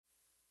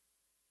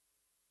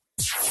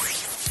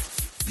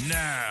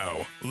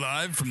Now,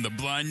 live from the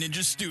Blind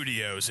Ninja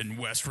Studios in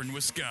Western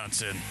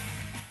Wisconsin,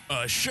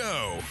 a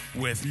show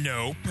with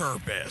no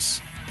purpose,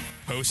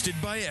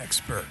 hosted by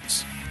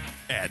experts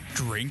at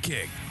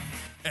drinking,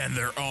 and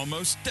they're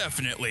almost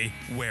definitely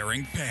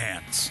wearing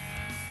pants.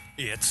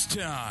 It's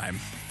time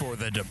for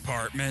the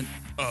Department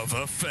of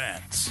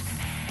Offense.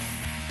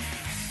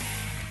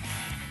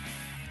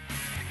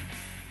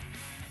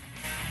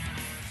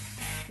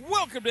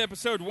 Welcome to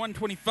episode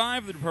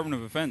 125 of the Department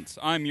of Offense.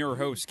 I'm your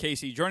host,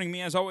 Casey. Joining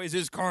me, as always,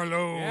 is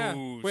Carlos.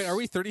 Yeah. Wait, are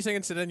we 30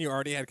 seconds in and you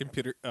already had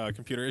computer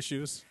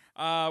issues?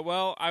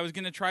 Well, I was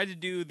going to try to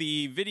do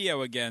the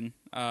video again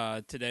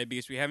today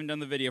because we haven't done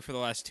the video for the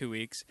last 2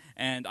 weeks.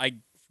 And I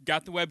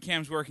got the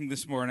webcams working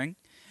this morning,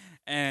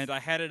 and I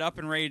had it up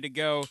and ready to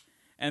go.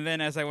 And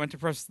then as I went to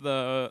press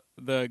the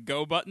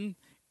go button,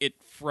 it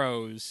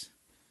froze.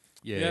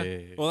 Yeah.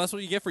 Well, that's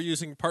what you get for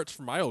using parts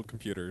from my old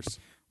computers.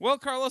 Well,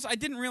 Carlos, I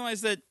didn't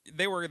realize that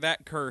they were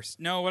that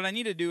cursed. No, what I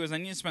need to do is I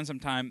need to spend some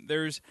time.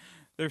 There's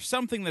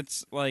something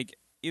that's like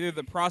either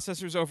the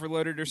processor's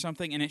overloaded or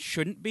something, and it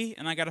shouldn't be,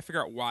 and I got to figure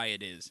out why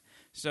it is.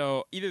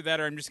 So either that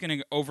or I'm just going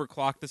to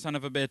overclock the son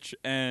of a bitch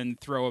and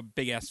throw a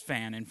big-ass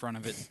fan in front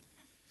of it,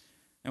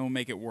 and we'll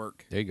make it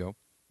work. There you go.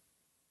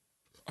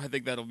 I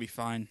think that'll be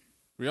fine.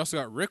 We also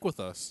got Rick with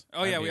us.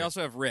 Oh, yeah, we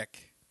also have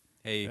Rick.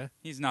 Hey. Yeah.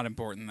 He's not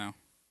important, though.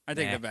 I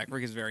take that back.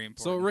 Rick is very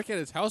important. So Rick had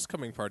his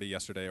house-coming party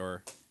yesterday,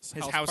 or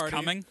his house party?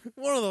 coming?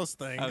 One of those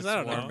things. House I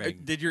don't know.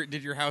 warming. Did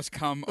your house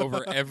come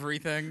over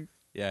everything?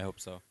 Yeah, I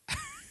hope so.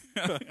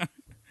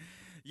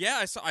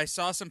 Yeah, I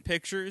saw some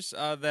pictures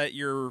that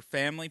your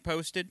family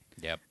posted.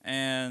 Yep.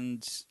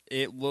 And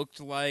it looked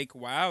like,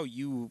 wow,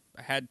 you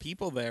had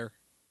people there.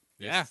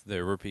 Yeah. Yes,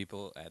 there were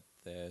people at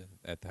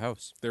the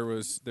house. There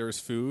was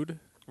food.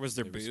 Was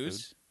there There was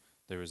booze? food.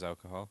 There was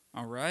alcohol.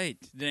 All right.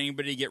 Did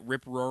anybody get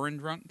rip-roaring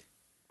drunk?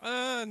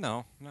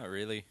 No, not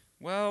really.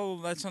 Well,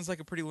 that sounds like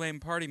a pretty lame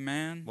party,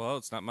 man. Well,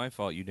 it's not my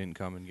fault you didn't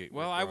come and get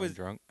I was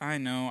drunk. I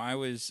know. I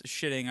was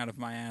shitting out of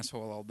my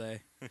asshole all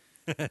day.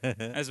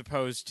 As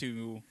opposed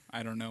to,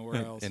 I don't know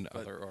where else. In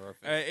but, other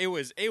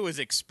orifices. it was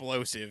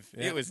explosive.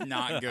 Yeah. It was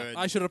not good.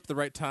 I showed up at the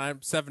right time,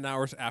 7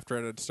 hours after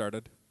it had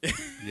started.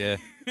 Yeah.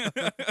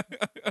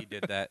 He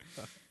did that.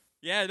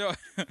 Yeah, no.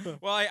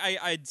 Well,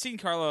 I'd seen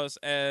Carlos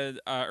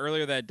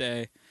earlier that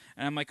day,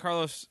 and I'm like,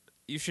 Carlos,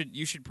 you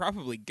should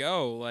probably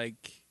go.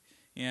 Like,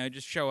 you know,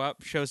 just show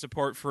up, show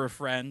support for a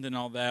friend and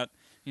all that.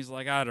 He's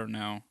like, I don't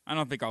know. I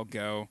don't think I'll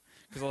go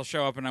because I'll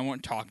show up and I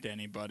won't talk to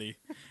anybody.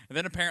 And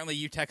then apparently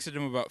you texted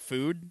him about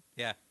food,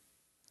 Yeah.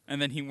 and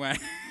then he went.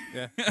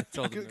 Yeah.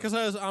 Told him Because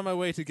I was on my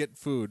way to get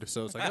food,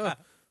 so it's like, oh,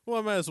 well,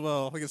 I might as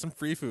well get some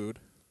free food.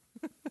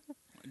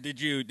 Did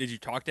you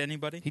talk to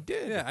anybody? he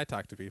did. Yeah, I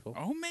talk to people.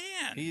 Oh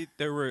man.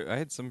 I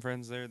had some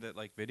friends there that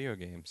like video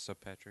games. So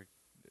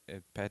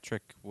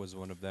Patrick was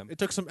one of them. It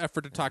took some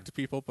effort to talk to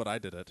people, but I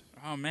did it.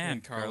 Oh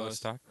man, Carlos Carlos.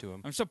 talked to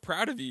him. I'm so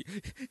proud of you.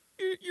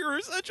 You're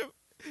all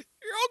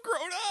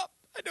grown up.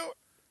 I don't.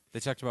 They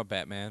talked about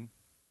Batman.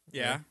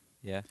 Yeah.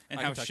 Yeah. And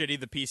I how can talk- shitty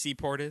the PC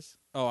port is.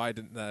 Oh, I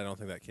don't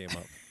think that came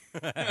up.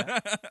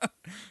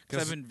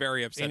 Because I've been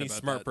very upset Any about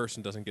smart that.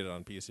 person doesn't get it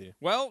on PC.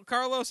 Well,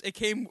 Carlos, it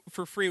came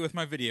for free with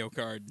my video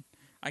card.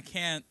 I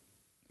can't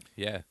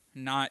Yeah.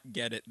 not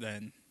get it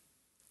then.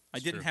 I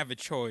It's didn't true. have a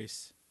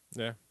choice.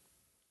 Yeah.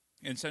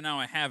 And so now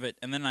I have it,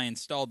 and then I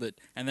installed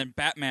it, and then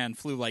Batman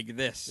flew like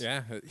this.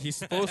 Yeah, he's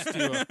supposed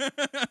to.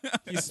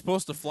 He's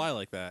supposed to fly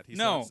like that. He's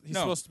No, not- he's no.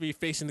 supposed to be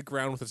facing the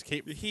ground with his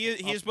cape. He up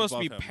is supposed to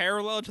be above him.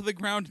 parallel to the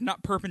ground,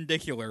 not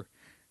perpendicular,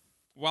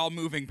 while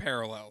moving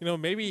parallel. You know,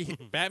 maybe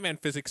Batman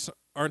physics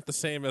aren't the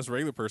same as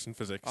regular person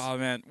physics. Oh,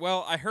 man.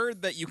 Well, I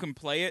heard that you can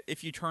play it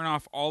if you turn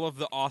off all of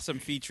the awesome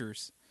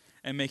features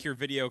and make your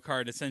video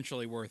card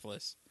essentially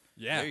worthless.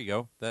 yeah, There you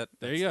go. That's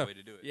There you go. the way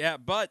to do it. Yeah,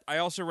 but I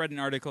also read an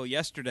article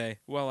yesterday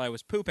while I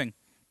was pooping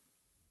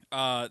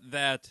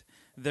that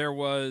there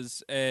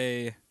was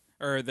that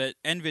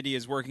NVIDIA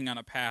is working on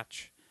a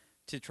patch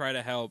to try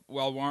to help,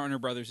 while Warner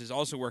Brothers is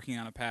also working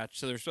on a patch.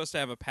 So they're supposed to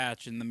have a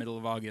patch in the middle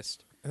of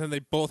August, and then they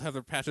both have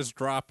their patches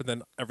drop, and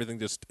then everything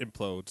just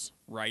implodes.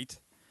 right?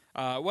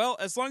 Well,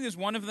 as long as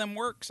one of them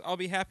works, I'll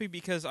be happy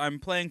because I'm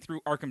playing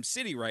through Arkham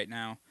City right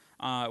now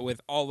with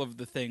all of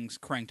the things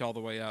cranked all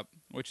the way up,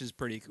 which is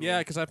pretty cool. Yeah,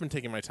 because I've been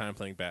taking my time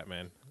playing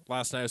Batman.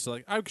 Last night I was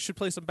like, I should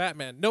play some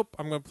Batman. Nope,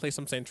 I'm going to play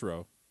some Saints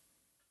Row.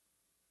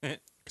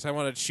 Because I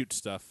wanted to shoot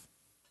stuff.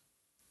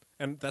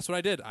 And that's what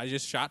I did. I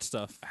just shot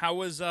stuff. How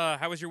was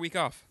your week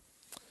off?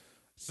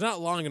 It's not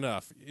long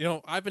enough. You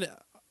know,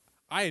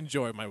 I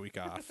enjoy my week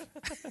off.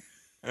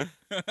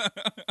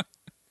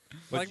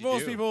 Like you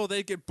most do? people,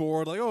 they get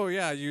bored. Like, oh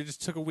yeah, you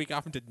just took a week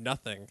off and did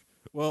nothing.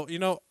 Well, you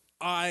know,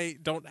 I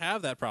don't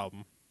have that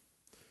problem.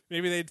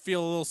 Maybe they'd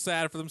feel a little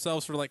sad for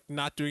themselves for like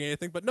not doing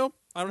anything, but no,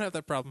 I don't have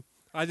that problem.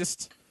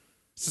 It's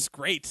just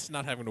great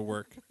not having to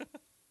work.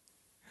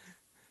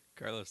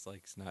 Carlos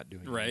likes not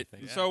doing Right.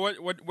 anything. So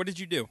what did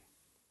you do?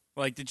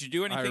 Like, did you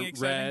do anything I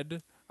exciting?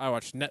 read. I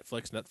watched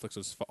Netflix. Netflix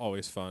was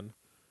always fun.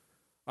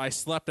 I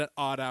slept at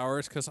odd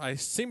hours because I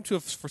seem to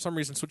have, for some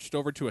reason, switched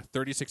over to a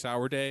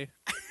 36-hour day.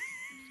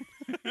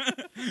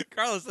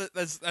 Carlos,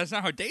 that's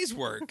not how days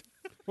work.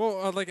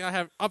 Well, like I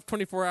have up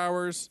 24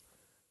 hours,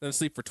 then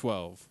sleep for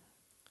 12.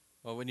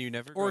 Well, when you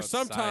never Or go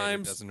outside,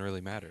 sometimes- it doesn't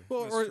really matter.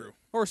 Well, That's or, true.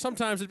 or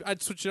sometimes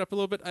I'd switch it up a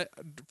little bit.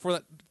 For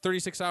that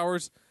 36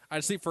 hours,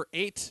 I'd sleep for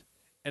 8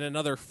 and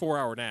another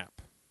 4-hour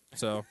nap.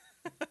 So,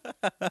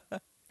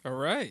 All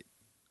right.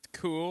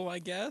 Cool, I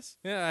guess.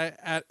 yeah,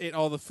 I ate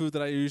all the food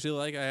that I usually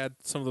like. I had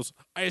some of those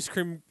ice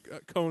cream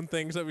cone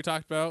things that we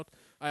talked about.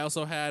 I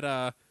also had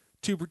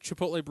 2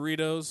 Chipotle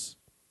burritos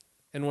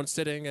in one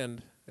sitting,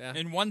 and yeah.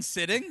 In one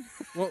sitting?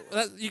 Well,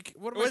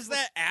 what am I Was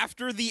that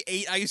after the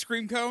 8 ice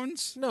cream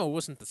cones? No, it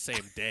wasn't the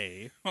same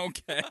day.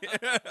 Okay.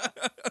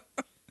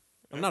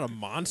 I'm not a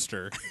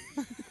monster.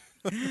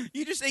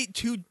 You just ate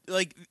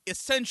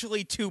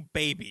essentially 2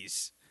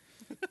 babies.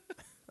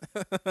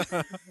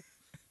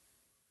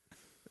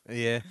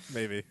 Yeah.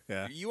 Maybe,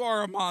 yeah. You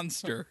are a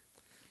monster.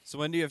 So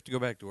when do you have to go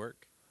back to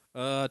work?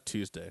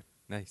 Tuesday.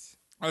 Nice.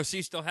 Oh, so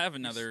you still have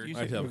another You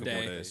I have a couple day.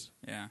 more days.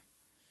 Yeah.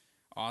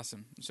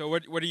 Awesome. So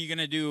what are you going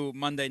to do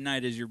Monday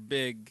night as your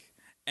big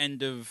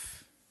end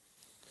of...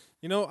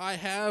 You know, I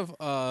have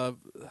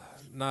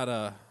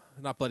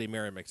not Bloody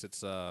Mary mix.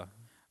 It's That's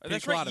Pina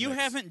right. colada You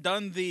mix. haven't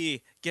done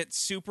the get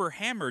super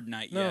hammered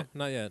night No, yet.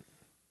 not yet.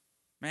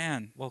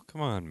 Man. Well,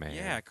 come on, man.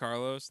 Yeah,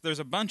 Carlos. There's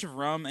a bunch of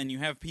rum and you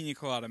have pina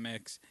colada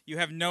mix. You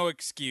have no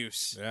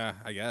excuse. Yeah,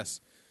 I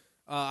guess.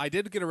 I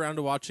did get around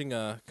to watching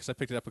because I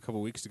picked it up a couple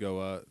weeks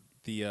ago.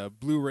 The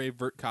Blu-ray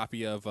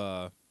copy of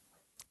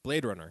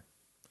Blade Runner.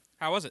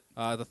 How was it?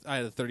 I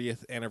had the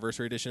 30th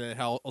anniversary edition. It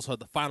also had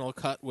the final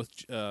cut,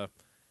 which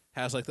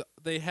has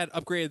they had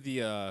upgraded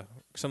the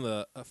some of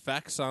the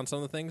effects on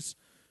some of the things.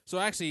 So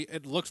actually,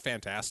 it looks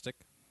fantastic.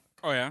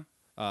 Oh, yeah?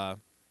 I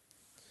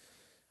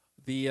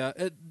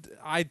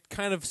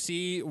kind of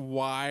see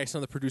why some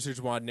of the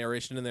producers wanted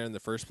narration in there in the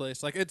first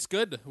place. Like, it's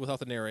good without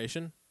the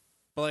narration,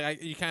 but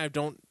like you kind of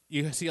don't.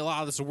 You see a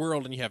lot of this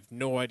world, and you have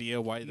no idea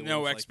why. The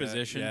No world's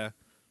exposition. Like that. Yeah,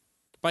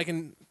 but I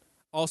can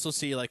also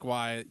see like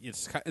why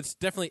it's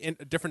definitely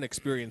a different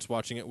experience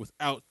watching it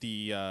without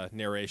the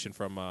narration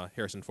from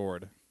Harrison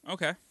Ford.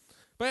 Okay.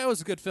 But it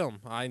was a good film.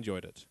 I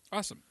enjoyed it.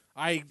 Awesome.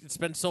 It's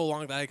been so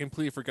long that I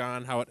completely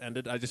forgotten how it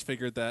ended. I just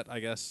figured that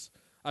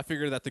I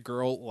figured that the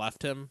girl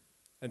left him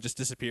and just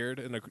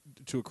disappeared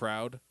to a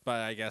crowd,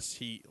 but I guess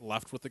he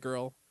left with the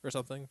girl or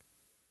something.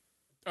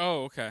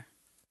 Oh, okay.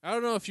 I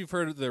don't know if you've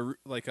heard of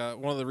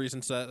one of the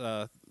reasons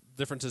that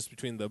differences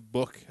between the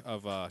book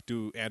of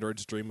Do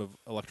Androids Dream of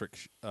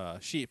Electric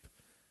Sheep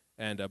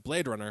and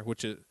Blade Runner,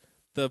 which it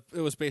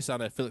was based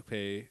on a Philip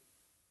K.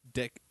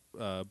 Dick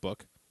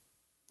book.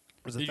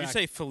 Did you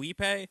say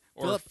Felipe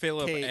or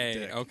Philip K. A?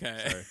 Dick.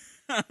 Okay.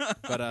 Sorry.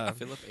 But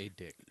Philip A.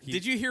 Dick.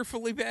 Did you hear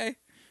Felipe?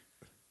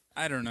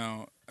 I don't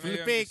know. Maybe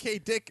I'm Felipe just- K.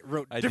 Dick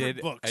wrote I different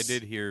did. books. I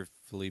did hear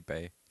Felipe.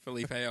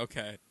 Felipe,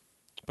 okay.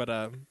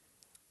 But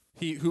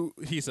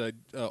he's a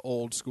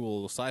old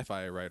school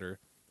sci-fi writer,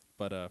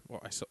 but I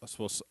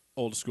suppose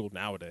old school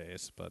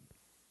nowadays. But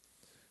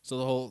so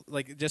the whole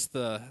just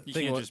the You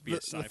thing can't was- just be a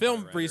the sci-fi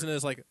film writer. reason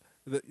is like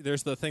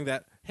there's the thing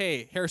that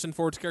hey, Harrison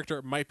Ford's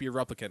character might be a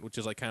replicant, which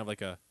is like kind of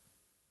like a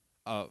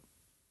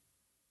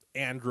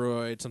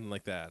android, something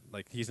like that.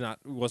 Like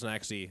wasn't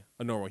actually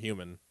a normal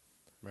human.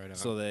 Right on.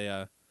 So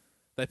they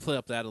play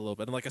up that a little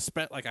bit, and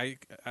I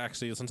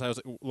actually, since I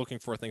was looking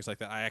for things like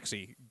that, I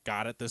actually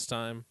got it this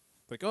time.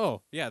 Like,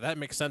 oh yeah, that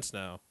makes sense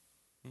now.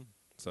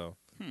 So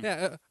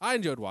yeah, I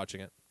enjoyed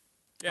watching it.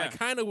 Yeah. I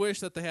kind of wish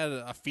that they had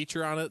a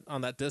feature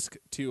on that disc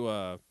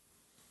to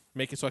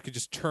make it so I could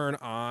just turn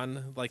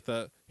on like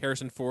the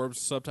Harrison Ford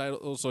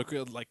subtitles, so I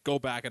could like go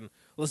back and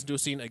listen to a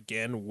scene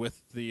again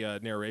with the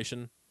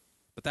narration.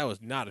 But that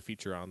was not a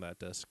feature on that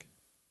disc.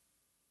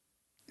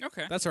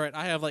 Okay. That's all right.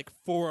 I have like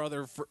 4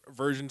 other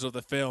versions of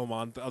the film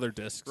on the other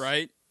discs.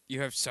 Right?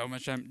 You have so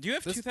much time. Do you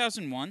have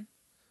 2001?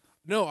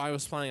 No, I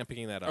was planning on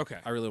picking that up. Okay.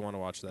 I really want to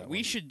watch that. We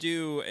one. should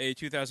do a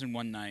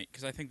 2001 night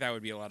because I think that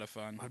would be a lot of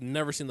fun. I've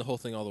never seen the whole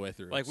thing all the way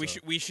through. Like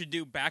we should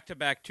do back to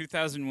back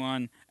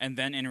 2001 and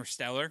then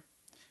Interstellar,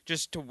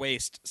 just to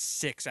waste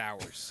 6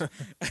 hours,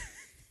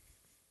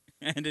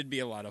 and it'd be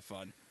a lot of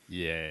fun.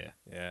 Yeah.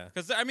 Yeah.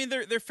 Because I mean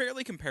they're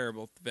fairly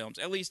comparable films.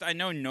 At least I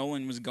know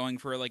Nolan was going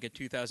for like a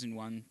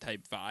 2001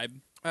 type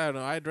vibe. I don't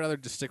know. I'd rather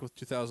just stick with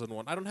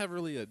 2001. I don't have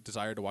really a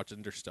desire to watch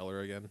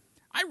Interstellar again.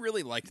 I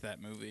really liked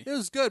that movie. It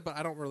was good, but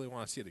I don't really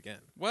want to see it again.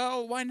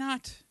 Well, why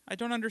not? I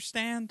don't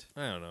understand.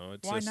 I don't know.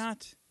 It's Why just,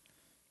 not?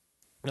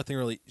 Nothing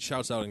really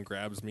shouts out and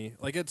grabs me.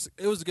 Like it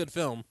was a good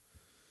film.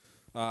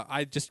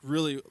 I just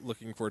really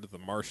looking forward to The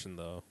Martian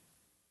though.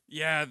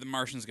 Yeah, The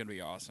Martian's gonna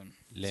be awesome.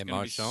 Le It's gonna be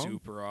Martian?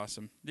 super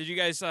awesome. Did you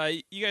guys?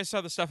 You guys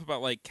saw the stuff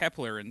about like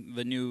Kepler and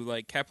the new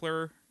like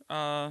Kepler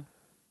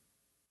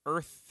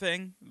Earth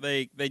thing?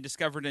 They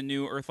discovered a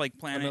new Earth-like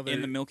planet in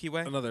the Milky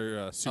Way.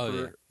 Another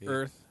super yeah.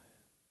 Earth.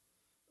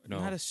 No,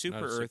 Not a super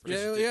Earth. Earth.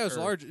 Just Yeah, it was Earth.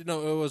 large.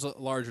 No, it was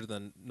larger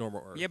than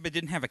normal Earth. Yeah, but it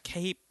didn't have a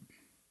cape.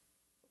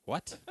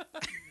 What?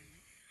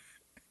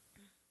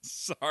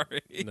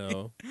 Sorry.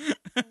 No.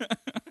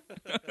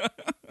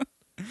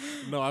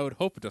 No, I would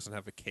hope it doesn't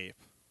have a cape.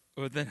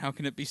 Well, then how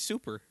can it be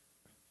super?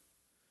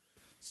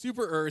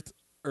 Super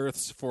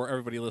Earths, for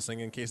everybody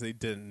listening, in case they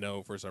didn't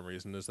know for some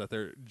reason, is that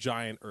they're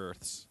giant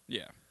Earths,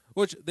 Yeah.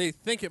 which they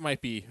think it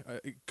might be.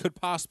 It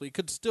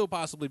could still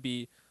possibly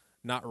be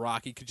not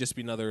rocky. Could just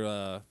be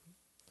another.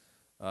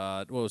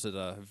 What was it?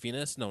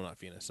 Venus? No, not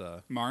Venus.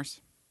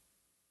 Mars.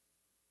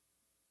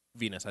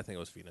 Venus. I think it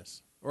was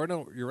Venus. Or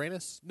no,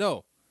 Uranus?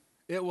 No.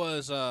 It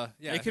was yeah.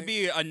 It could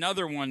be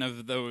another one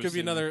of those. Could be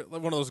another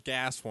one of those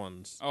gas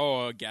ones.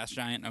 Oh, a gas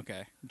giant.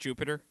 Okay.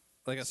 Jupiter.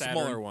 Like a Saturn.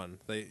 smaller one.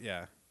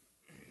 Yeah.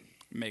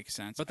 Makes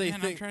sense. But they Man,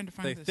 think I'm trying to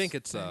find they this think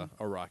it's thing.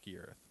 a rocky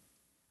Earth.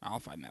 I'll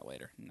find that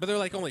later. But they're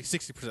like only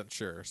 60%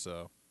 sure,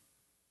 so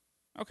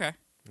Okay.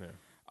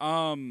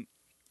 yeah.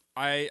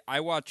 I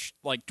watched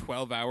like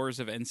 12 hours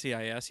of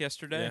NCIS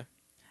yesterday, Yeah.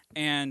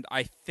 and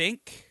I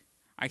think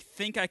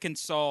I can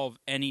solve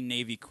any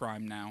Navy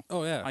crime now.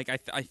 Oh yeah. Like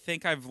I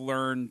think I've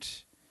learned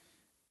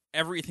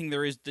everything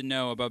there is to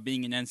know about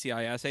being an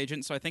NCIS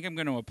agent, so I think I'm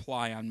going to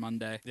apply on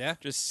Monday. Yeah?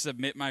 Just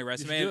submit my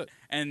resume, do it.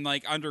 and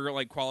like under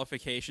like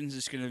qualifications,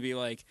 it's going to be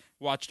like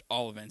watched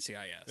all of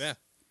NCIS. Yeah.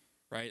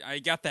 Right. I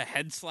got the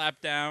head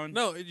slap down.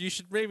 No, you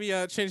should maybe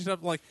change it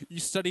up. Like you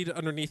studied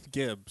underneath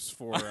Gibbs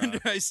for.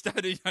 I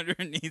studied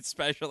underneath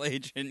Special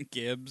Agent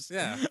Gibbs.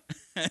 Yeah.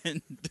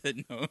 And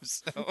didn't know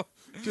so.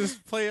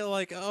 Just play it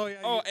like oh yeah.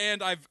 Oh,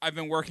 and I've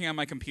been working on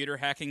my computer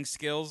hacking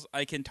skills.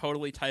 I can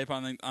totally type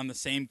on the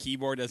same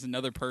keyboard as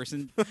another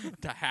person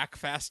to hack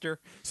faster.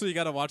 So you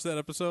got to watch that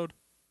episode.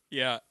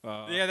 Yeah,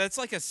 yeah, that's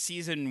like a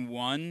season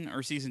 1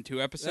 or season 2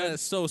 episode. That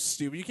is so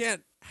stupid. You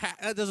can't.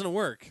 That doesn't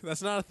work.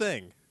 That's not a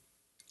thing.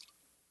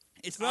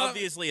 It's not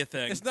obviously a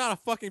thing. It's not a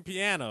fucking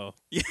piano.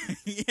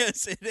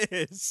 Yes, it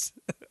is.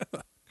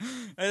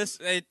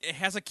 It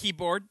has a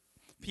keyboard.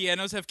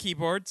 Pianos have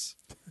keyboards.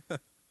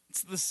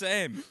 It's the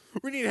same.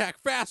 We need to hack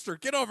faster.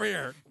 Get over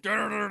here.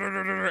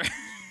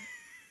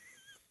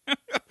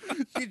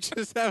 You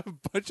just have a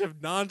bunch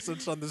of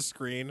nonsense on the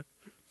screen.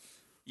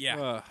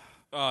 Yeah.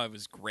 Oh, it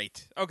was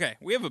great. Okay,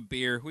 we have a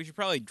beer. We should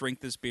probably drink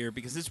this beer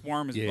because it's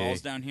warm as Yay.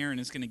 balls down here, and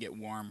it's going to get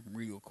warm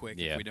real quick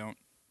Yeah. if we don't.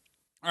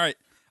 All right,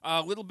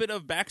 a little bit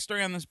of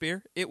backstory on this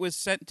beer. It was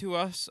sent to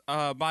us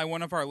by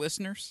one of our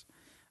listeners,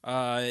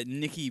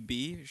 Nikki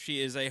B.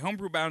 She is a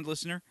homebrew-bound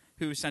listener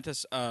who sent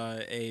us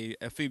a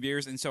few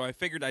beers, and so I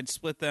figured I'd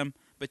split them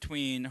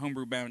between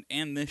homebrew-bound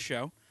and this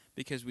show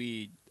because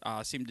we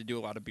seem to do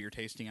a lot of beer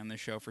tasting on this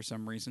show for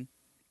some reason.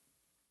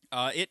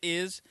 It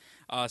is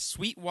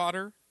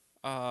Sweetwater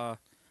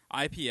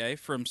IPA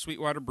from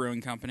Sweetwater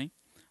Brewing Company.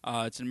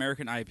 It's an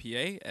American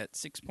IPA at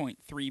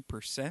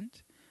 6.3%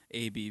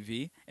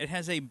 ABV. It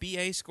has a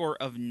BA score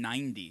of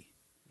 90.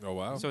 Oh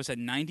wow. So it's a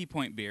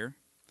 90-point beer.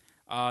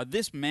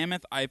 This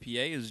Mammoth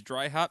IPA is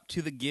dry hop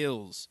to the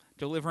gills,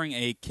 delivering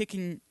a kick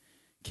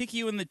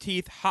you in the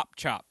teeth hop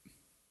chop.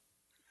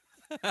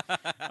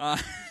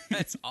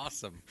 That's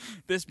awesome.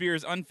 This beer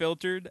is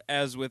unfiltered,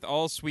 as with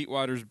all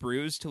Sweetwater's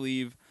brews, to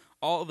leave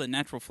all the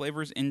natural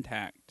flavors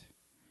intact.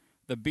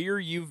 The beer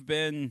you've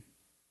been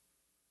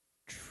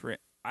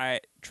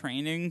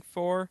training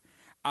for,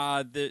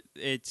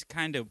 it's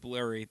kind of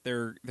blurry.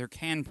 Their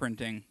can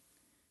printing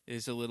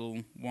is a little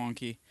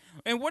wonky.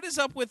 And what is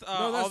up with no,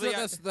 all the?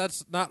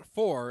 that's not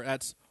for.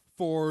 That's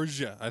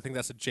Forge. I think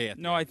that's a J. At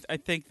the No, end. I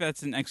think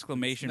that's an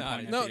exclamation It's not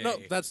point. an No,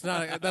 J. that's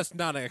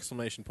not an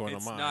exclamation point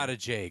It's on mine. not a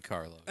J,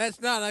 Carlos.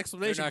 That's not an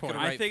exclamation You're not point.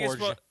 gonna I write think it's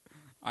Forge.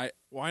 what.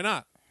 Why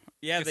not?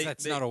 Yeah, Guess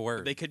that's not a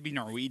word. They could be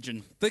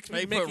Norwegian. They could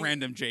be put making-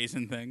 random J's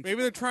in things.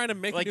 Maybe they're trying to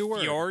make Like a new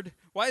word. fjord.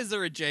 Why is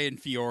there a J in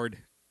fjord?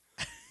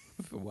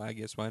 Well, I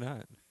guess why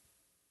not?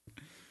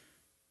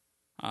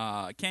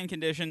 Can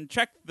condition.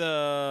 Check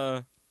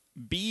the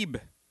Beeb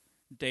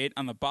date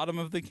on the bottom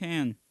of the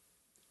can.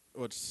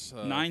 What's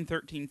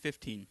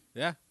 9/13/15.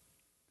 Yeah,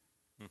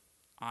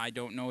 I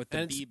don't know what the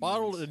and it's Beeb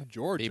bottled means. in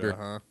Georgia, Bieber.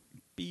 huh?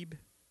 Beeb.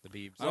 The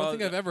Beebs. I don't Well,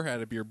 think I've ever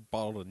had a beer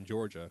bottled in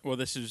Georgia. Well,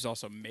 this is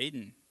also made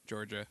in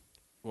Georgia.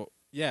 Well,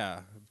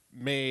 yeah,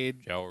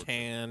 made, Georgia.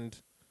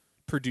 canned,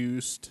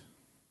 produced,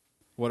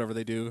 whatever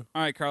they do.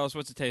 All right, Carlos,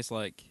 what's it taste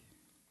like?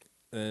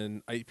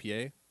 An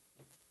IPA.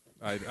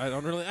 I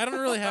don't really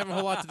have a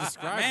whole lot to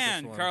describe.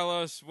 Man, this one.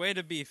 Carlos, way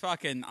to be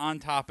fucking on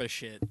top of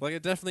shit. Like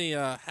it definitely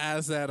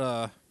has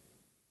that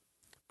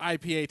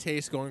IPA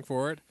taste going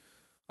for it.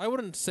 I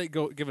wouldn't say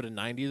give it a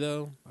 90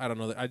 though. I don't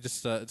know. I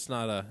just it's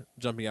not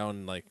jumping out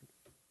and like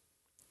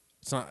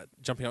it's not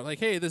jumping out like,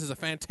 hey, this is a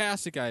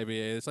fantastic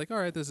IPA. It's like, all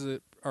right, this is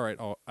it. All right,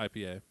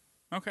 IPA.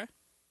 Okay.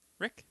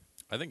 Rick?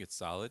 I think it's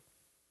solid.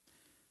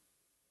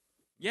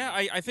 Yeah,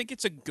 I think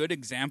it's a good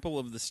example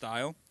of the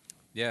style.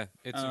 Yeah,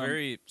 it's a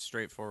very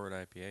straightforward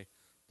IPA.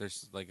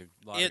 There's like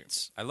a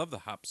lot. I love the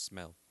hop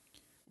smell.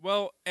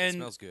 Well, and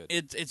smells good.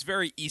 It's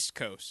very East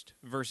Coast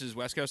versus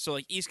West Coast. So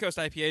like East Coast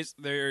IPAs,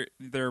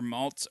 their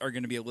malts are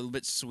going to be a little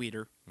bit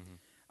sweeter.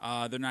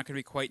 Mm-hmm. They're not going to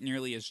be quite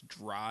nearly as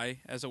dry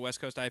as a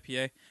West Coast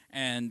IPA,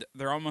 and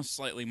they're almost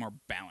slightly more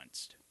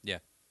balanced. Yeah.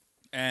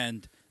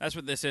 And that's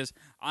what this is.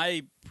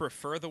 I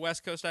prefer the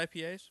West Coast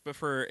IPAs, but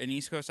for an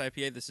East Coast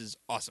IPA, this is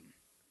awesome.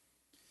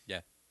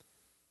 Yeah.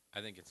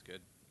 I think it's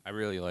good. I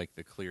really like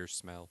the clear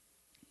smell.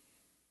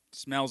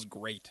 Smells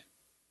great.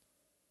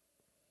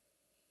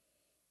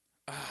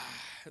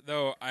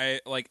 Though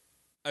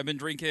I've been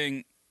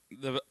drinking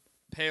the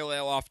pale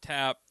ale off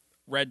tap,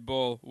 Red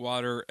Bull,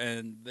 water,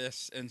 and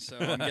this, and so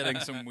I'm getting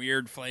some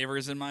weird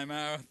flavors in my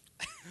mouth.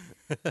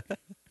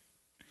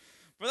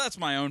 But that's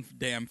my own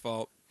damn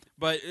fault.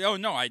 But oh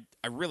no, I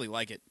really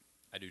like it.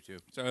 I do too.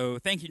 So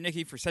thank you,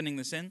 Nikki, for sending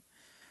this in.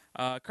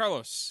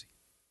 Carlos,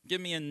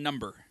 give me a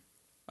number,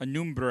 a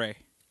numbre,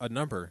 A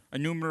number a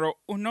numero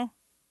uno.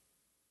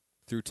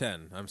 through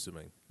 10, I'm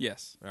assuming.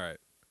 Yes. All right.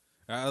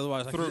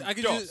 Otherwise, Through I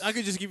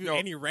could just give you No.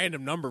 any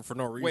random number for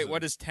no reason. Wait,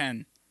 what is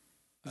 10?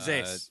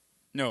 Zes.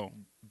 No.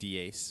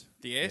 D-Ace?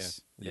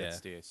 Diaz? Yeah.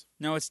 It's DS.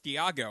 No, it's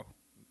Diago.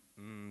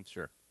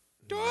 Sure.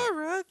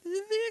 Dora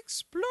the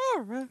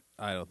Explorer.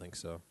 I don't think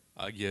so.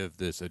 I'll give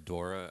this a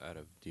Dora out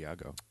of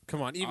Diago.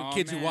 Come on, even Aw,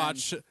 kids who man.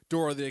 watch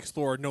Dora the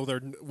Explorer know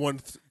they're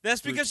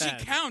That's through because 10.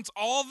 she counts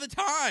all the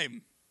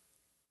time.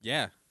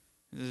 Yeah.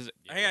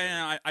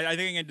 Hey, I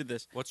think I can do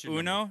this. What's your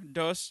Uno,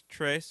 dos,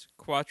 tres,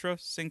 cuatro,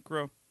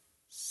 cinco,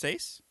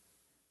 seis,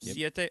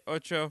 siete,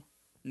 ocho,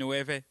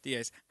 nueve,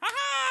 diez. Ha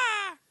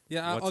ha!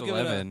 Yeah, What's I'll give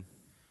 11?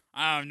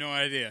 I have no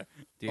idea.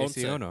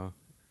 Dieciuno.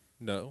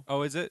 No.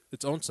 Oh, is it?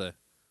 It's once. 11,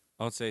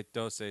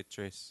 12,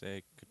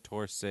 13,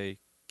 14,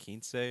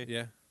 15.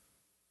 Yeah.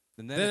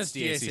 And Then it's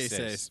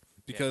D-A-C-6.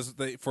 Because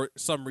they, for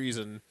some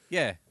reason,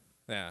 Yeah.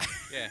 yeah.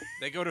 Yeah.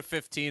 They go to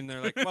 15.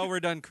 They're like, well, we're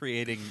done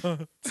creating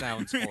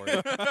sounds for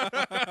it.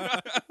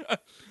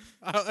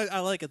 I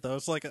like it, though.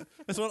 It's like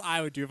that's what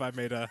I would do if I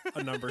made a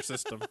number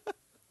system.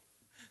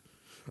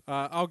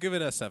 I'll give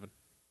it a 7.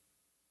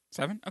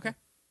 7? Okay.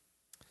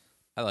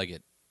 I like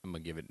it. I'm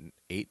going to give it an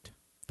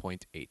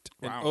 8.8.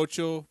 And Wow.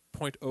 ocho,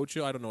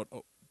 I don't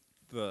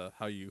know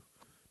how you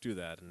do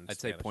that. In I'd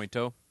say Spanish.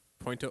 pointo.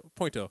 Pointo.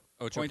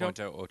 Ocho, Pointo?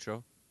 pointo,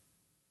 ocho.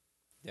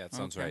 Yeah, it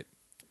sounds Okay. right.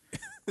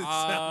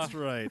 Sounds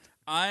right.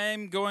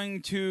 I'm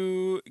going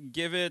to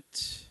give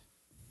it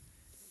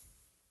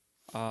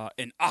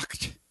an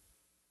oct.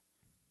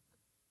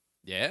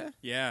 Yeah?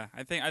 Yeah,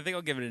 I think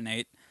I'll give it an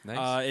 8.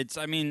 Nice. It's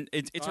a I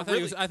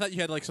really thought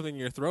you had like something in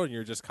your throat and you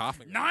were just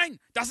coughing. 9.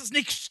 Das ist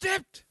nicht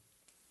stimmt.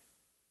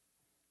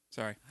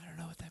 Sorry. I don't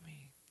know what that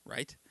means.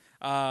 Right.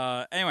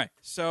 Anyway,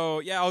 so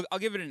yeah, I'll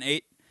give it an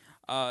 8.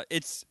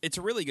 It's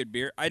a really good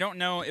beer. I don't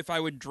know if I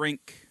would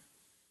drink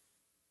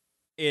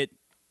it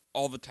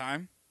all the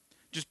time,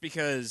 just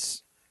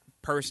because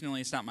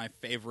personally it's not my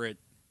favorite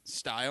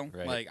style.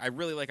 Right. Like I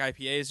really like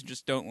IPAs,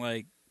 just don't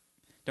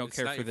It's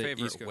care not for your the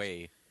favorite East Coast.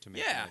 way to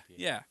make Yeah, an IPA.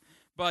 yeah.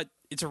 But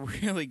it's a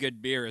really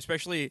good beer,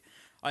 especially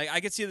I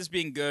could see this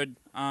being good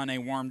on a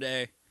warm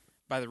day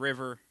by the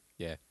river,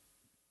 Yeah.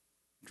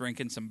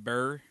 drinking some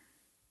burr.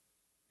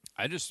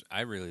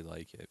 I really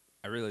like it.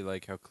 I really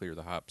like how clear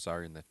the hops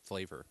are in the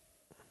flavor.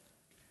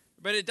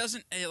 But it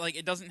doesn't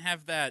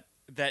have that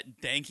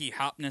danky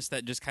hopness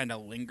that just kind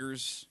of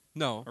lingers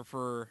No. or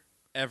for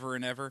ever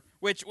and ever.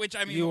 Which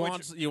I mean, You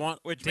which, want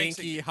which makes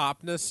danky it-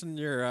 hopness in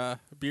your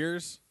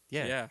beers?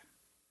 yeah.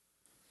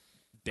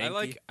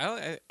 Danky.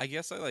 I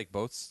guess I like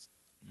both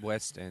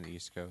West and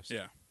East Coast.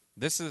 Yeah.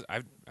 This is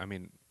I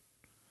mean,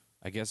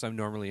 I guess I'm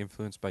normally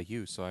influenced by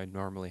you, so I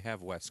normally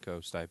have West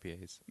Coast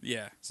IPAs.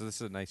 Yeah. So this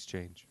is a nice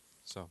change.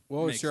 So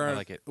What would Makes- Sierra? I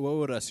like it. What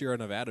would a Sierra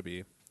Nevada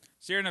be?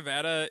 Sierra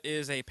Nevada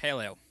is a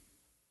pale ale.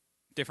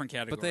 Different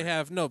category. But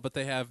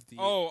they have the.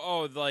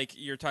 Oh, like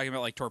you're talking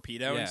about like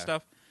Torpedo Yeah. and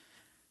stuff.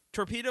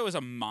 Torpedo is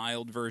a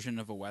mild version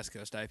of a West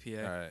Coast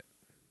IPA. All right.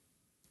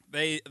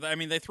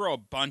 They throw a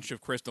bunch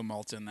of crystal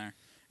malts in there,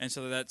 and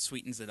so that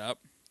sweetens it up.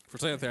 For a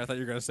second there, I thought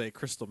you were going to say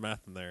crystal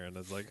meth in there, and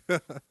it's like,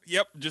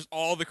 Yep, just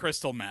all the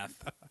crystal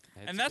meth,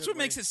 and that's what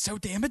makes it so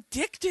damn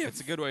addictive. It's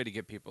a good way to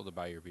get people to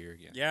buy your beer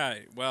again. Yeah,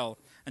 well,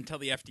 until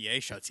the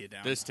FDA shuts you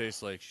down. This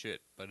tastes like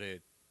shit, but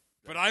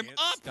I'm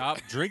up. Stop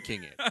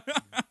drinking it.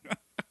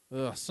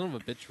 ugh, son of a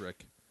bitch,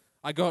 Rick.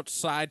 I go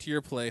outside to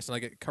your place and I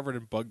get covered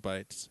in bug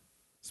bites.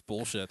 It's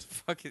bullshit.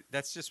 Fuck it.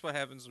 That's just what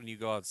happens when you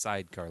go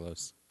outside,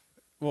 Carlos.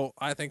 Well,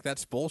 I think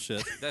that's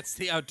bullshit. That's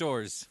the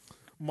outdoors.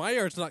 My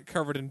yard's not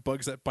covered in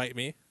bugs that bite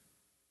me.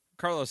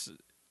 Carlos,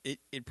 it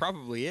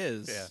probably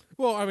is. Yeah.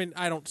 Well, I mean,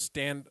 I don't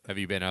stand. Have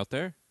you been out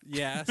there?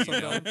 Yeah,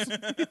 sometimes.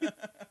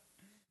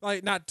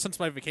 Like, not since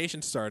my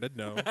vacation started,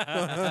 no.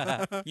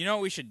 You know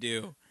what we should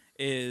do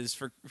is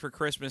for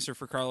Christmas or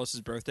for Carlos's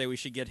birthday, we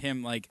should get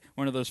him like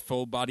one of those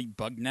full body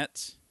bug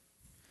nets.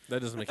 That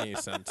doesn't make any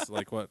sense.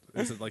 Like, what?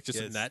 Is it like just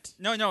a Yes. net?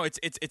 No,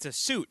 it's a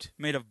suit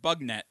made of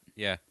bug net.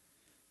 Yeah.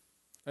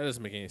 That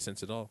doesn't make any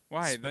sense at all.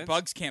 Why? The Spence?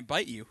 bugs can't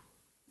bite you.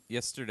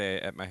 Yesterday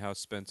at my house,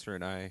 Spencer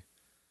and I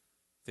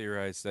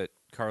theorized that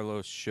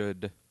Carlos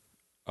should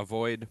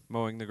avoid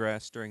mowing the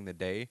grass during the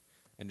day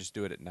and just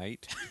do it at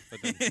night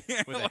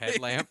with a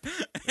headlamp.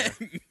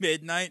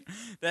 Midnight.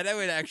 That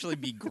would actually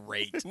be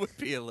great. It would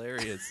be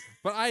hilarious.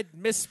 But I'd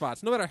miss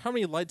spots. No matter how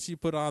many lights you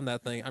put on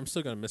that thing, I'm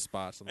still going to miss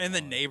spots. On And the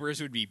lawn.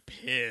 neighbors would be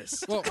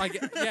pissed. Well,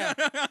 yeah.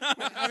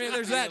 I mean,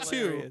 there's that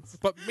too.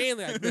 But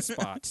mainly, I miss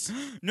spots.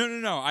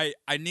 No.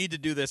 I need to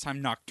do this.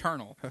 I'm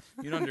nocturnal.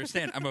 You don't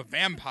understand. I'm a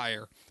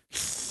vampire.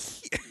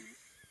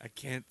 I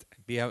can't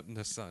be out in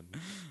the sun.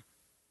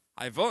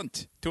 I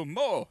want to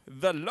mow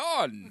the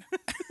lawn.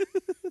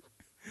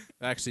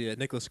 Actually,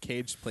 Nicolas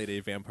Cage played a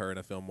vampire in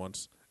a film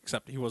once,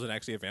 except he wasn't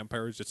actually a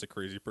vampire; he was just a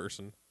crazy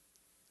person.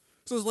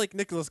 So it's like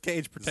Nicolas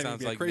Cage pretending to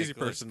be a crazy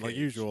Nicolas person, like Cage.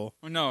 usual.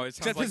 Well, no, it sounds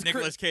Except like his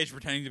Nicolas Cage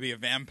pretending to be a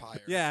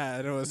vampire. Yeah,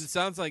 and it It was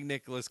sounds like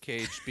Nicolas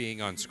Cage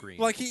being on screen.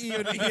 like he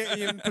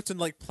even puts in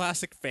like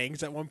plastic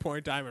fangs at one point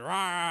in time, and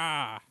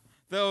rah.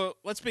 Though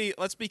let's be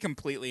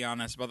completely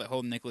honest about the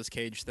whole Nicolas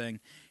Cage thing.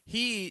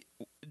 He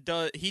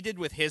did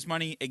with his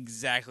money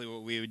exactly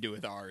what we would do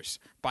with ours: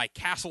 buy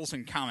castles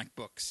and comic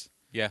books.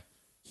 yeah.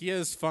 He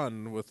has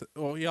fun with.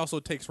 Well, he also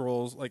takes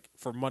roles like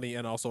for money,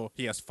 and also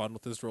he has fun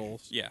with his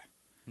roles. Yeah.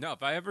 No,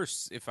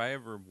 if I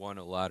ever won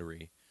a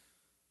lottery,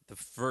 the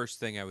first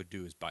thing I would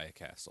do is buy a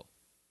castle.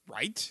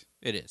 Right?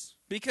 It is.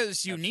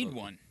 Because you need Absolutely.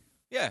 one.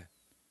 Yeah.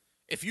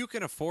 If you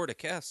can afford a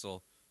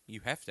castle, you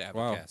have to have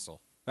Wow. a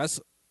castle.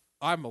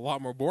 I'm a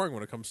lot more boring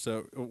when it comes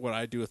to what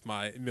I do with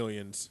my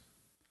millions.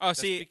 Oh, That's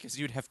see, because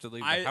you'd have to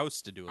leave I- the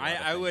house to do a lot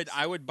of I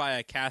things. would buy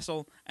a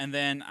castle, and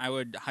then I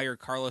would hire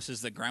Carlos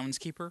as the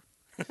groundskeeper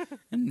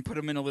and put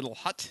him in a little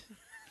hut.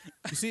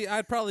 You see,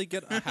 I'd probably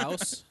get a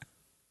house.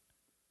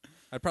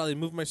 I'd probably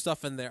move my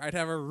stuff in there. I'd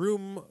have a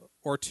room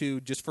or two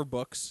just for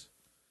books.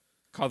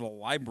 Called a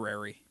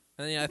library.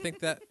 And yeah, I think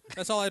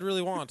that's all I'd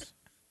really want.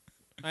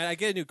 I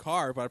get a new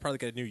car, but I'd probably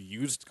get a new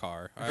used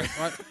car.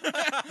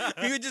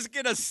 You would just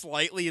get a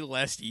slightly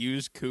less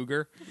used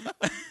Cougar.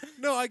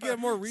 No, I get a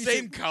more recent.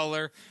 Same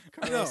color.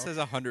 Carlos has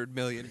 $100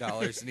 million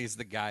and he's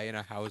the guy in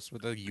a house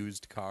with a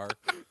used car.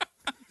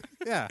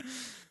 Yeah,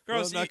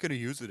 Carlos, I'm not going to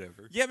use it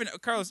ever. yeah,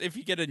 but Carlos, if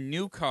you get a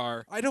new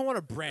car, I don't want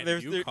a brand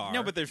new car.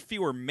 No, but there's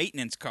fewer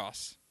maintenance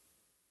costs.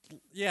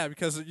 yeah,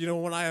 because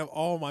when I have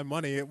all my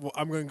money,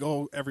 I'm going to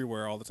go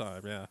everywhere all the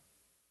time. Yeah.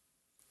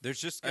 There's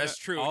just That's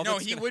true. No,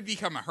 he would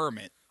become a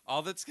hermit.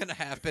 All that's going to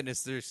happen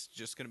is there's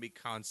just going to be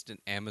constant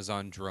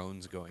Amazon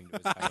drones going to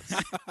his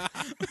house.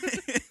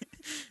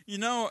 You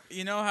know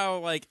how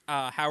like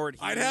Howard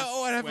Hughes I'd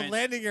have a went-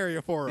 landing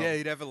area for him. Yeah,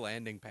 you'd have a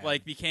landing pad.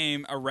 like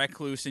became a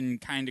recluse and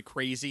kind of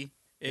crazy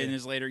in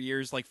his later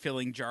years, like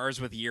filling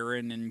jars with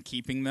urine and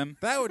keeping them.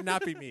 That would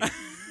not be me.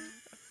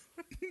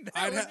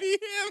 That would be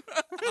him.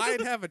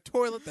 I'd have a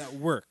toilet that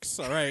works.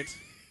 All right.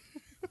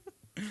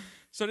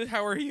 So did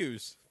Howard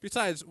Hughes.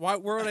 Besides, where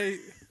would I?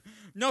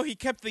 No, he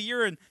kept the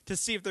urine to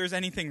see if there's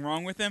anything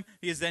wrong with him,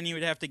 because then he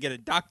would have to get a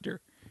doctor.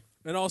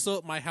 And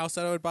also, my house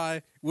that I would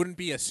buy wouldn't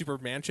be a super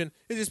mansion.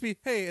 It'd just be,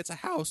 hey, it's a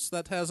house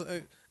that has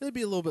it'd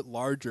be a little bit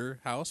larger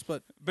house,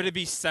 but But it'd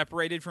be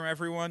separated from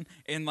everyone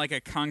in like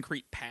a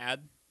concrete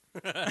pad.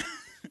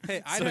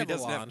 hey, I'd so he have a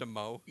doesn't lawn. have to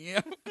mow.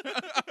 Yeah.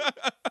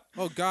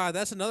 Oh God,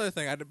 that's another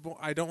thing.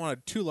 I don't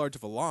want too large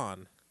of a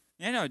lawn.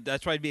 Yeah, no,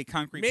 that's why it'd be a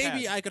concrete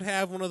Maybe pad. I could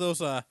have one of those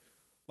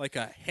like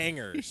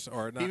hangars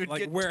or not, would like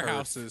get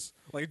warehouses,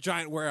 like a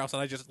giant warehouse,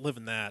 and I just live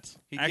in that.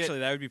 Actually,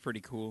 that would be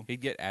pretty cool.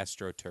 He'd get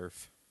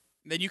AstroTurf.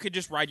 Then you could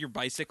just ride your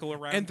bicycle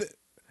around.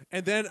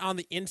 And then on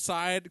the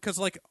inside, because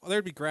like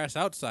there'd be grass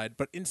outside,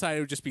 but inside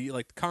it would just be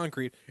like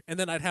concrete. And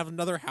then I'd have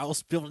another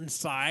house built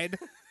inside.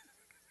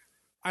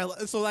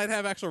 So I'd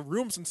have actual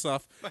rooms and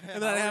stuff.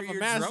 And then I'd have a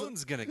massive.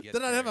 drone's gonna get.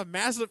 Then I'd have there? a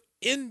massive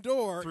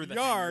indoor Through the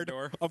yard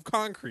hangar door. of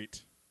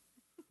concrete.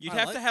 You'd I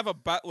have like- to have a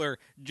butler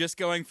just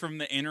going from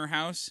the inner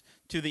house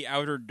to the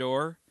outer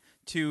door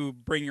to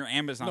bring your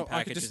Amazon No, I could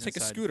packages just take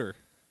inside. a scooter.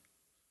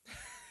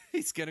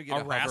 He's gonna get A a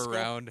hover rascal?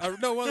 around.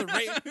 No, one of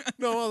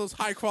those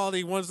high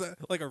quality ones that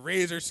like a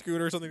Razor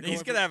scooter or something.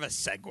 He's going to have a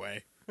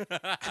Segway. I'm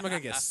not gonna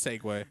get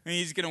Segway. And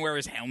he's going to wear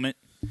his helmet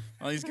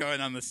while he's going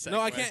on the Segway.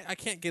 No, I can't. I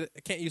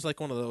can't use like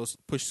one of those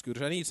push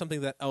scooters. I need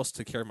something else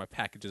to carry my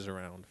packages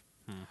around.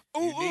 Ooh,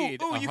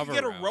 need a you can hover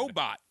get a round.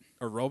 robot.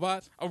 A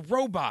robot? A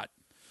robot.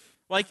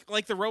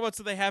 Like the robots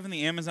that they have in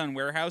the Amazon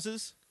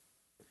warehouses.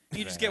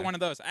 You just get one of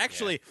those.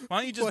 Actually, why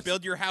don't you just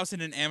build your house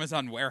in an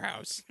Amazon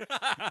warehouse?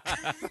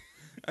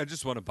 I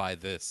just want to buy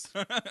this.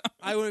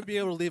 I wouldn't be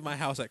able to leave my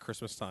house at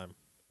Christmas time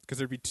because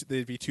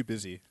they'd be too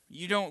busy.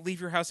 You don't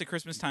leave your house at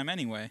Christmas time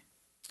anyway.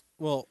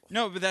 Well,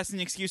 No, but that's an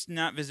excuse to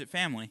not visit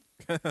family.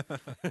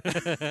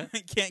 I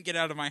can't get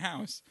out of my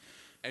house.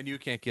 And you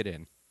can't get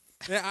in.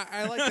 yeah,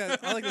 I like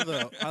that. I like it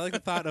though. I like the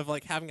thought of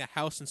like having a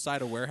house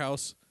inside a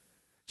warehouse,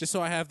 just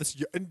so I have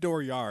this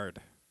indoor yard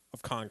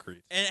of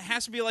concrete. And it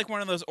has to be like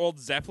one of those old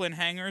Zeppelin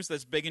hangars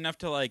that's big enough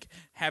to like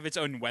have its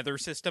own weather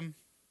system,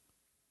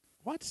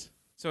 What?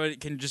 so it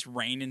can just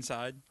rain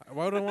inside.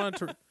 Why would I want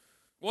to?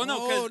 Well, no,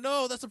 Oh 'cause-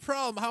 no, that's a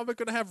problem. How am I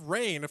going to have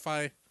rain if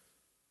I?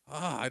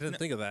 I didn't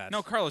think of that.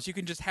 no, Carlos, you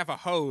can just have a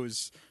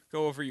hose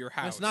go over your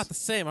house. That's not the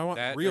same. I want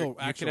That, real. you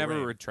actual can have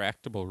rain. a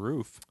retractable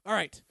roof. All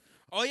right.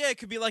 Oh yeah, it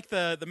could be like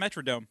the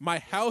Metrodome. My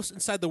house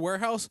inside the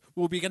warehouse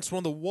will be against one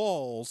of the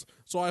walls,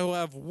 so I will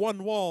have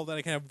one wall that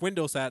I can have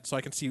windows at, so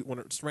I can see when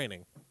it's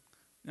raining.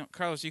 No,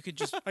 Carlos, you could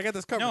just I got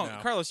this covered no,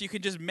 now. Carlos, you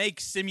could just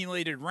make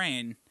simulated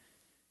rain.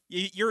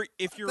 If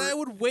you're That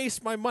would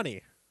waste my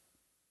money.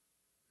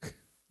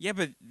 yeah,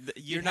 but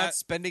You're not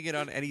spending it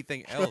on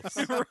anything else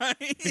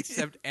right.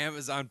 except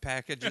Amazon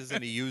packages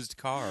and a used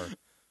car.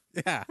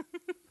 Yeah.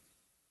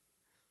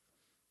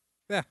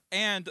 Yeah.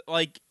 And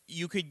like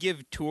you could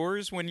give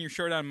tours when you're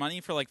short on money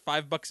for like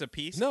 $5 a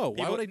piece. No,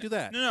 why would I do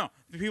that? No.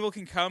 People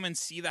can come and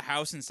see the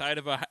house inside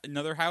of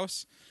another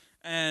house,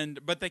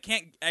 but they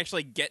can't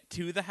actually get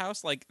to the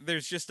house. Like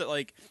there's just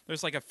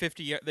there's like a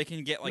 50. They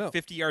can get like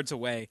 50 yards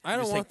away. I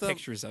don't just want take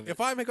pictures of it.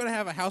 If I'm going to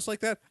have a house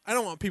like that, I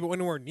don't want people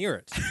anywhere near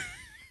it.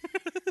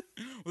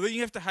 Well, then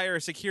you have to hire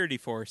a security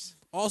force.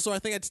 Also, I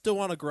think I'd still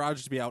want a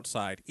garage to be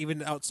outside,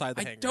 even outside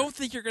the hangar. I don't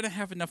think you're going to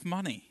have enough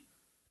money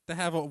to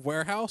have a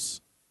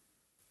warehouse.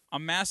 A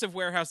massive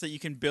warehouse that you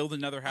can build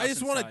another house. I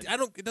just want inside. to. I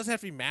don't. It doesn't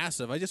have to be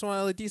massive. I just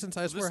want a decent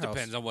sized This warehouse.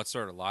 depends on what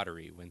sort of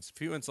lottery he wins. If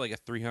he wins like a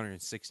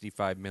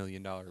 $365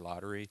 million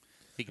lottery,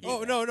 he can.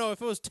 Oh no! If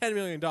it was $10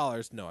 million,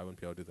 no, I wouldn't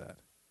be able to do that.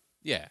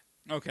 Yeah.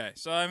 Okay,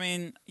 so I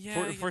mean,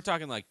 yeah, If we're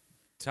talking like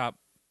top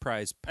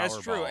prize Powerball, that's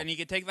true. And he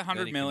could take the then $100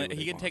 he can do million. what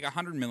He he can take wants.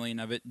 $100 million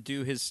of it,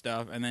 do his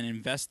stuff, and then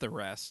invest the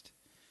rest.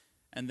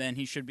 And then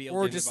he should be able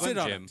Or to just divide- sit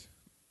on Jim. it.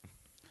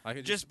 I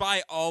could Just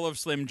buy all of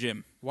Slim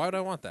Jim. Why would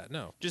I want that?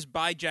 No. Just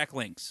buy Jack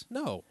Link's.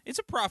 No. It's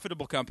a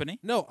profitable company.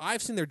 No.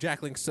 I've seen their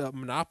Jack Link's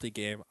Monopoly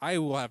game. I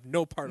will have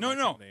no part of No, that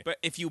no. company. But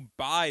if you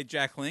buy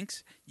Jack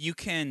Link's, you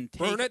can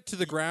Burn it to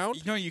the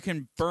ground? No, you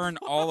can burn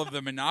all of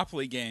the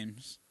Monopoly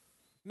games.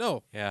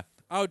 No. Yeah.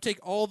 I would take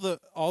all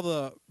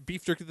the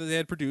beef jerky that they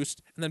had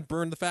produced and then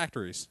burn the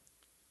factories.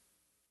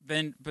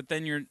 Then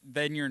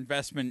your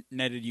investment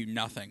netted you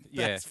nothing.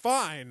 Yeah. That's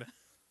fine.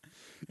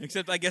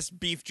 Except I guess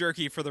beef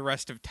jerky for the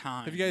rest of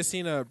time. Have you guys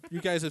seen You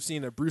guys have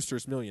seen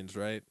Brewster's Millions,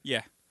 right?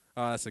 Yeah.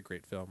 Oh, that's a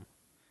great film.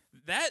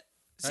 That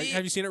see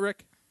Have you seen it,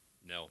 Rick?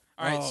 No.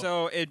 All right, Oh.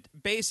 so it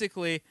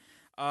basically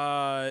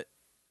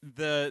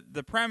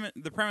the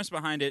premise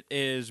behind it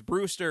is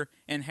Brewster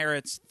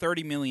inherits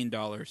 $30 million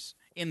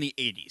in the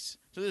 80s.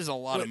 So this is a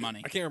lot of money.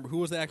 I can't remember who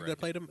was the actor that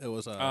played him. It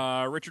was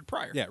Richard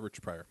Pryor. yeah,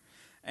 Richard Pryor.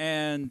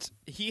 And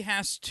he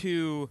has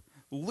to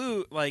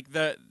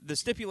the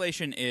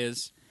stipulation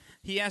is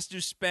he has to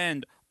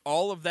spend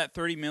all of that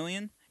 $30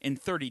 million in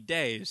 30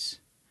 days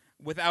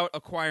without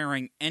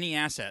acquiring any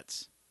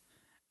assets.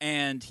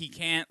 And he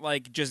can't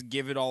just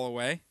give it all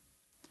away.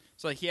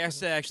 So he has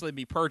to actually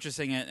be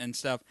purchasing it and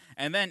stuff.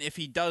 And then if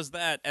he does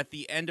that at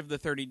the end of the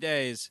 30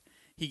 days,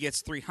 he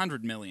gets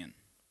 $300 million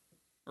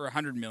or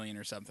 $100 million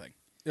or something.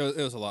 It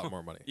was a lot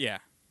more money. Yeah.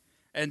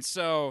 And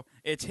so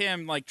it's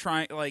him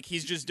trying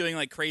he's just doing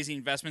crazy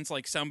investments.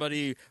 Like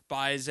somebody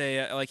buys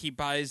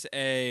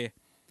a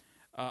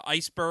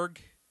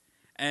iceberg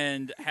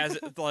and has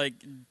it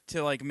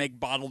to make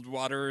bottled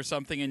water or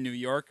something in New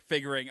York,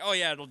 figuring, oh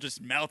yeah, it'll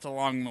just melt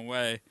along the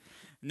way.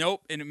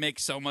 Nope, and it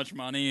makes so much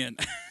money and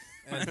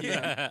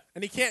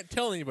And he can't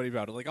tell anybody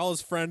about it. All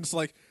his friends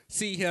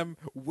see him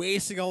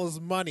wasting all his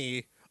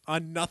money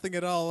on nothing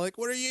at all.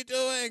 What are you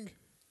doing?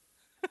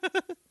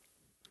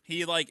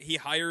 he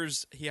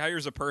hires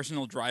a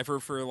personal driver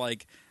for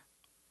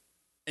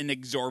an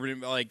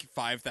exorbitant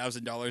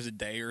 $5,000 a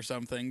day or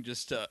something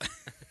just to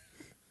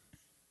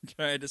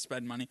try to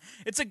spend money.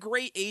 It's a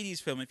great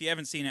 80s film. If you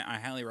haven't seen it, I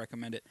highly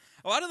recommend it.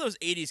 A lot of those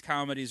 80s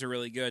comedies are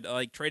really good.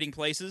 Like Trading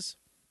Places.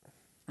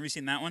 Have you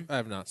seen that one? I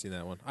have not seen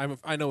that one.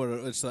 I know what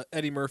it's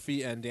Eddie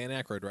Murphy and Dan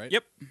Aykroyd, right?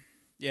 Yep.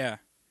 Yeah.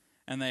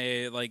 And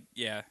they a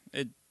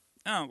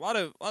lot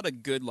of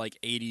good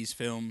 80s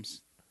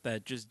films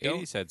that just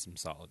don't. 80s had some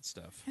solid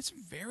stuff. It's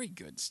some very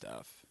good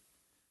stuff.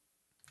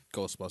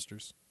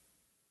 Ghostbusters.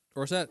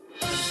 Or was that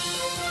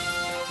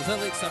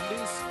late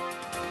 70s?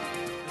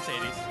 It's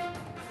 80s.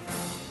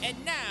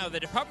 And now the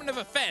Department of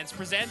Defense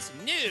presents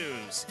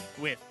News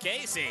with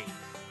Casey.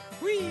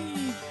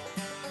 Whee!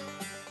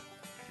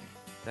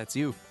 That's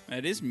you.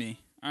 That is me.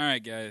 All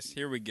right, guys,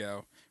 here we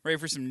go. Ready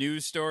for some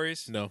news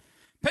stories? No.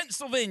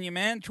 Pennsylvania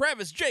man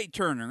Travis J.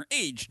 Turner,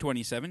 age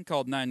 27,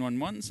 called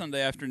 911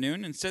 Sunday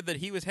afternoon and said that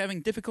he was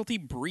having difficulty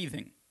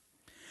breathing.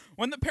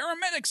 When the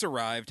paramedics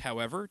arrived,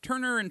 however,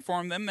 Turner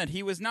informed them that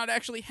he was not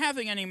actually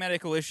having any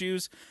medical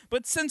issues,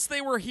 but since they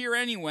were here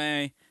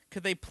anyway,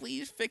 could they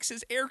please fix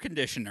his air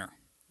conditioner?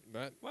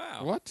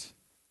 Wow. What?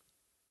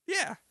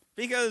 Yeah,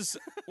 because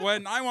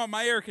when I want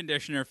my air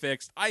conditioner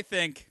fixed, I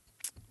think,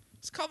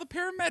 let's call the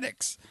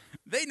paramedics.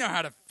 They know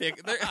how to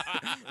fix.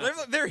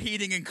 They're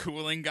heating and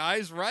cooling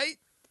guys, right?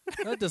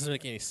 That doesn't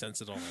make any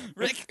sense at all.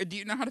 Rick, do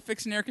you know how to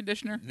fix an air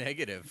conditioner?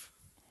 Negative.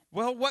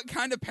 Well, what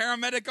kind of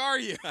paramedic are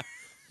you?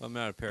 Well, I'm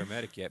not a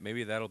paramedic yet.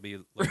 Maybe that'll be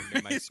learned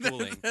in my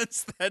schooling.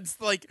 That's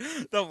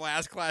the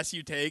last class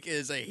you take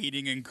is a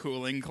heating and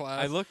cooling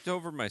class. I looked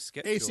over my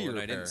schedule AC and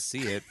I repair. didn't see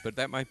it, but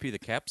that might be the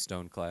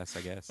capstone class,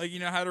 I guess. you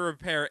know how to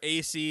repair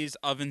ACs,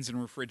 ovens, and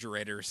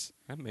refrigerators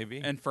Maybe.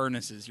 and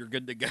furnaces. You're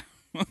good to go.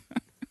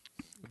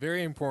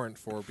 Very important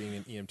for being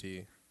an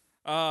EMT.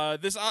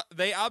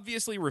 They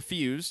obviously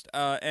refused,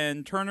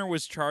 and Turner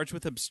was charged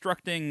with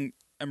obstructing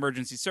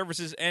emergency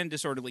services and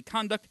disorderly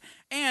conduct.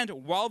 And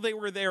while they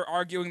were there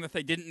arguing that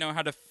they didn't know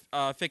how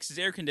to fix his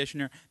air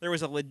conditioner, there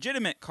was a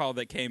legitimate call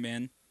that came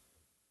in,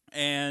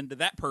 and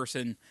that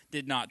person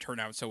did not turn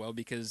out so well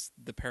because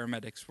the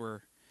paramedics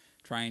were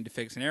trying to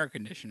fix an air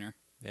conditioner.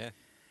 Yeah.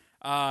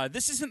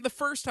 This isn't the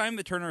first time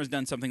that Turner has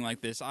done something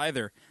like this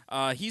either.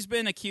 He's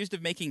been accused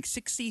of making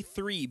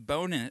 63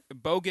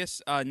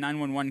 bogus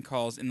 911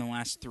 calls in the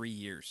last 3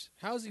 years.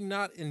 How is he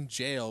not in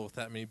jail with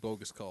that many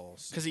bogus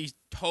calls? Because he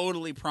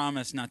totally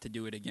promised not to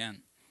do it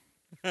again.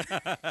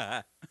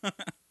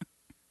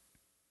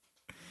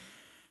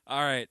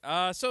 All right.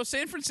 So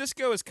San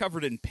Francisco is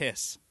covered in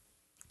piss.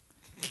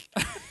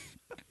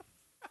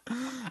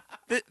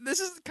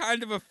 This is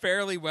kind of a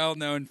fairly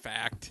well-known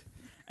fact.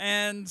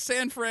 And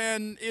San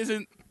Fran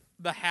isn't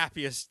the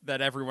happiest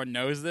that everyone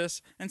knows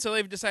this, and so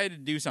they've decided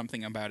to do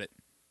something about it.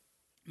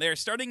 They're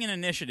starting an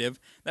initiative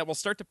that will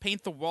start to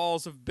paint the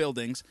walls of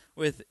buildings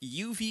with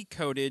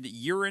UV-coated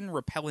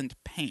urine-repellent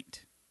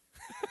paint.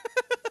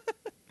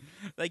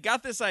 They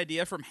got this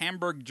idea from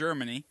Hamburg,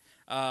 Germany,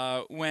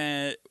 so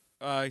in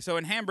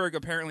Hamburg,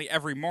 apparently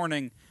every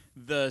morning,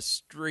 the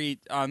street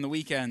on the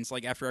weekends,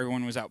 like after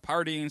everyone was out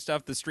partying and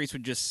stuff, the streets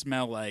would just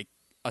smell like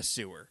a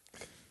sewer.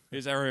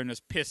 Because everyone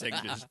was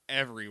pissing just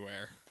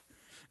everywhere.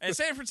 And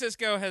San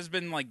Francisco has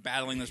been like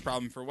battling this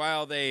problem for a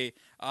while. The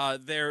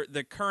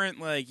current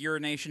like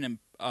urination in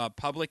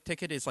public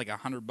ticket is like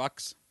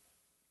 $100.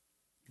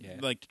 Yeah.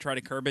 Like to try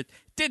to curb it.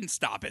 Didn't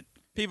stop it.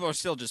 People are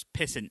still just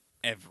pissing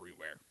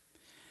everywhere.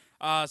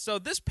 So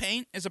this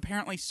paint is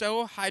apparently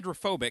so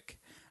hydrophobic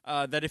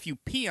that if you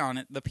pee on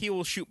it, the pee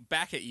will shoot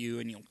back at you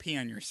and you'll pee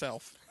on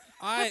yourself.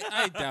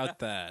 I doubt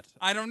that.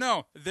 I don't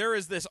know. There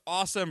is this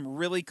awesome,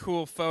 really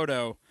cool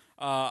photo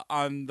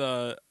on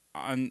the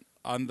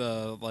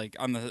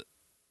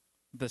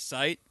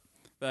site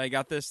that I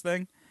got this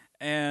thing,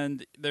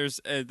 and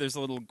there's a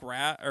little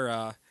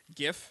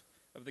GIF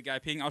of the guy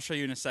peeing. I'll show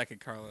you in a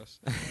second, Carlos.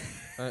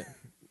 All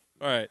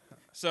right.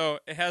 So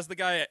it has the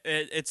guy.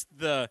 It's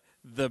the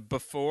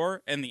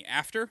before and the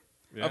after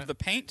of the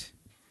paint,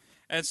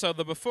 and so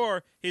the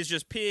before he's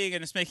just peeing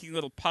and it's making a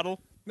little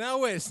puddle. Now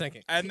wait a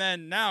second. And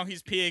then now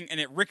he's peeing and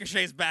it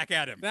ricochets back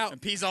at him and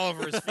pees all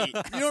over his feet.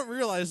 You don't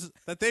realize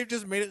that they've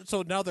just made it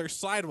so now their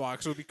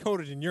sidewalks will be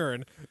coated in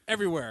urine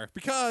everywhere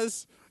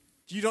because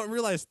you don't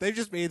realize they've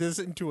just made this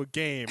into a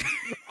game.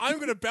 I'm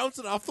going to bounce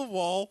it off the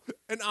wall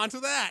and onto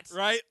that.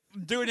 Right?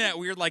 Doing it at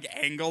weird like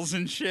angles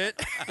and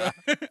shit.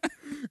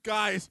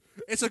 Guys,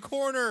 it's a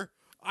corner.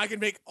 I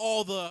can make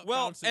all the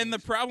bouncing. And the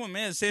problem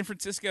is San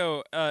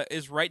Francisco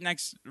is right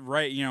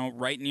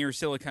near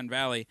Silicon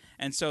Valley,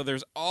 and so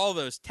there's all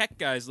those tech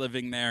guys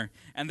living there,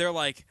 and they're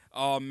like,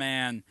 "Oh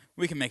man,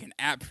 we can make an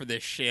app for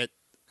this shit."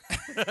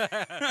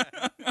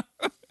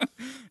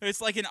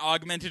 It's like an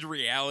augmented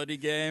reality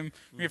game.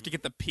 We have to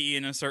get the P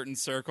in a certain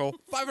circle.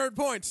 500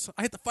 points.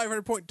 I hit the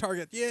 500-point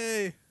target.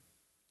 Yay!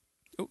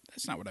 Oh,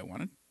 that's not what I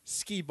wanted.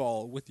 Skee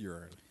ball with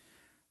urine.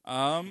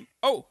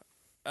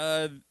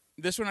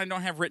 This one I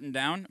don't have written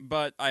down,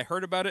 but I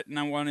heard about it and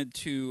I wanted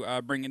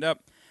to bring it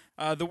up.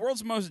 The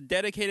world's most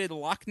dedicated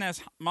Loch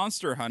Ness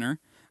monster hunter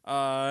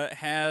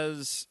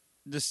has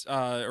this,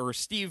 or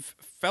Steve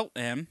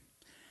Feltham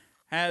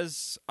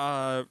has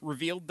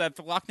revealed that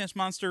the Loch Ness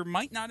monster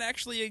might not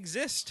actually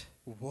exist.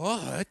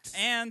 What?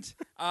 And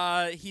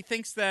he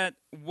thinks that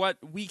what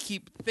we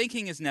keep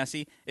thinking is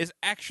Nessie is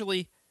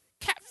actually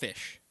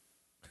catfish.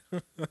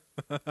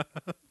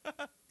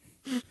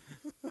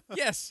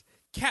 Yes,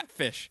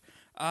 catfish.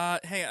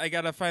 Hey, I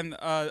gotta find.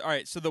 All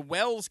right, so the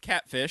Wells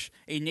catfish,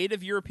 a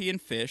native European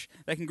fish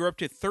that can grow up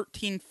to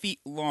 13 feet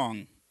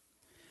long.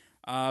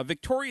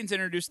 Victorians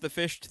introduced the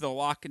fish to the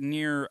loch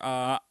near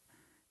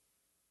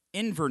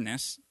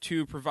Inverness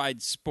to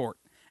provide sport,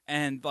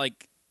 and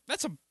like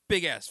that's a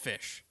big ass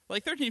fish.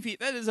 Like 13 feet,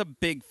 that is a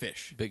big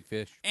fish. Big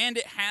fish. And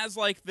it has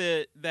like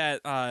the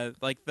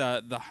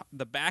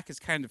back is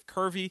kind of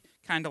curvy,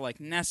 kind of like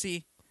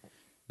Nessie.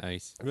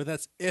 Nice. But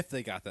that's if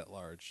they got that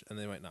large, and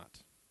they might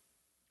not.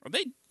 Are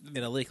they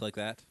in a lake like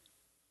that?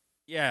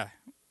 Yeah,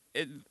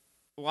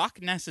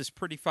 Loch Ness is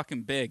pretty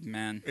fucking big,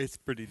 man. It's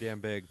pretty damn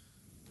big.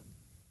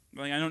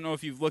 Like I don't know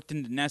if you've looked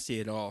into Nessie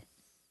at all.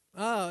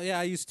 Oh yeah,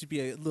 I used to be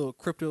a little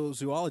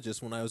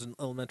cryptozoologist when I was in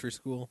elementary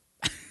school.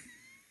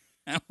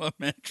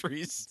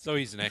 Elementaries. So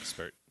he's an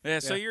expert. Yeah,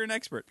 so you're an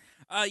expert.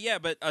 Yeah,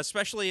 but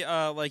especially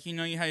like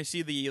how you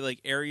see the like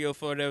aerial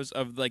photos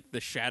of like the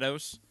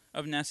shadows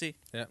of Nessie.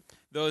 Yeah,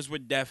 those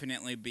would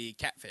definitely be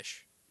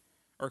catfish,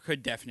 or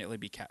could definitely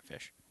be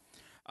catfish.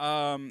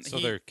 So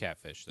they're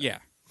catfish. Then. Yeah,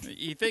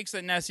 he thinks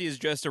that Nessie is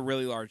just a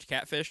really large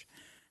catfish.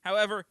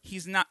 However,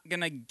 he's not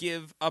gonna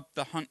give up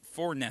the hunt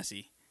for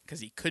Nessie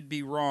because he could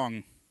be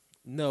wrong.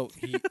 No,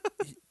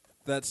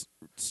 that's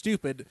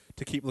stupid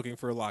to keep looking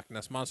for a Loch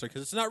Ness monster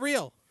because it's not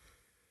real.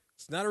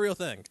 It's not a real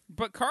thing.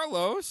 But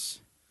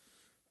Carlos.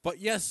 But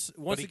yes,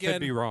 once he again,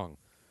 could be wrong.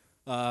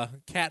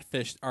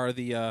 Catfish are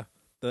the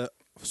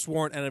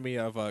sworn enemy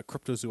of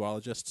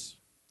cryptozoologists.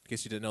 In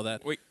case you didn't know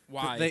that. Wait,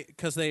 why?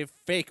 Because they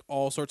fake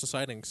all sorts of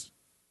sightings.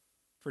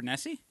 For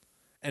Nessie?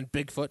 And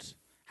Bigfoot.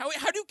 How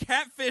do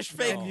catfish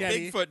fake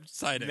Bigfoot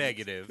sightings?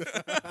 Negative.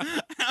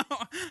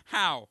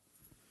 How?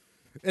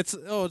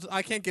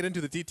 I can't get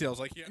into the details.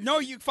 Like, no,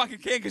 you fucking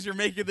can't because you're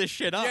making this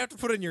shit up. You have to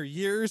put in your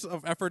years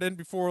of effort in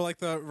before like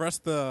the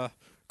rest of the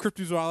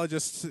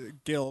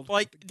cryptozoologist guild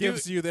Like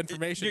gives you the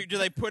information. Do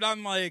they put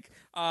on like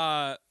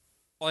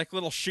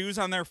little shoes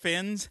on their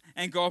fins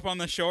and go up on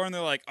the shore and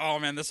they're like, oh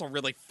man, this will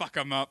really fuck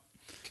them up.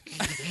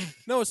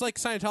 No, it's like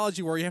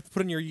Scientology where you have to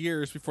put in your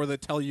years before they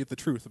tell you the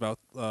truth about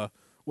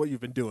what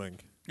you've been doing.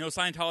 No,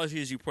 Scientology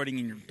is you putting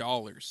in your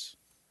dollars.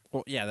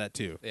 Well, yeah, that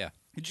too. Yeah.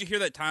 Did you hear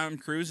that Tom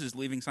Cruise is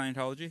leaving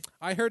Scientology?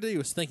 I heard that he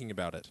was thinking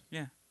about it,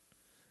 Yeah.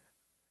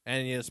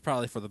 and it's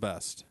probably for the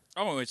best.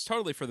 Oh, it's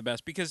totally for the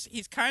best because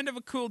he's kind of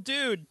a cool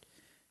dude.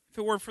 If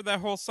it weren't for that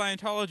whole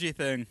Scientology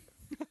thing.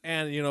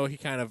 And he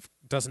kind of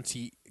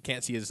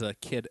can't see his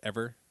kid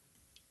ever.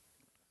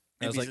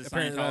 That was Maybe like he's a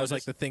apparently that was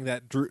like Scientologist. the thing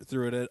that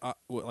threw it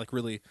like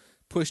really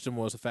pushed him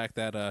was the fact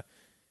that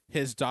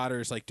his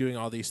daughter's like doing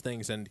all these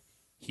things and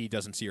he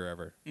doesn't see her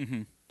ever.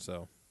 Mm-hmm.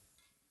 So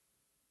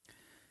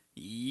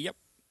Yep.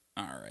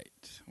 All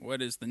right.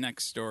 What is the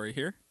next story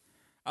here?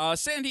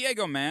 San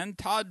Diego man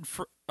Todd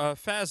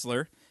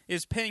Fazler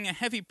is paying a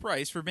heavy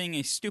price for being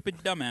a stupid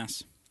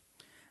dumbass.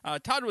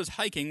 Todd was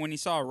hiking when he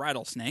saw a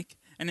rattlesnake,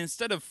 and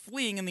instead of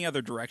fleeing in the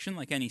other direction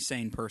like any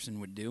sane person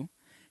would do,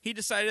 he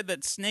decided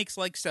that snakes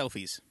like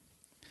selfies.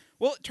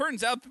 Well, it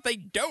turns out that they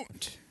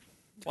don't.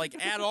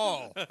 Like, at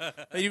all.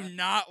 They do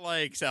not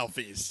like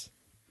selfies.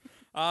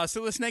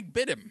 So the snake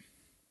bit him.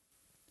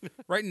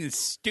 Right in his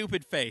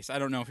stupid face. I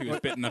don't know if he was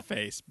bit in the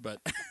face, but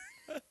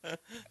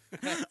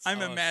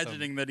I'm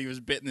imagining that he was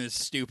bit in his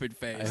stupid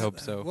face. I hope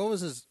so. what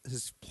was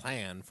his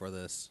plan for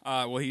this?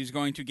 Well, he was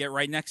going to get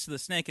right next to the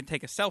snake and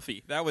take a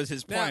selfie. That was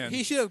his plan. Now,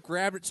 he should have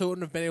grabbed it so it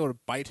wouldn't have been able to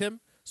bite him.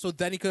 So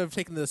then he could have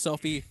taken the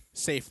selfie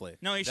safely.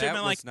 No, he should have That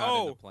been like, was not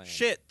in the oh, plan.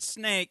 shit,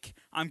 snake,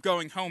 I'm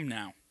going home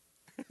now.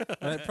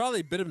 And it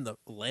probably bit him in the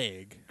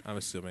leg, I'm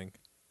assuming.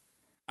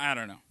 I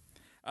don't know.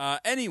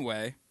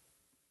 Anyway,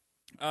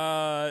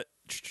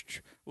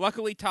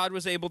 luckily Todd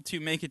was able to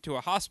make it to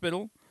a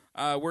hospital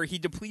where he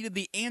depleted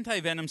the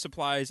anti-venom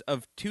supplies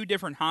of 2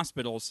 different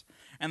hospitals,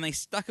 and they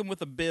stuck him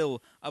with a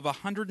bill of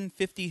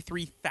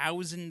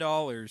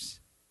 $153,000.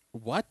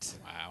 What?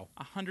 Wow.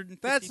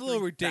 That's a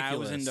little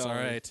ridiculous. $153,000. All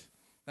right.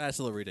 That's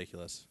a little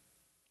ridiculous.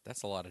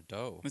 That's a lot of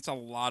dough. That's a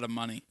lot of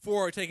money.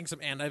 For taking some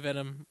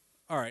anti-venom.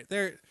 All right.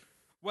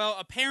 Well,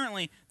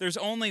 apparently, there's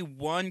only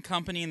one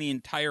company in the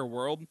entire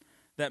world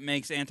that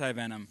makes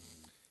anti-venom.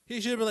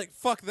 He should have been like,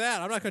 fuck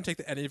that. I'm not going to take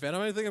the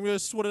anti-venom. I think I'm going to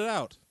sweat it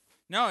out.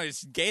 No,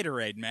 it's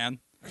Gatorade, man.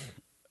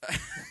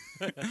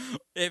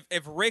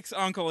 If Rick's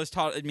uncle has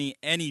taught me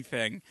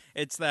anything,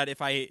 it's that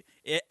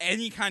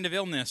any kind of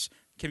illness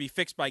can be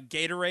fixed by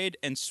Gatorade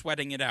and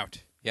sweating it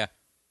out. Yeah.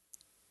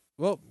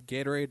 Well,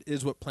 Gatorade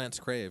is what plants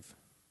crave.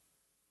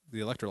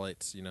 The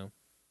electrolytes,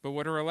 But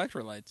what are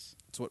electrolytes?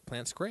 It's what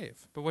plants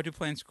crave. But what do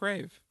plants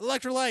crave?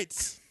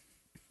 Electrolytes!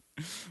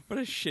 What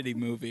a shitty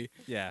movie.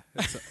 Yeah,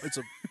 it's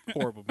a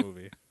horrible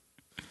movie.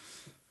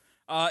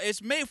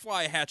 It's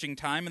mayfly hatching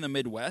time in the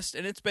Midwest,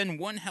 and it's been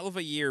one hell of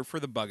a year for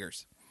the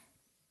buggers.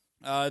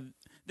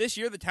 This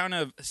year, the town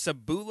of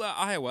Sabula,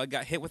 Iowa,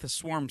 got hit with a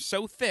swarm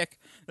so thick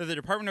that the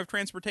Department of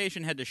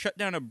Transportation had to shut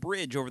down a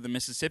bridge over the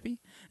Mississippi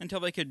until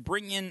they could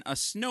bring in a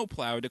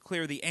snowplow to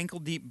clear the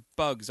ankle-deep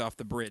bugs off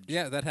the bridge.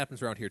 Yeah, that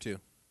happens around here, too.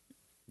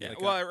 Yeah,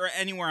 well, or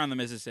anywhere on the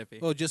Mississippi.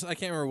 Well, I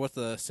can't remember what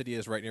the city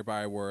is right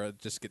nearby where it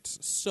just gets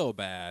so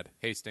bad.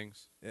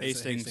 Hastings.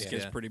 Hastings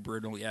gets yeah. pretty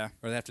brutal, yeah.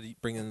 Or they have to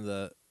bring in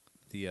the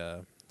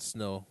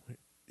snow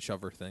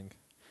shover thing.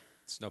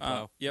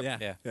 Snowplow. Yep.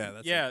 Yeah,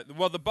 that's Yeah,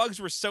 well, the bugs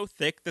were so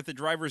thick that the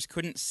drivers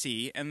couldn't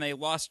see, and they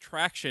lost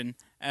traction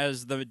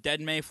as the dead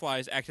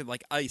mayflies acted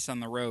like ice on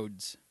the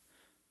roads.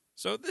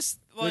 So this,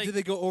 Wait, did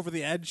they go over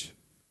the edge?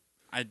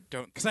 I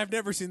don't... Because I've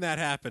never seen that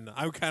happen.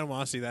 I kind of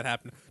want to see that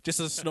happen.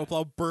 Just a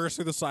snowplow burst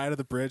through the side of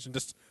the bridge and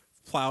just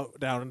plow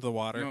down into the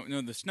water.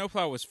 No, the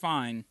snowplow was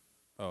fine.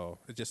 Oh,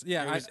 it just...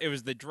 Yeah, It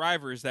was the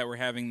drivers that were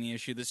having the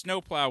issue. The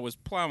snowplow was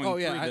plowing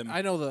through them.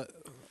 I know the...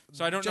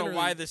 So I don't know generally-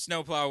 why the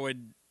snowplow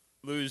would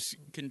lose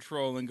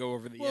control and go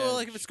over the edge. Well,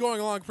 like if it's going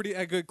along pretty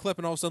a good clip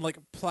and all of a sudden like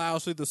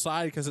plows through the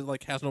side because it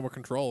like has no more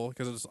control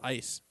because it's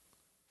ice.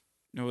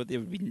 No, it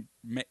would be...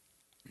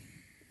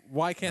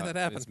 Why can't that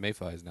happen? It's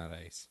mayflies, not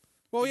ice.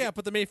 Well, yeah,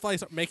 but the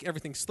mayflies make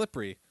everything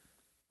slippery.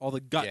 All the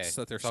guts Yeah,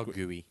 that they're it's all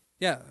gooey.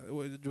 Yeah,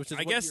 which is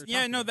I guess,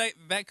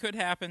 that could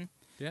happen.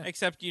 Yeah.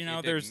 Except,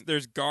 It there's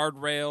didn't.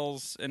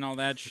 guardrails and all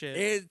that shit.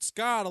 It's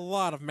got a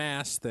lot of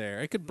mass there.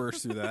 It could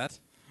burst through that.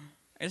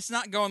 It's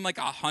not going like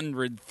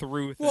 100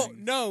 through things. Well,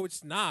 no,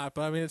 it's not.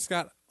 But I mean, it's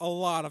got a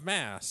lot of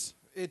mass.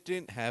 It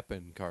didn't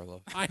happen,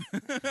 Carlo. I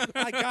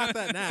got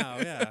that now.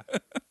 Yeah.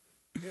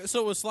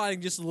 So it was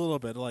sliding just a little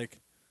bit,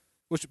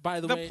 which by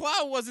the way. The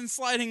plow wasn't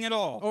sliding at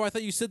all. Oh, I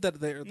thought you said that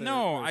there.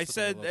 No, I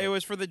said it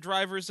was for the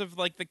drivers of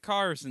like the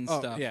cars and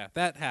stuff. Yeah,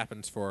 that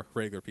happens for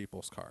regular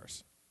people's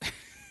cars.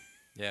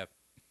 Yeah.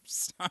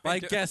 I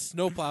guess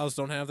snowplows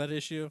don't have that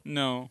issue.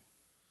 No.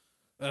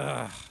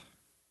 Ugh.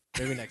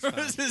 Maybe next I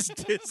time. was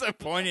just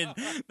disappointed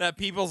that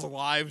people's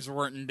lives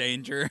weren't in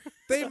danger.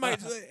 They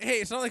might.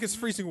 Hey, it's not like it's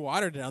freezing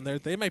water down there.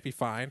 They might be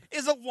fine.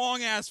 It's a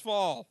long ass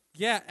fall.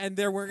 Yeah, and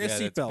they're wearing a Yeah,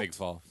 that's a seatbelt. big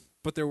fall.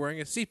 But they're wearing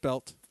a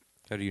seatbelt.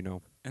 How do you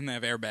know? And they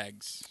have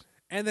airbags.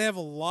 and they have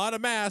a lot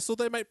of mass, so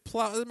they might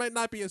plow. It might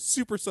not be a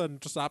super sudden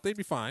to stop. They'd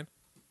be fine.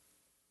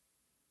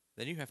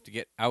 Then you have to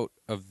get out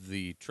of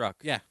the truck.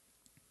 Yeah.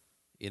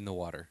 In the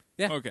water.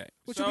 Yeah. Okay.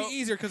 Which so, will be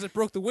easier because it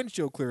broke the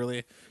windshield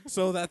clearly,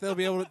 so that they'll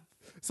be able to.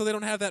 So they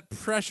don't have that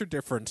pressure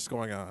difference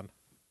going on.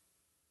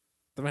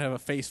 They might have a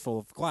face full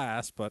of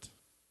glass, but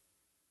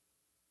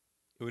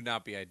It would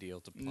not be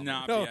ideal to plummet.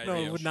 Not no, be no,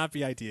 ideal. it would not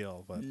be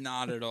ideal. But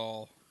Not at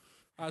all.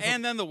 and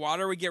And then the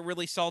water would get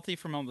really salty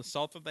from all the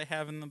salt that they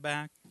have in the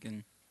back.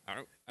 And I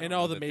don't and know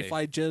all the that they-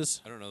 mayfly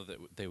jizz. I don't know that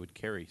they would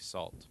carry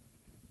salt.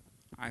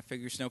 I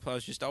figure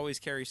snowplows just always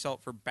carry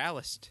salt for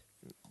ballast.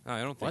 No,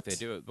 I don't think What? they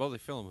do it. Well, they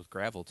fill them with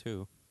gravel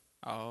too.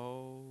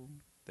 Oh.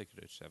 They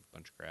could just have a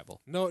bunch of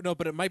gravel. No,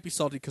 but it might be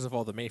salty because of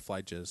all the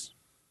mayfly jizz.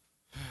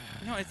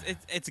 No,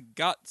 it's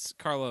guts,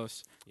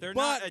 Carlos. They're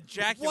But not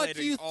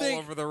ejaculating all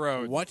over the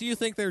road. What do you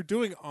think they're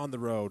doing on the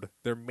road?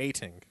 They're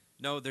mating.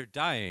 No, they're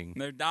dying.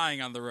 They're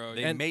dying on the road.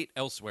 They mate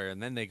elsewhere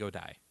and then they go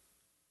die.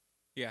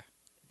 Yeah.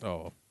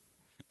 Oh,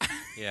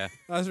 Yeah.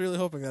 I was really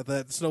hoping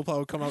that snowplow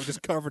would come out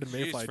just covered in Jeez,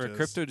 mayfly for a jizz.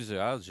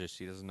 cryptozoologist,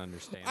 he doesn't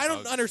understand. I don't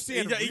bugs.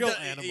 understand real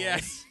animals. Yeah,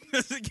 he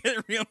doesn't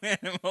get real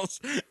animals.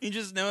 He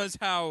just knows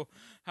how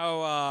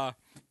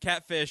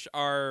catfish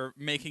are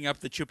making up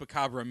the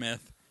chupacabra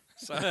myth.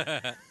 So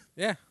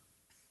Yeah.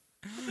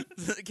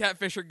 the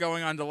catfish are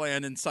going onto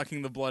land and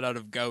sucking the blood out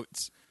of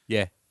goats.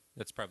 Yeah,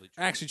 that's probably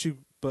true. Actually,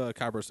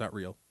 chupacabra's not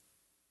real.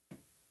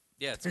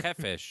 Yeah, it's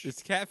catfish.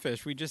 It's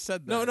catfish. We just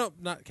said that. No,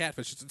 not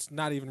catfish. It's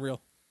not even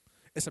real.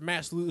 It's a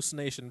mass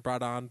hallucination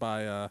brought on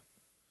by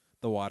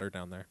the water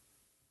down there.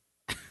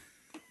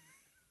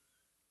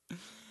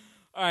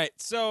 All right,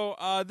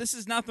 so this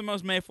is not the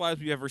most mayflies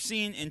we've ever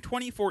seen. In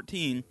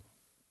 2014,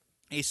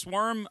 a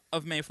swarm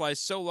of mayflies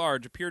so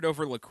large appeared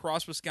over La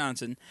Crosse,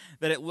 Wisconsin,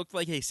 that it looked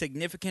like a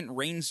significant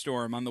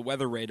rainstorm on the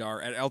weather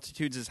radar at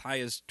altitudes as high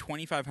as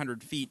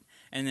 2,500 feet,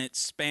 and it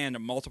spanned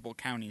multiple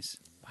counties.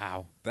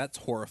 Wow. That's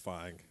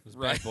horrifying. Those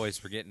Right. bad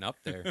boys were getting up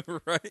there.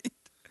 Right?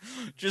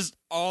 Just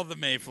all the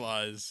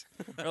mayflies.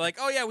 They're like,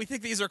 oh yeah, we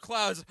think these are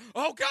clouds.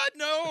 Oh God,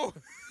 no!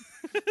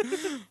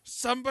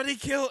 Somebody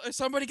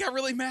got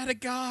really mad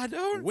at God.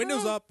 Oh, no.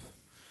 Windows up.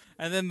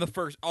 And then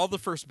all the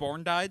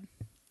firstborn died.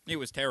 It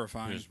was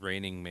terrifying. It was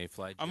raining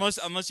mayfly.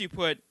 Unless you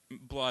put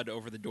blood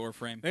over the door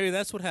frame. Maybe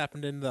that's what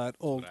happened in that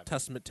Old happened.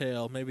 Testament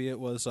tale. Maybe it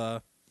was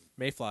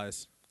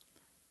mayflies.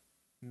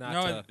 Not,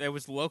 No, it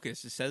was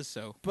locusts. It says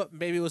so. but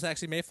maybe it was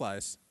actually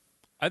mayflies.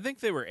 I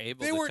think they were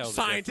able They to weren't tell the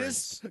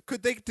scientists. difference.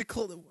 Could they?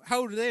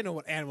 How do they know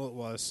what animal it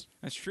was?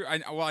 That's true.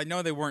 I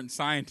know they weren't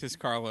scientists,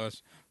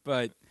 Carlos,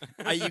 but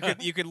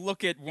you could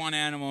look at one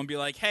animal and be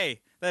like,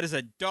 "Hey, that is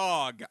a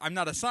dog." I'm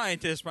not a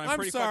scientist, but I'm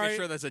pretty sorry. fucking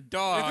sure that's a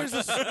dog.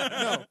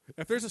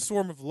 If there's a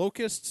swarm of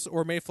locusts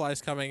or mayflies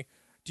coming,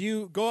 do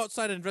you go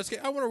outside and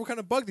investigate? I wonder what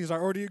kind of bug these are,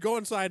 or do you go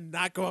inside and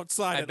not go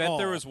outside I at bet all?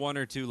 there was one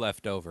or two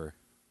left over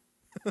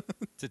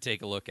to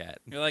take a look at.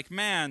 You're like,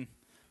 man,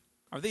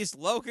 are these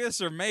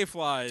locusts or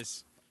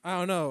mayflies? I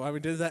don't know. I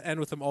mean, did that end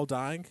with them all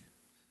dying?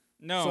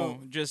 No,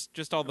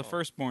 just all the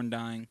firstborn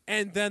dying.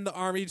 And then the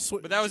army.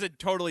 But that was a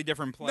totally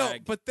different no.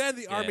 plague. But then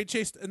the army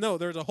chased. No,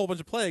 there's a whole bunch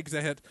of plagues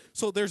that hit.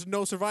 So there's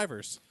no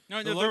survivors.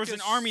 No, The there was an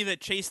locusts- army that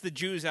chased the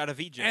Jews out of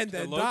Egypt. And The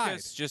then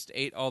locusts just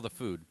ate all the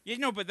food. Yeah,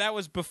 no, but that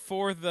was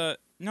before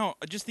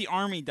just the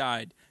army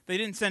died. They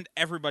didn't send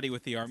everybody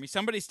with the army.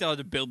 Somebody still had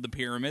to build the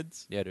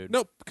pyramids. Yeah, dude.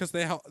 Nope, because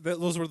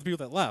those were the people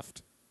that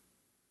left.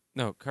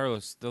 No,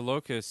 Carlos, the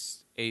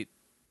locusts ate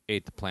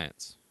the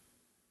plants.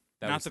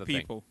 That Not was the thing.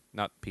 people.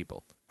 Not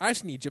people. I've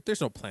seen Egypt.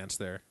 There's no plants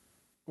there.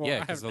 Well,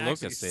 Yeah, I 'cause the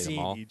haven't locusts actually ate 'em seen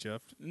all.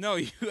 Egypt. No,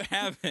 you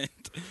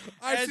haven't.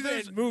 I've And seen that in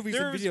there's- movies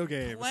and there's video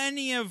games.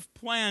 Plenty of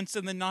plants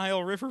in the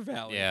Nile River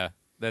Valley. Yeah,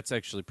 that's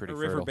actually pretty or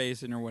river fertile.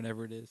 basin or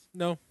whatever it is.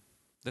 No,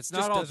 That's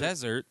Just not all desert.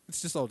 desert.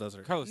 it's just all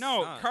desert. Carlos,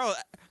 No, it's not.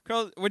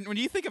 Carl. When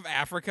you think of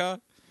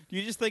Africa, do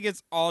you just think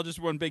it's all just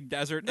one big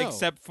desert, No.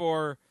 except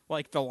for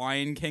like the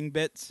Lion King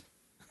bits?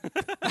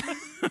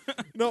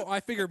 No, I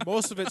figure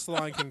most of it's the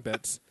Lion King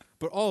bits,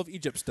 but all of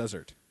Egypt's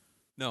desert.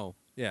 No,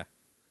 Yeah.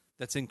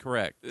 that's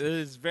incorrect. It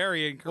is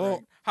very incorrect.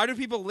 Well- How do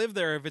people live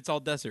there if it's all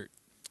desert?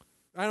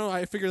 I don't know.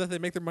 I figure that they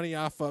make their money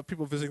off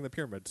people visiting the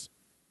pyramids.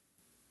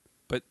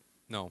 But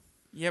no.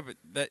 Yeah, but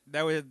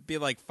that would be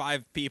like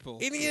 5 people.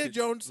 who Indiana could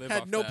Jones live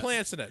had off no that.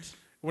 plants in it.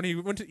 When he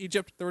went to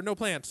Egypt, there were no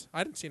plants.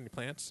 I didn't see any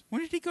plants.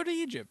 When did he go to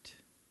Egypt?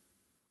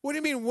 What do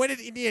you mean, when did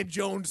Indiana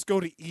Jones go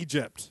to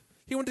Egypt?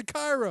 He went to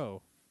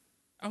Cairo.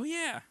 Oh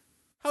yeah.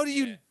 How do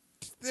you...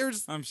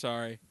 There's... I'm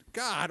sorry.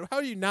 God, how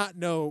do you not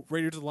know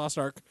Raiders of the Lost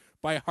Ark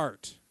by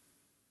heart?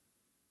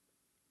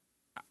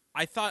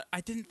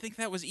 I didn't think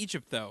that was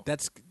Egypt though.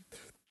 That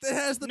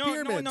has the No,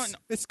 pyramids. no.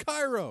 It's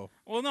Cairo.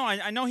 Well, no,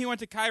 I know he went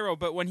to Cairo,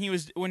 but when he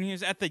was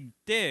at the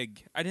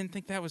dig, I didn't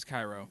think that was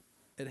Cairo.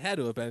 It had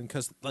to have been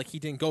because he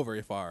didn't go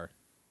very far.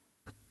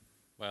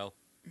 Well,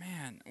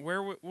 Man,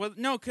 well,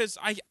 no, because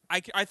I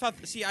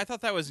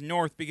thought that was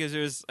north because it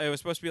was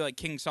supposed to be like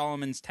King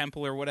Solomon's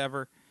temple or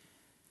whatever.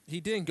 He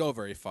didn't go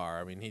very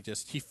far. I mean,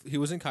 he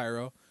was in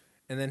Cairo,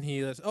 and then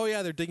he was,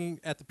 they're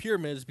digging at the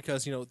pyramids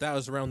because that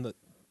was around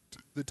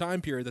the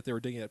time period that they were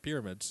digging at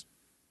pyramids.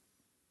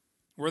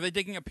 Were they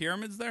digging up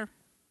pyramids there?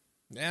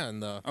 Yeah,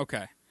 and the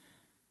Okay.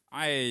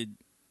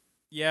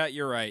 Yeah,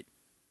 you're right.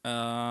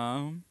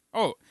 And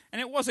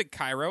it wasn't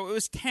Cairo. It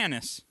was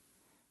Tanis.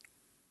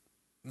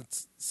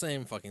 it's the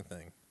same fucking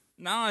thing.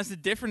 No, it's a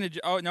different...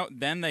 Oh, no,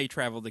 then they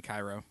traveled to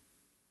Cairo.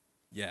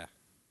 Yeah.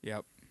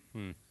 Yep.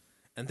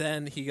 And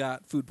then he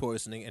got food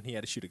poisoning, and he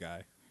had to shoot a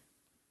guy.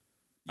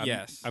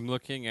 Yes. I'm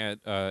looking at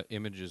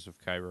images of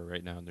Cairo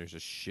right now, and there's a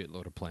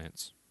shitload of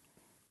plants.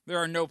 There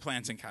are no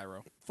plants in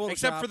Cairo. Photoshop.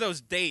 Except for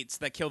those dates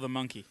that kill the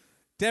monkey.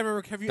 Damn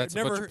it, have you That's a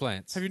never bunch of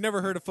plants. Have you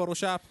never heard of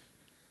Photoshop?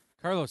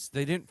 Carlos,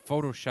 they didn't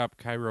Photoshop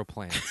Cairo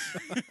plants.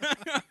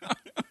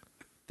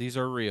 These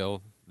are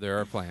real. There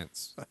are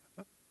plants.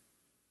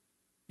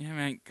 Yeah,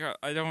 man. God,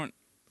 I don't...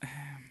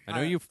 I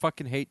know you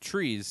fucking hate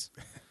trees,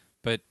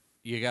 but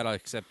you gotta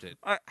accept it.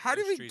 How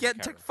did There's we trees get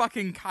in to Cairo.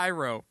 fucking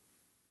Cairo?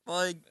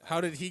 Like...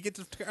 How did he get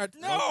to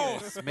No!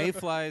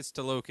 Mayflies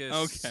to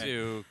locusts Okay.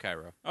 to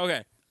Cairo.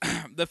 Okay.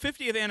 The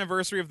 50th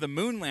anniversary of the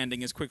moon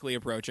landing is quickly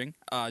approaching,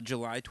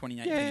 July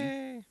 2019.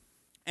 Yay!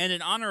 And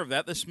in honor of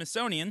that, the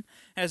Smithsonian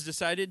has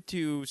decided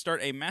to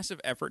start a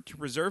massive effort to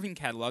preserve and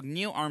catalog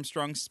Neil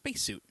Armstrong's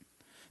spacesuit,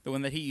 the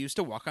one that he used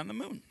to walk on the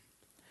moon.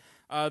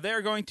 They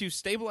are going to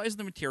stabilize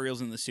the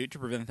materials in the suit to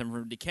prevent them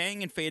from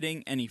decaying and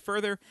fading any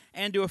further,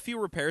 and do a few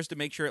repairs to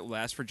make sure it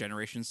lasts for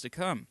generations to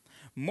come.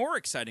 More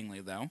excitingly,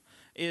 though,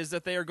 is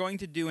that they are going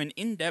to do an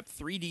in-depth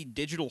 3D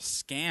digital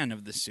scan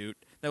of the suit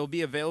that will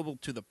be available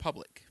to the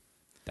public.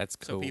 That's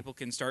So cool. people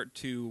can start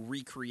to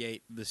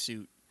recreate the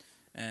suit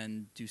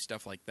and do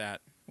stuff like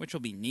that, which will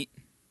be neat.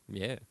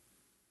 Yeah.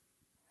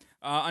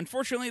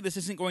 Unfortunately, this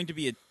isn't going to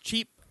be a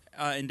cheap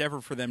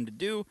endeavor for them to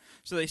do,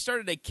 so they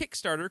started a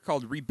Kickstarter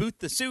called Reboot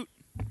the Suit,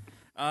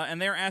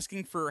 and they're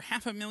asking for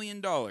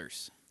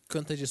 $500,000.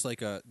 Couldn't they just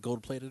like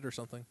gold plate it or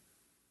something?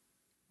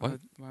 What?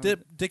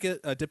 Dip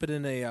it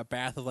in a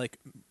bath of like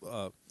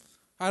I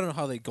don't know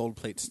how they gold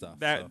plate stuff.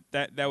 That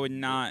so. that would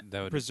not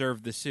That would-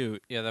 preserve the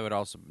suit. Yeah, that would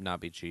also not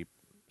be cheap.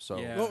 So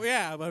Yeah. Well,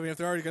 yeah, but I mean, if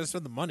they're already going to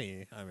spend the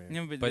money, I mean,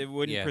 No, but But, it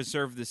wouldn't yeah.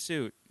 preserve the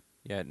suit,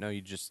 yeah, no,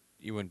 you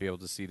wouldn't be able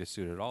to see the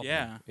suit at all.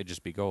 Yeah. then. It'd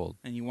just be gold.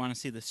 and you want to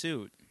see the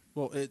suit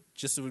well, it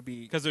would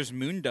be because there's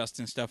moon dust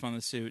and stuff on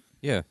the suit.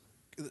 Yeah.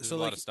 so a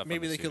lot like of stuff on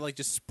maybe the they suit. could like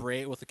just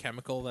spray it with a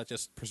chemical that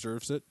just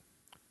preserves it.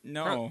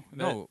 No,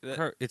 no,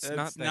 it's that's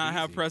not that not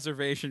how easy.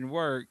 preservation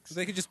works.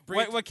 They could just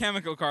bring What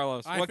chemical,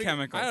 Carlos? I What figure-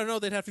 chemical? I don't know.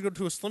 They'd have to go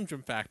to a Slim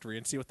Jim factory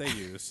and see what they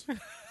use.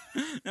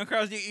 No,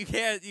 Carlos, you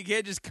can't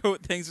just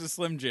coat things with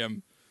Slim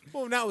Jim.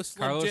 well, not with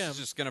Slim Carlos Jim. is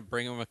just gonna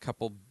bring him a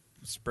couple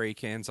spray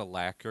cans of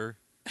lacquer.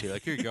 Be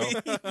like, here you go.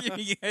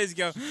 You guys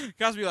go.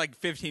 Cost me like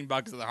 $15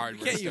 at the You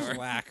hardware can't store. use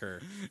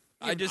lacquer.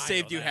 I just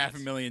saved know you that.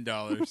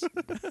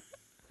 $500,000.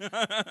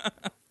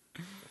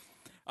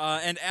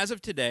 And as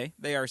of today,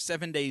 they are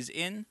 7 days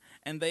in,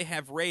 and they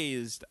have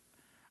raised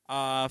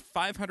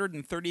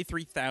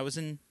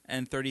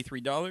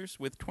 $533,033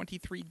 with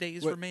 23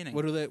 days remaining.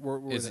 What are they?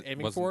 Were Is they it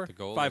aiming wasn't for? the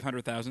goal?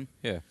 500,000.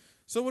 Yeah.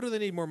 So what do they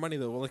need more money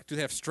though? Like, do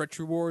they have stretch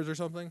rewards or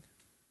something?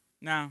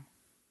 No.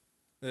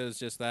 It's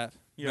just that.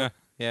 Yeah.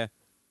 Yeah.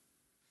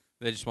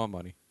 They just want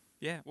money.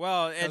 Yeah.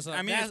 Well, How's that?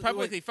 I mean, it's Wait.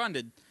 publicly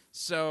funded,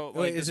 so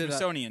Wait, like is the it a-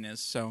 Smithsonian is.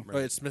 So Oh,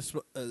 it's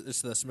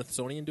the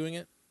Smithsonian doing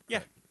it.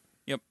 yeah.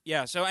 Yep.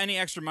 Yeah. So any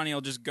extra money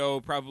will just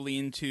go probably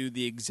into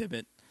the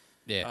exhibit.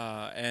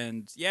 Yeah.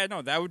 And yeah,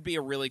 no, that would be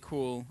a really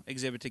cool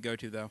exhibit to go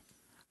to, though.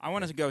 I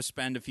want to go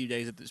spend a few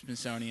days at the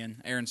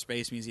Smithsonian Air and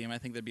Space Museum. I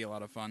think that'd be a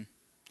lot of fun.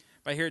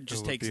 But I hear it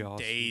just It would takes be awesome.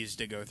 days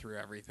to go through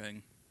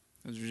everything.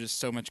 There's just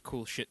so much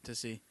cool shit to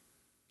see.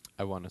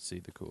 I want to see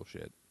the cool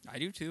shit. I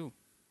do too.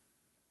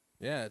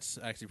 Yeah, it's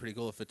actually pretty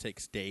cool if it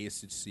takes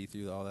days to see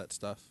through all that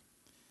stuff.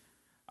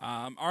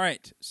 All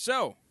right,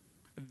 so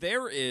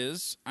there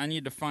is. I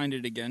need to find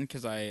it again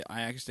because I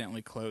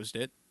accidentally closed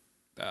it.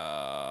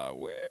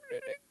 Where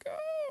did it go?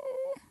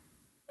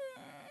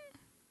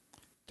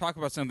 Talk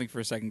about something for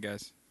a second,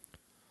 guys.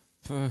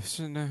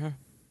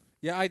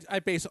 Yeah, I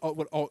base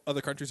what all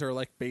other countries are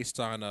like based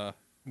on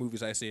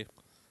movies I see.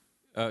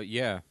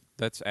 Yeah,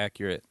 that's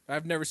accurate.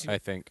 I've never seen. I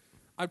think.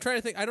 I'm trying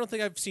to think. I don't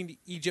think I've seen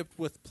Egypt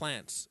with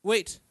plants.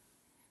 Wait,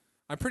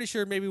 I'm pretty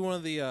sure maybe one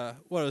of the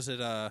what was it?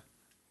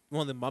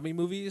 One of the mummy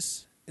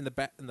movies in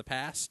the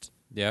past.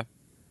 Yeah.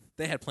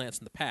 They had plants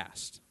in the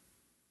past.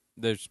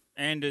 There's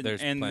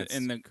There's plants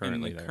in the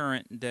currently there.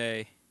 current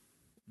day.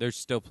 there's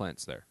still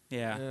plants there.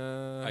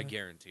 Yeah, I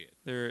guarantee it.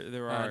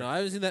 there I are. don't know. I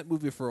haven't seen that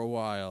movie for a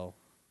while.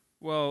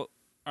 Well,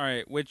 all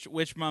right.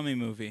 Which mummy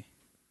movie?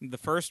 The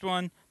first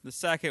one, the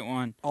second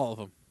one, All of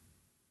them.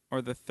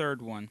 or the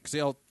third one? Because they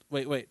all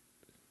wait.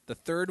 The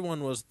third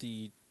one was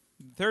the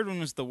The third one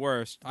was the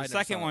worst. I The never saw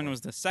second that one one.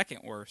 was the second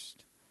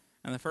worst,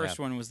 and the first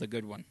one was the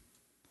good one.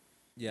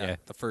 Yeah.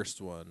 the first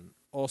one.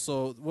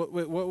 Also, what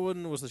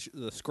one was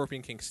the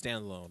Scorpion King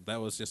standalone? That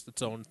was just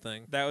its own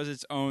thing. That was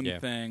its own Yeah.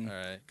 thing. All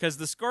right. Because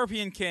the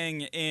Scorpion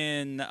King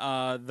in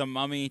The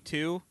Mummy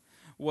 2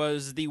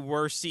 was the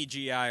worst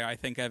CGI I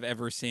think I've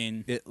ever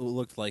seen. It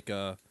looked like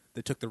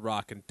they took the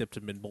rock and dipped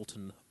him in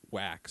molten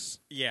wax,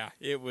 Yeah,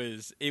 it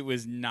was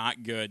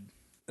not good.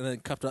 and then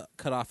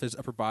cut off his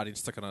upper body and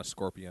stuck it on a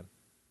scorpion.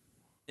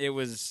 It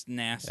was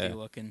nasty Yeah.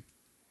 looking.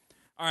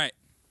 All right.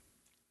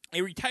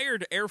 A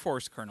retired Air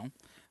Force colonel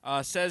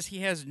says he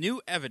has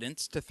new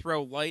evidence to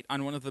throw light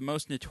on one of the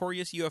most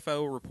notorious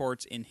UFO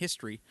reports in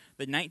history,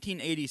 the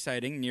 1980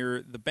 sighting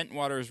near the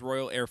Bentwaters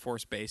Royal Air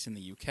Force Base in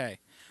the UK.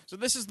 So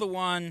this is the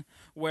one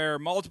where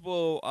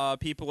multiple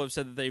people have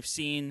said that they've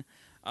seen,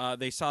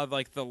 they saw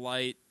like the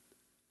light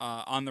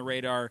on the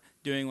radar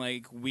doing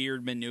like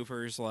weird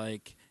maneuvers,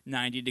 like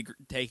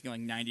taking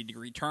like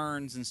 90-degree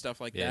turns and stuff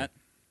like Yeah.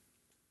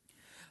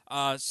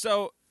 that.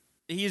 So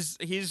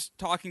he's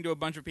talking to a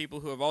bunch of people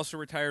who have also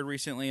retired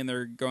recently, and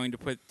they're going to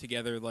put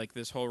together like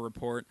this whole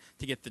report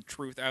to get the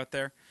truth out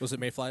there. Was it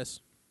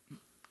mayflies?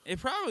 It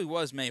probably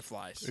was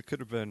mayflies. It could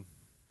have been.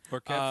 Or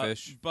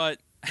catfish. But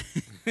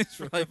it's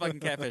really fucking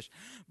catfish.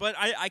 But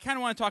I kind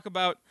of want to talk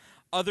about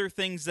other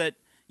things that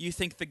you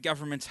think the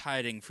government's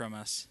hiding from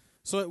us.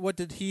 So what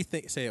did he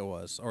say it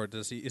was, or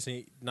does he? Is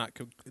he not?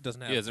 It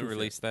doesn't have. He hasn't proof yet?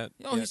 released that.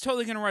 Oh, he's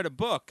totally going to write a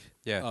book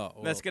Yeah. Oh,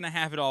 well, that's going to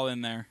have it all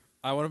in there.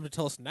 I want him to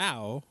tell us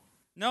now.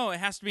 No, it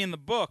has to be in the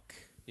book,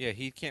 Yeah,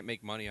 he can't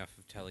make money off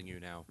of telling you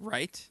now.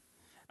 right?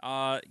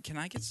 Can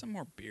I get some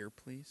more beer,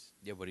 please?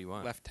 Yeah, what do you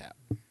want? Left tap.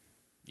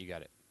 You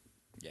got it.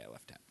 Yeah,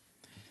 left tap.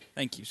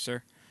 Thank you,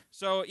 sir.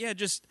 So, yeah,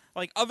 just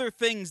like other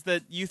things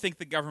that you think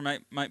the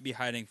government might be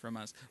hiding from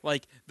us,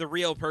 like the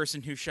real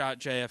person who shot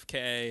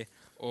JFK,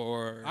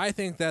 or I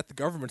think that the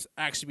government's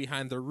actually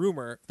behind the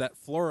rumor that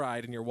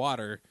fluoride in your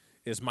water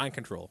is mind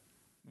control.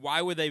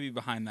 why would they be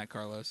behind that,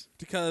 Carlos?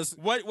 Because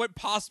What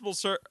possible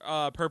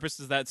purpose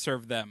does that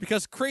serve them?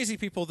 crazy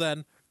people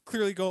then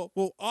clearly go,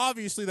 well,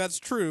 obviously that's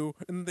true,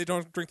 and then they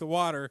don't drink the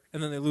water,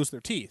 and then they lose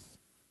their teeth.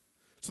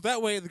 So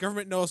that way the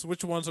government knows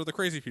which ones are the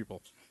crazy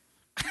people.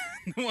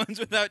 The ones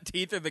without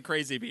teeth are the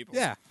crazy people.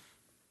 Yeah.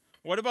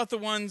 What about the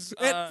ones?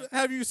 And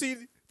have you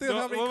seen? Think of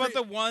how What many about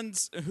the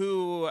ones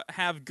who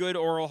have good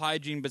oral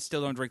hygiene but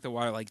still don't drink the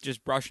water, like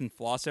just brush and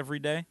floss every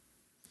day?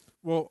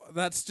 Well,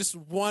 that's just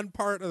one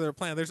part of their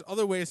plan. There's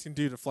other ways you can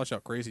do to flush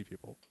out crazy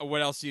people.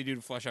 What else do you do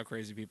to flush out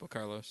crazy people,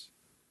 Carlos?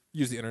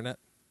 Use the internet.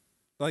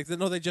 Like,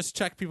 no, they just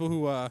check people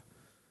who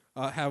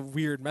have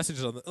weird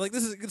messages on. Like,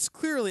 it's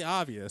clearly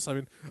obvious. I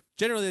mean,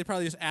 generally they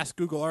probably just ask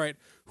Google, all right,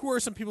 who are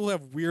some people who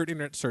have weird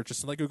internet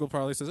searches? And like Google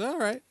probably says, all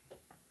right.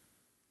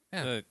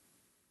 Yeah.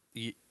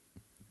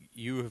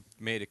 You have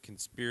made a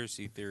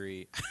conspiracy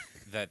theory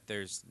that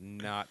there's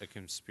not a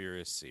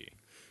conspiracy.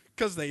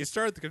 Because they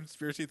started the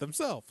conspiracy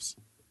themselves.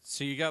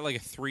 So you got like a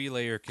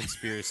 3-layer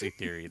conspiracy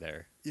theory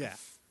there. Yeah.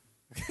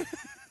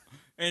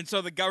 And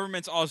so the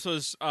government's also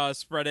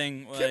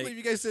spreading. Can't Like, believe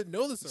you guys didn't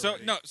know this so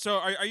already. no. So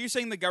are you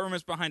saying the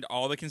government's behind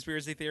all the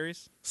conspiracy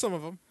theories? Some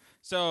of them.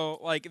 So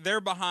like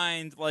they're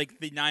behind like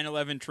the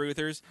 9/11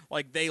 truthers.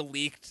 Like they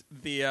leaked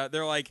the.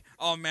 They're like,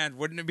 oh man,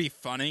 wouldn't it be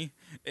funny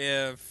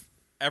if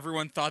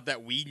everyone thought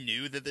that we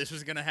knew that this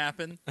was going to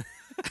happen?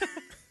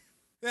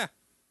 Yeah.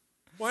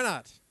 Why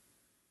not?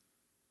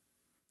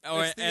 Oh,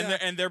 It's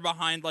the, and they're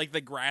behind like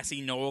the grassy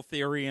knoll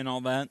theory and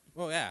all that.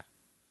 Well, yeah.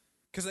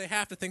 Because they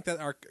have to think that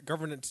our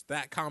government's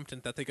that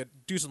competent that they could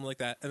do something like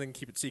that and then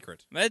keep it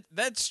secret.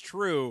 That's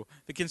true.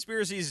 The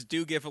conspiracies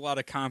do give a lot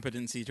of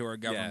competency to our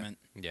government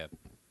Yeah.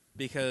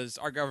 because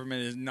our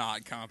government is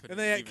not competent. And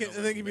they even a can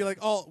little be bit. like,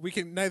 oh, we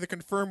can neither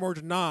confirm or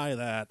deny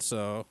that,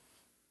 so...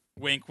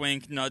 wink,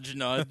 wink, nudge,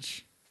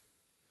 nudge.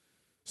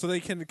 So they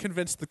can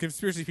convince the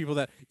conspiracy people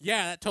that,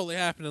 yeah, that totally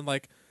happened, and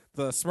like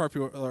the smart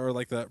people, or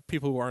like the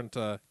people who aren't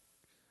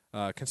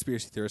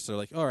conspiracy theorists are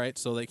like, all right,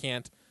 so they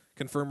can't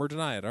confirm or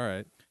deny it, all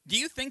right. Do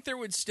you think there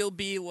would still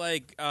be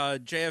like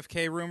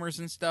JFK rumors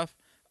and stuff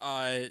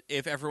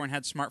if everyone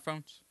had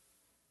smartphones?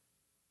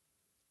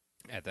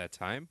 At that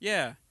time?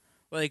 Yeah,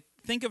 like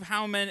think of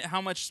how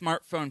much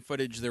smartphone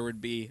footage there would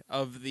be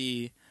of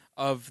the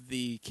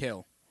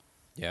kill.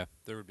 Yeah,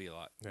 there would be a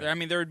lot. Yeah. I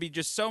mean, there would be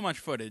just so much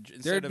footage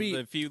instead There'd of be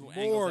the few more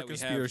angles that we have.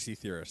 conspiracy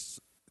theorists.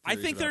 I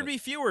think there'd be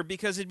fewer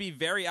because it'd be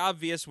very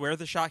obvious where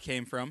the shot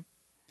came from.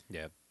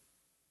 Yeah.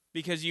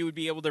 Because you would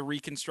be able to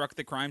reconstruct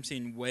the crime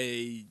scene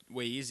way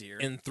easier,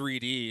 in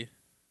 3D.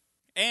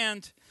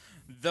 and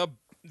the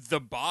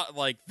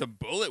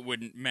bullet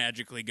wouldn't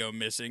magically go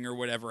missing or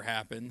whatever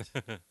happened.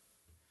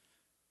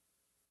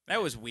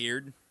 That was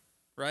weird,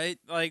 right?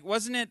 Like,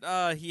 wasn't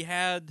it? He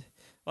had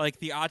like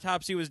the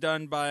autopsy was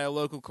done by a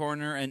local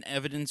coroner, and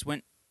evidence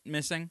went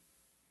missing,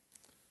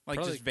 like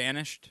Probably- just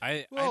vanished.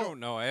 I Well, don't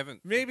know. I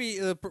haven't. Maybe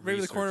the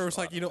coroner was Researched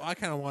a like, lot on I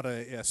kind of want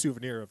a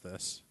souvenir of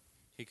this.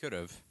 He could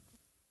have.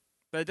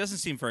 That doesn't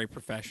seem very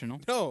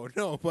professional. No,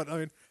 but I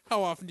mean,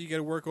 how often do you get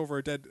to work over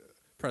a dead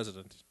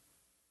president?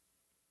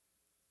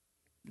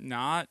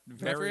 Not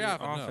very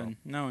often,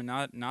 No,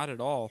 not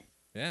at all.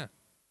 Yeah.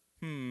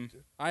 Hmm.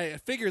 I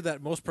figured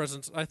that most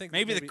presidents, I think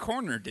Maybe the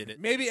coroner did it.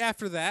 maybe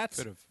after that,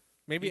 Could have.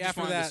 maybe He just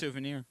after wanted the that,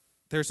 souvenir.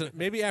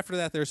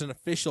 there's an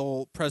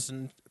official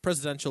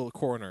presidential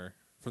coroner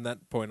from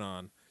that point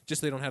on.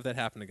 Just so they don't have that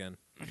happen again.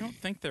 I don't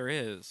think there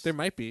is. There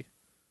might be.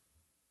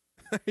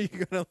 Are you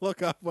gonna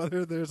look up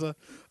whether there's a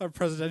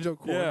presidential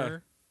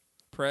coroner?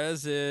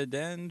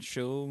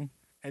 Presidential.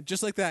 And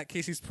just like that,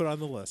 Casey's put on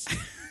the list.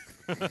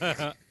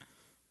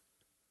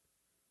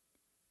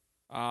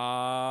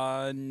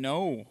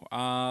 No.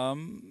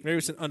 Maybe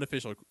it's an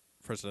unofficial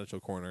presidential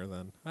coroner.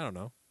 Then I don't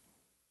know.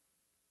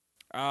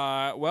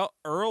 Well,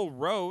 Earl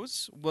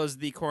Rose was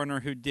the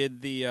coroner who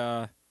did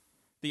the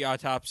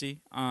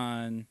autopsy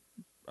on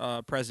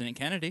President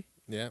Kennedy.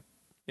 Yeah.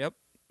 Yep.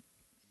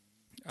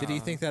 Did he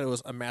think that it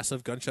was a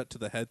massive gunshot to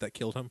the head that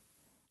killed him?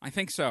 I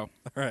think so.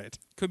 All right.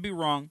 Could be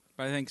wrong,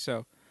 but I think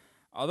so.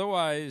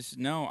 Otherwise,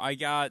 no. I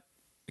got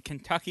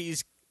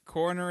Kentucky's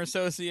Coroner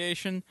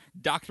Association,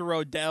 Dr.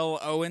 Odell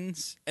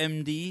Owens,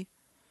 M.D.,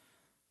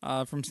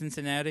 from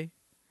Cincinnati.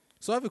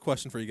 So I have a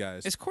question for you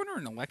guys. Is coroner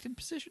an elected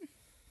position?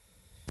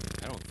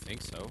 I don't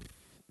think so.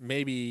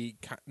 Maybe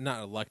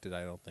not elected,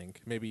 I don't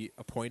think. Maybe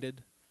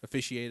appointed,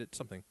 officiated,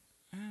 something.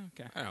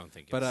 Okay. I don't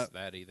think But, it's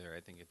that either.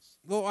 I think it's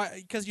Well,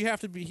 because you have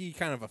to be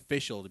kind of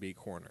official to be a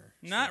coroner.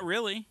 Not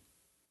really.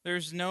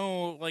 There's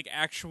no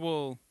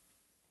actual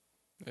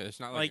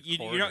it's not like a you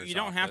coroner's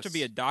don't have to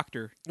be a office.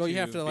 doctor. No, you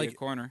have to be a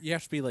coroner. You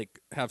have to be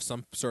have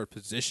some sort of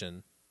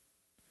position.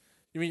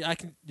 You mean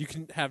you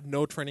can have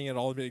no training at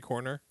all to be a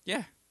coroner?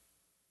 Yeah.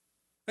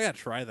 I gotta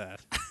try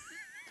that.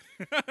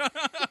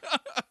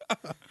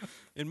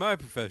 In my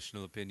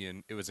professional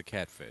opinion, it was a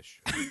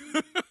catfish.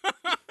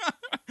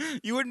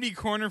 You wouldn't be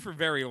coroner for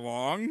very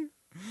long,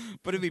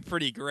 but it'd be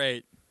pretty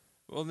great.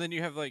 Well, then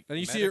you have like And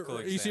you medical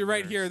see it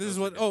right here. examiners. This is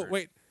Those what. are Oh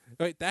different.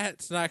 wait,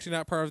 that's actually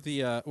not part of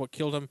the what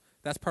killed him.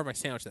 That's part of my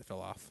sandwich that fell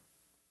off.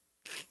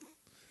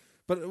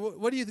 But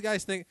what do you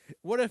guys think?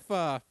 What if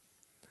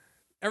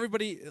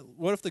everybody?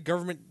 What if the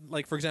government,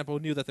 for example,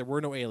 knew that there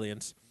were no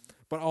aliens,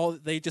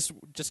 but they just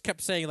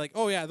kept saying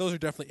oh yeah, those are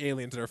definitely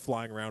aliens that are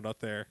flying around out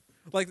there.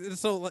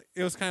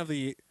 It was kind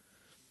of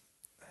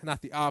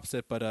not the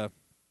opposite, but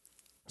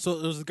so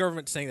it was the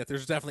government saying that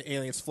there's definitely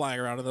aliens flying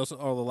around and those are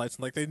all the lights,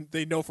 and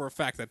they know for a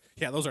fact that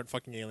those aren't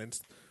fucking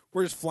aliens.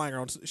 We're just flying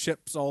around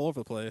ships all over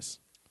the place.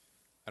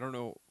 I don't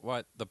know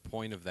what the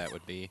point of that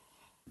would be.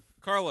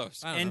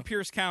 Carlos, I don't in know.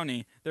 Pierce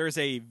County, there is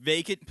a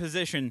vacant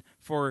position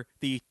for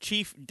the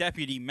chief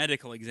deputy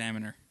medical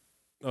examiner.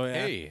 Oh yeah.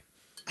 Hey,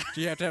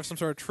 Do you have to have some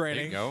sort of there you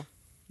training? go.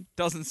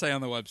 Doesn't say on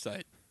the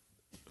website.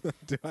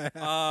 Do I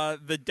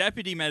have? The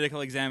deputy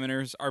medical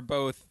examiners are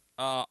both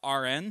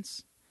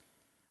RNs,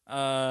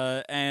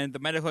 and the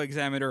medical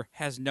examiner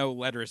has no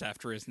letters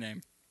after his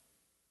name.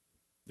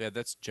 Yeah,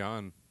 that's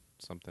John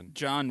something.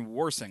 John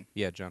Warsing.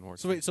 Yeah, John Horton.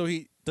 So wait, so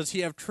does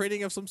he have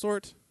training of some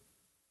sort?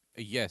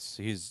 Yes,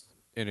 he's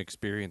an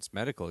experienced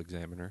medical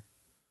examiner.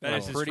 That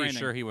is I'm his pretty training.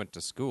 sure he went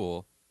to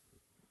school.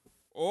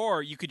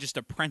 Or you could just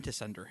apprentice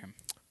under him.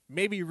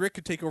 Maybe Rick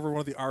could take over one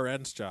of the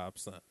RN's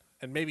jobs then,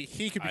 and maybe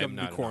he could become I'm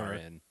the not new coroner. an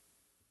RN.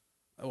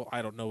 Well,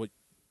 I don't know what.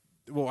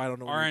 Well, I don't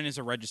know. RN is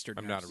a registered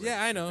I'm nurse. not a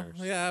Yeah, I know. registered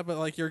nurse. Yeah,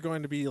 but you're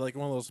going to be one of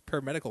those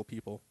paramedical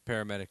people.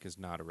 Paramedic is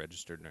not a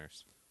registered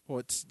nurse. Well,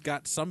 it's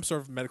got some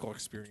sort of medical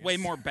experience. Way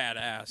more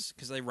badass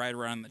because they ride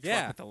around in the truck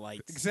Yeah, with the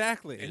lights.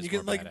 exactly. It And is you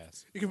can more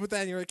badass. you can put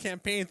that in your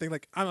campaign thing.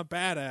 I'm a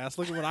badass.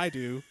 Look at what I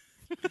do.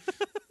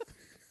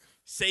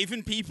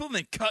 Saving people and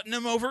then cutting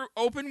them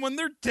open when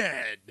they're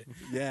dead.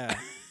 Yeah.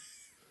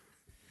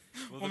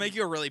 We'll make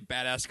you a really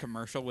badass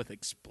commercial with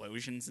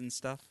explosions and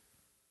stuff.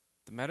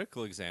 The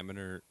medical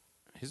examiner,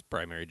 his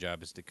primary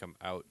job is to come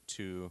out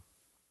to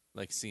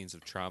scenes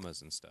of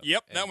traumas and stuff.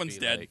 Yep, and that one's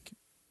be dead.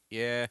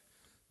 Yeah,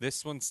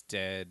 this one's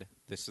dead.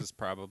 This is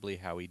probably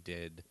how he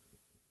did.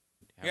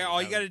 Yeah,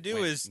 all you got to do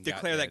is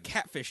declare that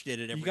cat. Catfish did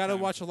it every You got to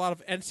time. watch a lot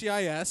of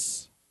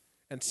NCIS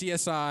and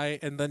CSI,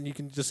 and then you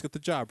can just get the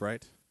job,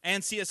 right?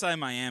 And CSI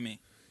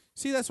Miami.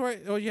 See, that's why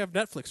you have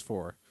Netflix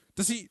for.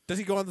 Does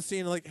he go on the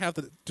scene and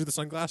do the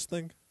sunglass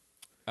thing?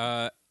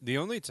 The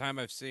only time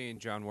I've seen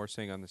John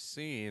Warsing on the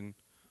scene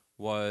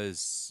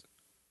was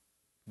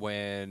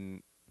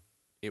when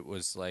it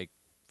was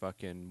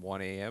fucking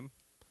 1 a.m.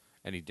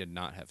 and he did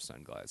not have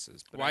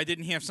sunglasses. But Why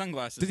didn't he have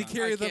sunglasses Did he on?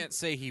 carry I them? can't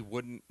say he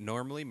wouldn't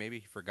normally. Maybe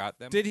he forgot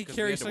them. Did he 'cause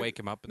carry we had to wake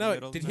him up in the No,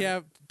 middle of did the he night?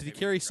 have? Did he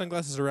carry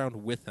sunglasses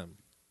around with him?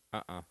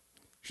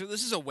 Sure,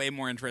 this is a way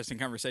more interesting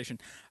conversation.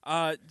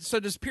 So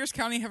does Pierce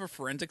County have a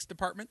forensics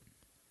department?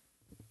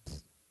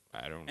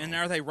 I don't know. And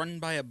are they run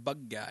by a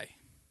bug guy?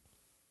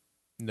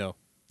 No.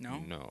 No?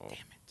 No. Damn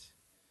it.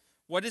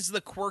 What is the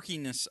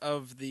quirkiness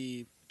of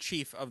the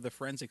chief of the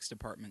forensics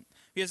department?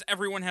 Because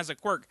everyone has a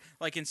quirk.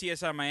 Like in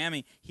CSI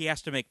Miami, he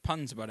has to make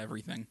puns about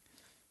everything.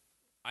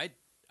 I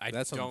That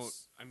don't.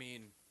 sounds- I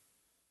mean,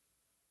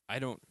 I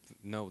don't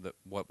know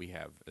what we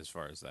have as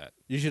far as that.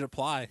 You should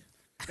apply.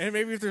 And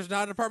maybe if there's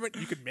not a department,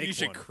 you could make You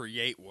should one.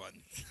 create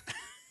one.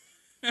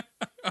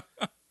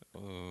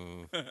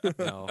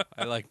 No,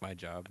 I like my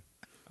job.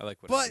 I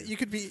like what. I But do. it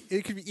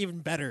could be even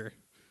better.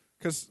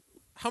 Because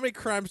how many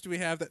crimes do we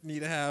have that need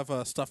to have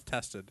stuff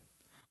tested?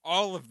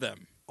 All of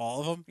them.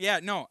 All of them? Yeah,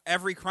 no,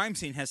 every crime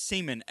scene has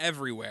semen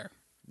everywhere.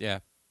 Yeah,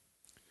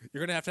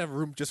 You're going to have a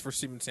room just for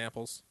semen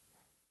samples.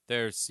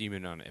 there's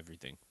semen on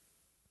everything.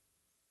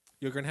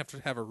 You're going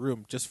to have a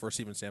room just for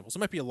semen samples. It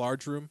might be a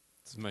large room.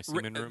 This is my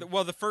semen room.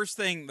 Well, the first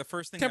thing that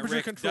Temperature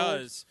Rick controlled.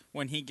 does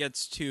when he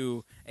gets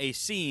to a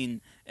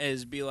scene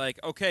is be like,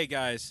 "Okay,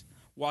 guys,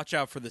 watch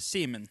out for the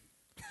semen."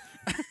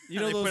 You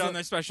know they those put on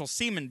their special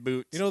semen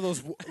boots. you know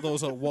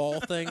those wall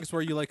things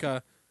where you like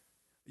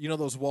you know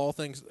those wall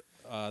things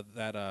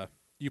that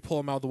you pull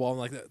them out of the wall and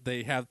like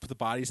they have put the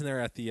bodies in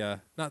there at the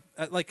not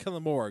at like kind of the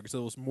morgues,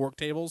 those morgue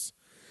tables.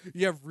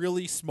 You have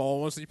really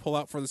small ones that you pull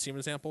out for the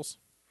semen samples,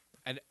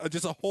 and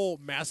just a whole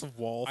massive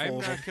wall. I'm Full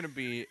of them. not going to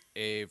be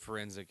a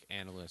forensic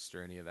analyst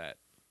or any of that.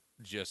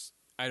 Just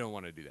I don't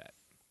want to do that.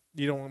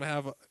 You don't want to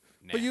have, Nah.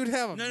 but you'd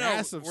have a no,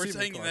 massive. we're semen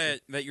saying collection.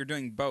 that you're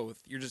doing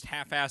both. You're just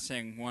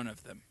half-assing one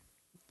of them.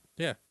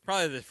 Yeah,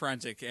 Probably the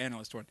forensic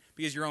analyst one,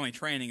 because your only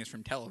training is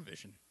from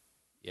television.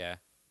 Yeah.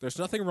 there's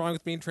nothing wrong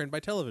with being trained by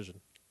television.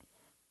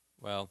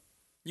 Well,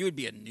 You would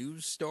be a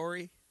news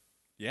story.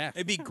 Yeah,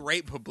 It'd be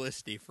great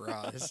publicity for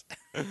us.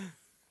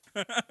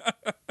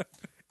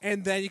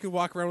 and then you can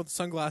walk around with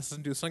sunglasses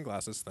and do the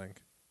sunglasses thing.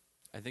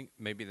 I think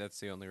maybe that's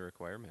the only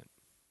requirement.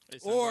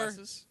 Or-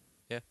 Sunglasses?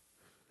 Yeah.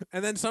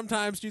 And then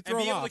sometimes you And throw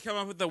be them able off. to come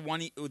up with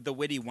the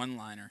witty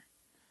one-liner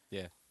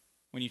Yeah.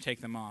 when you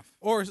take them off.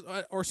 Or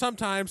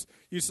sometimes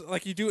you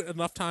you do it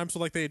enough times so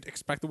like they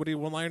expect the witty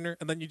one-liner,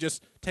 and then you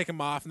just take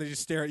them off and they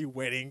just stare at you,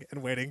 waiting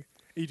and waiting.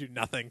 And you do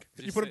nothing.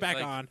 You Just put them say, back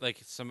like, on.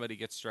 Like somebody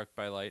gets struck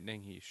by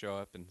lightning, you show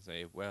up and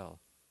say, "Well,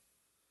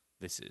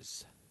 this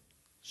is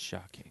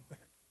shocking."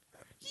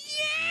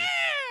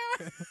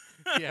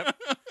 Yep.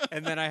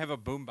 And then I have a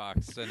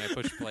boombox and I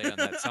push play on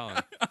that song.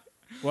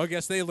 Well, I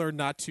guess they learned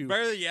not to.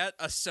 Better yet,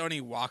 a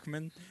Sony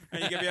Walkman,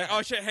 and you can be like,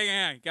 "Oh shit, hang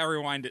on, gotta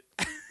rewind it."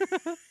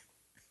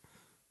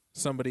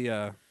 Somebody,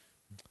 I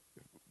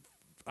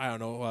don't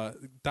know,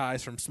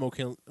 dies from smoke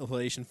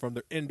inhalation from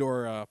their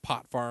indoor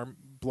pot farm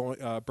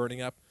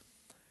burning up,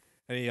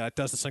 and he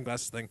does the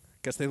sunglasses thing.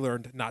 Guess they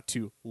learned not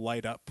to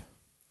light up.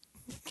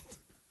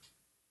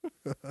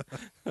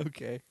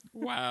 Okay.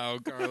 Wow,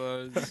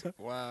 Carlos.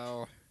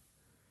 Wow.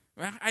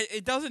 Well,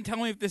 it doesn't tell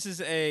me if this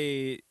is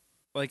an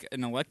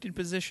elected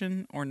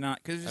position or not.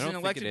 Because I an don't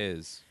think elected, it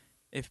is.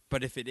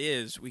 But if it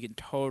is, we can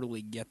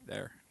totally get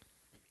there.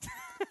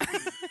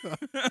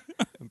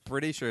 I'm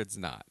pretty sure it's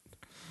not.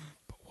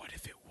 But what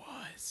if it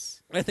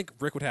was? I think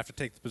Rick would have to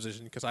take the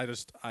position because I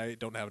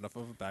don't have enough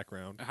of a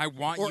background. I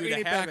want Or you to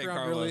any have it, background,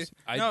 Carlos.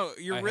 really. No,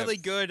 you're I really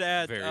have good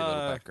at Very little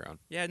background.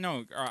 Yeah,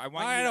 no, I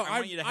want I you. know. I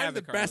want you to have I'm the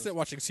it, Carlos. best at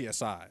watching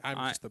CSI. I'm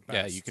just the best.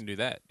 Yeah, you can do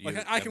that. You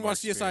Like I have can more watch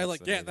CSI. experience Like,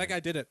 than yeah, anything. that guy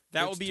did it.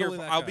 That It's will be totally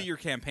that I'll guy. be your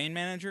campaign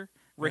manager.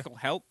 Rick will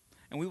help,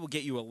 and we will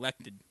get you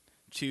elected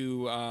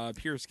to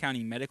Pierce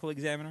County Medical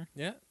Examiner.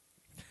 Yeah.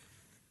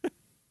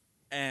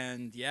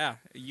 And yeah,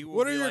 you. Will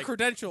What are be your like,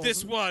 credentials?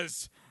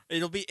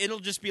 It'll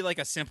just be like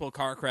a simple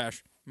car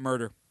crash,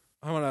 murder.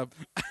 I'm gonna.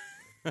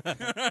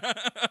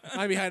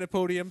 I'm behind a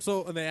podium,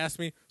 and they ask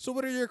me, "So,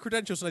 what are your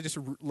credentials?" And I just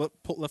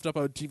lift up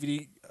a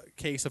DVD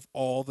case of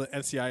all the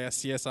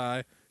NCIS,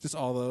 CSI, just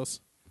all those.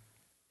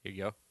 Here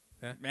you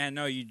go. Man,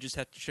 no, you just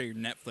have to show your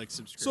Netflix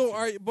subscription.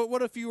 So, but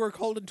what if you were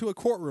called into a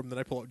courtroom? Then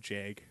I pull out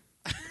JAG.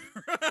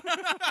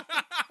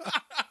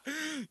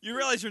 You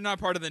realize you're not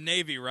part of the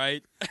Navy,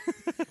 right?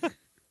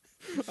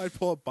 I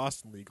pull up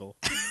Boston Legal.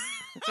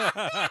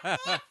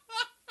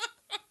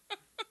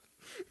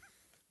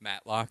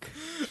 Matlock.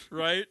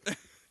 Right?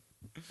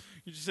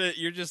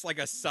 You're just like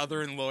a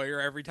Southern lawyer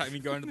every time you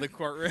go into the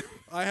courtroom.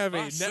 I have a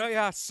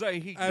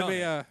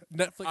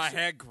Netflix. I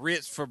had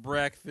grits for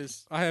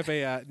breakfast. I have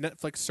a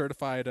Netflix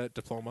certified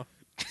diploma.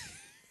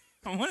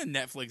 I want a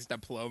Netflix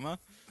diploma.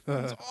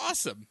 That's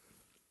awesome.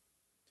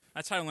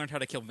 That's how I learned how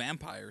to kill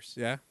vampires.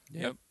 Yeah.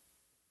 Yep.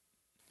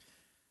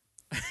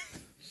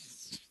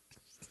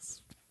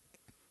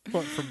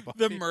 What, from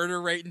The Buffy?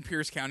 murder rate in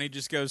Pierce County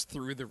just goes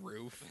through the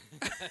roof.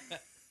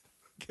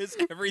 Because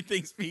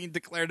everything's being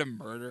declared a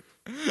murder.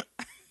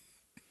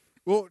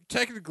 Well,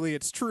 technically,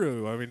 it's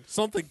true. I mean,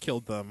 something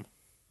killed them.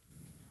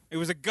 It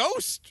was a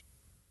ghost.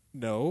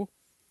 No.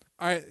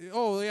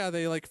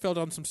 They like fell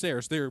down some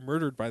stairs. They were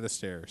murdered by the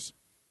stairs.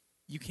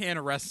 You can't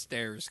arrest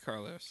stairs,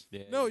 Carlos.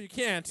 Yeah, No, you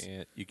can't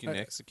You can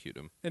execute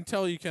them.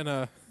 until you can.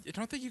 I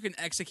don't think you can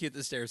execute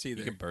the stairs either.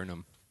 You can burn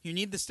them. You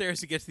need the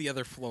stairs to get to the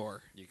other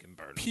floor. You can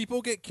burn them.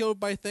 People get killed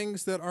by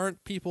things that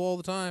aren't people all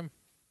the time.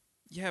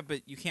 Yeah,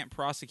 but you can't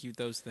prosecute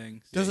those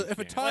things. Does you it, if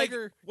a can't.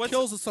 tiger Like, what's-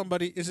 kills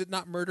somebody, is it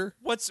not murder?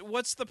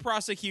 What's the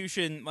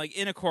prosecution like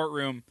in a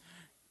courtroom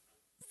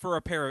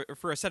for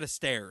a set of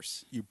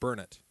stairs? You burn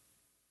it.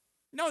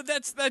 No,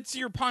 that's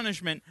your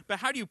punishment. But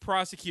how do you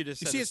prosecute a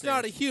set You see, of it's stairs?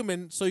 not a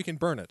human, so you can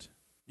burn it.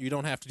 You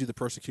don't have to do the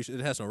persecution.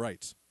 It has no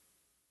rights.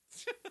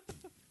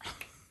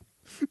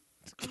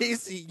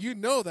 Casey, you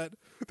know that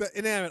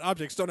inanimate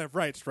objects don't have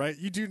rights, right?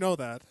 You do know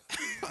that.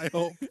 I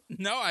hope.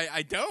 No,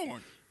 I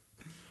don't.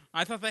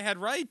 I thought they had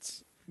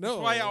rights. No.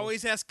 That's why I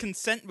always ask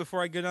consent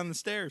before I go down the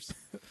stairs.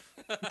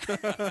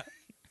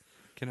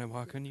 Can I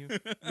walk on you?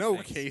 No,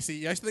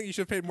 Casey. I think you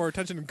should have paid more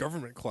attention in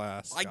government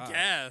class. I God.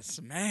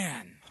 guess,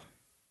 man.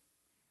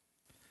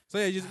 So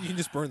yeah, you can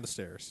just burn the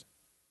stairs.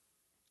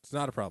 It's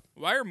not a problem.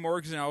 Why are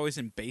morgues always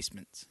in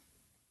basements?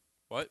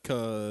 What?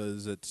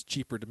 Because it's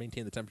cheaper to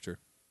maintain the temperature.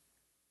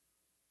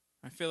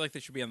 I feel like they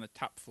should be on the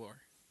top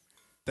floor.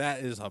 That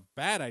is a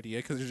bad idea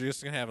because you're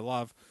just going to have a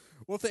lot of...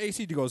 What if the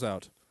AC goes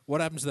out? What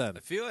happens then?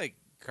 I feel like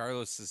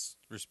Carlos's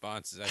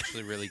response is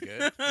actually really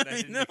good. And I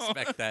didn't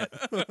expect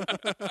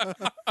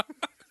that.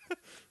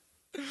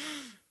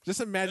 Just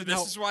imagine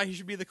This is why he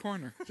should be the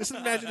coroner. Just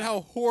imagine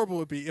how horrible it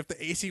would be if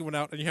the AC went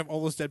out and you have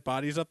all those dead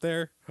bodies up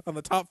there on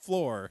the top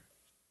floor.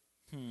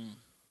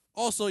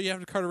 Also, you have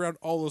to cart around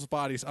all those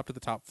bodies up to the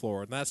top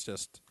floor, and that's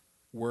just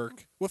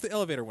work. What if the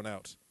elevator went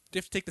out? Do you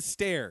have to take the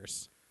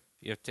stairs?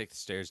 You have to take the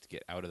stairs to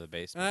get out of the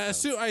basement.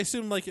 I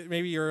assume like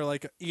maybe you're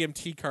like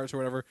EMT cars or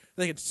whatever.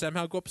 They can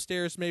somehow go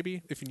upstairs,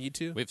 maybe if you need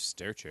to. We have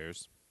stair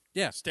chairs.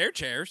 Yeah, Stair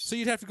chairs. so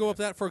you'd have to go up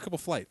that for a couple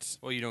flights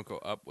Well, you don't go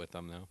up with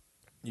them though.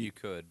 You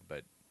could,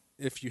 but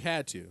if you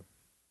had to.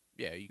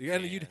 yeah, you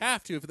And can. you'd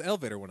have to if the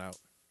elevator went out.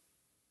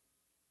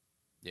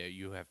 Yeah,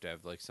 you have to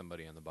have like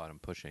somebody on the bottom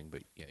pushing,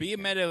 but yeah. Be you a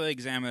can. medical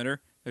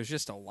examiner. There's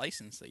just a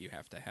license that you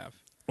have to have.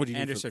 What do you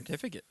And need a for-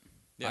 certificate.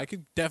 Yeah. I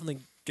could definitely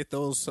get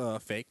those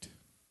faked.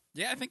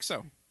 Yeah, I think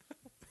so.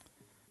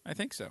 I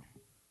think so.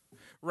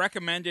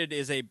 Recommended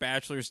is a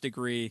bachelor's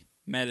degree,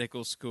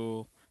 medical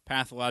school,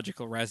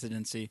 pathological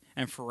residency,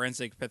 and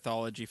forensic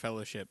pathology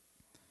fellowship.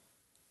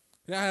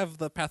 Yeah, I have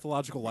the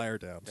pathological liar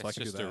down, so I That's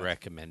can just do a that.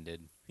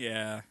 recommended.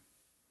 Yeah.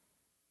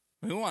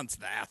 Who wants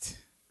that?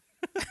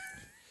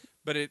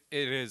 But it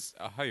is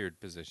a hired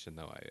position,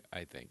 though,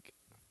 I think.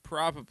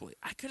 Probably.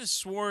 I could have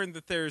sworn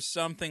that there's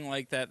something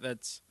like that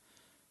that's...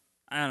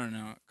 I don't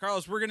know.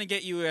 Carlos, we're going to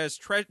get you as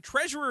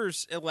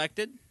treasurers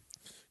elected.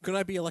 Couldn't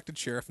I be elected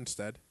sheriff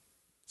instead?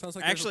 Sounds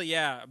like there's Actually,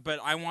 yeah, but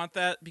I want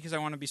that because I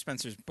want to be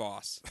Spencer's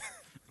boss.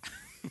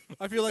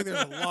 I feel like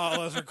there's a lot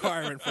less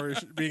requirement for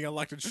being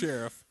elected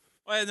sheriff.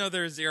 Well, no,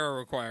 there's zero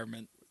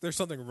requirement. There's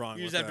something wrong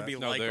You with just have to that. be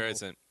No, there likable.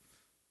 isn't.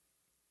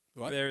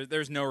 What?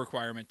 There's no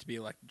requirement to be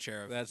elected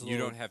sheriff. That's a You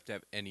little, don't have to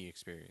have any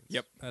experience.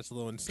 Yep. That's a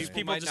little insane.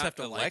 People might just not have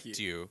to like elect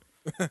you.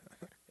 you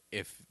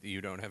if you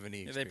don't have any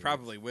Yeah, experience. they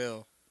probably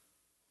will.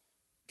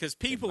 Because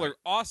people are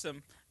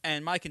awesome,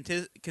 and my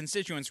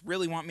constituents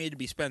really want me to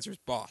be Spencer's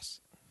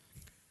boss.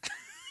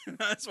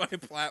 That's my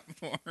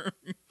platform.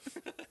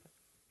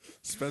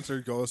 Spencer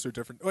goes to a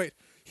different. Wait,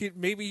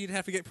 maybe he'd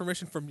have to get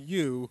permission from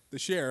you, the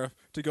sheriff,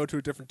 to go to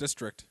a different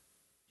district.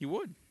 He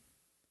would.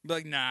 Be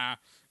like, nah.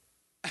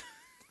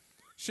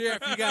 Sheriff,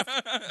 you got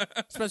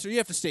Spencer. You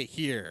have to stay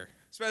here.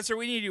 Spencer,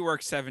 we need you to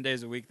work 7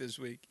 days a week this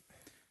week.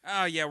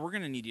 Oh, yeah, we're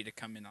going to need you to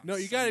come in on No,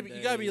 you gotta be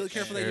Sundays.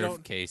 careful that you Sheriff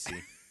don't. Casey.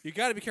 You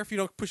gotta be careful you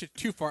don't push it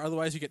too far,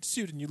 otherwise you get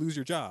sued and you lose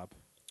your job.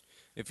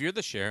 If you're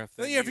the sheriff,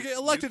 Then you have to get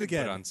elected you can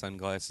again. Put on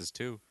sunglasses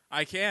too.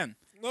 I can.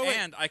 No, wait.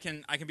 And I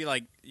can be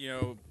like,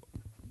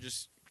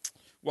 just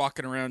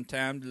walking around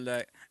town,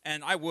 like,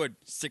 and I would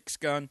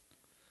 6-gun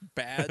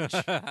badge.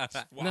 Just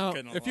Now,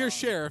 walking if you're along.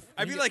 sheriff,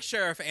 I'd be like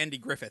Sheriff Andy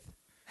Griffith,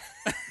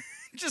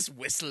 just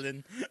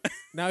whistling.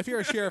 now if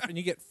you're a sheriff and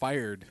you get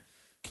fired,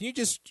 can you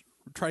just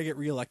try to get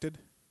reelected?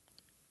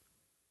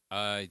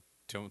 I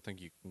don't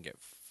think you can get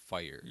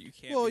fired. You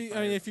can't. Well, be I mean,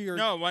 fired. if you're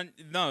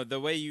no, the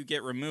way you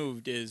get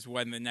removed is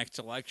when the next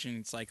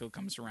election cycle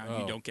comes around. Oh.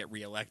 You don't get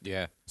reelected.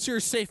 Yeah. so you're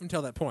safe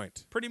until that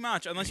point. Pretty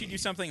much, unless you do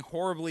something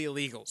horribly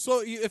illegal.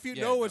 So if you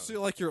Yeah, know no. it's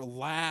like your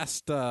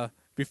last,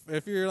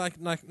 if you're like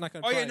not gonna.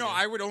 Oh try yeah, no, again.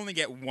 I would only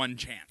get one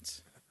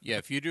chance. Yeah.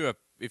 If you do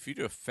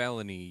a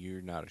felony,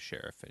 you're not a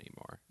sheriff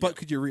anymore. But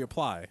could you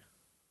reapply?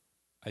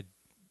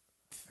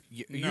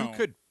 You No.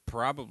 could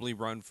probably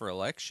run for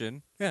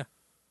election, Yeah.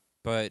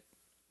 but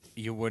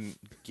you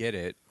wouldn't get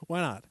it. Why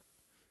not?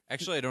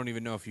 Actually, I don't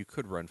even know if you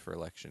could run for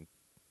election.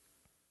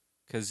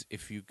 Because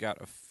if you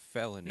got a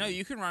felony, No,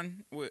 you can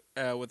run with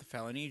a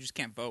felony. You just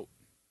can't vote.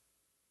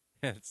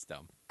 That's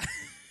dumb.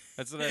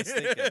 That's what I was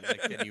thinking.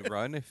 Like, can you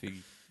run if you?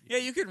 Yeah,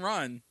 you can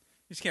run.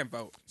 You just can't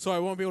vote. So I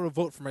won't be able to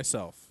vote for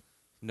myself,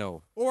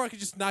 No. or I could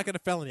just not get a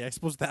felony. I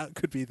suppose that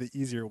could be the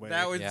easier way.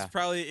 That was Yeah.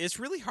 probably. It's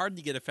really hard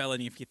to get a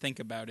felony if you think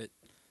about it.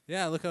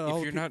 Yeah, look at all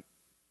If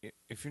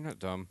you're not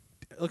dumb,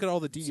 look at all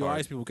the DUIs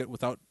Sorry. people get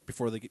without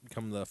before they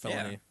become the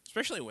felony. Yeah,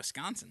 especially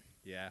Wisconsin.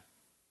 Yeah.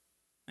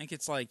 I think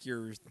it's like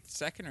your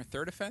second or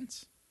third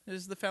offense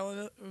is the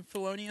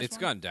felonious it's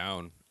one? gone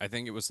down. I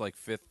think it was like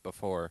 5th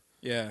before,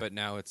 Yeah. but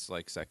now it's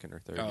like 2nd or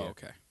 3rd. oh, yeah.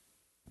 okay.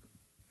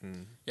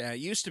 Yeah, it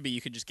used to be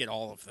you could just get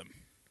all of them.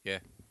 Yeah.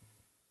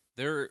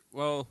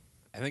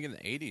 I think in the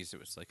 80s it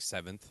was like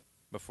 7th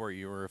before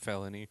you were a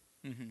felony,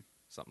 Mm-hmm.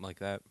 something like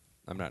that.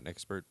 I'm not an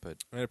expert,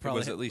 but And it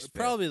was at least fifth.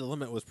 probably the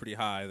limit was pretty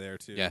high there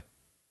too. Yeah.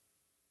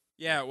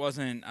 Yeah, it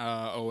wasn't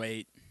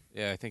 08.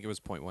 Yeah, I think it was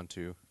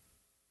 0.12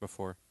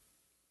 before,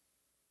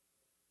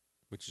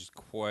 which is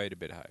quite a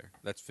bit higher.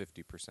 That's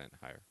 50%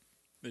 higher.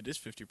 It is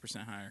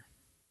 50% higher.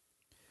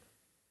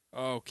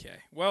 Okay.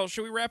 Well,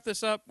 should we wrap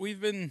this up? We've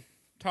been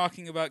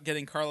talking about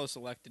getting Carlos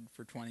elected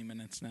for 20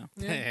 minutes now.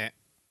 Yeah.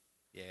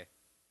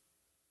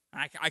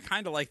 I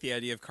kind of like the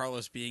idea of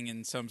Carlos being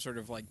in some sort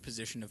of like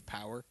position of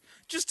power,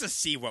 just to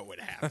see what would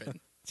happen.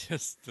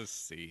 Just to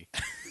see.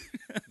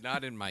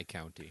 Not in my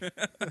county.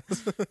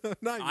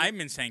 Not yet. I'm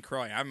in St.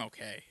 Croix. I'm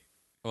okay.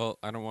 Well,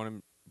 I don't want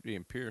him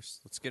being Pierce.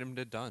 Let's get him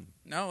to Dunn.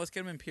 No, let's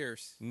get him in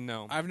Pierce.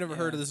 No. I've never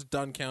heard of this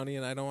Dunn County,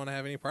 and I don't want to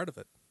have any part of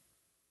it.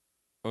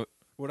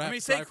 Would I I have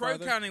mean, to drive St. Croix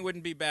farther? County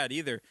wouldn't be bad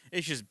either.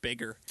 It's just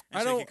bigger. And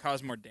I so it don't- could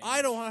cause more damage.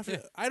 I don't want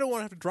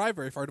to have to drive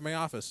very far to my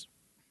office.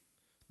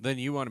 Then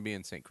you want to be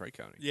in St. Croix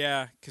County.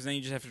 Yeah, because then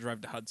you just have to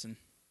drive to Hudson.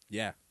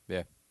 Yeah.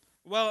 Yeah.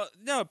 Well,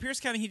 no, Pierce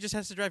County, he just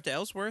has to drive to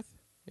Ellsworth.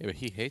 Yeah, but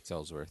he hates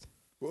Ellsworth.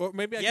 Or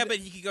maybe I Yeah, could, but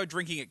he could go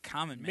drinking at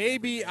Common Man.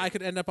 maybe every day. I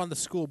could end up on the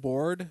school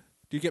board.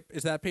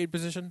 Is that a paid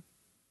position?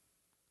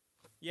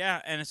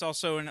 Yeah, and it's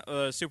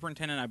also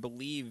superintendent, I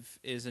believe,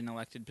 is an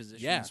elected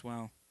position Yeah. as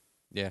well.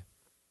 Yeah.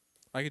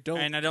 I could don't.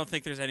 And I don't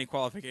think there's any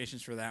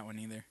qualifications for that one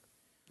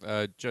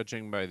either.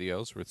 Judging by the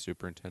Ellsworth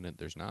superintendent,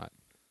 there's not.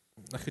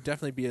 I could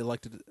definitely be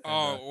elected. and,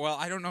 Oh, well,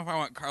 I don't know if I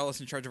want Carlos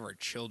in charge of our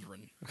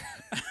children.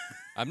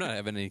 I'm not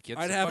having any kids.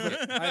 I'd so have fuck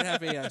it. I'd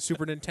have a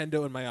Super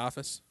Nintendo in my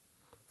office.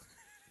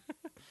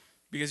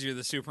 Because you're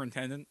the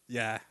superintendent.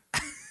 Yeah.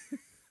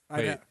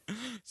 Wait.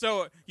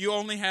 So you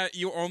only have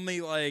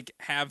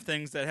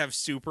things that have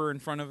super in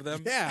front of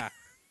them. Yeah.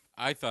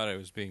 I thought I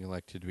was being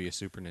elected to be a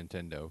Super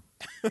Nintendo.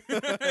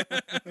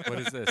 What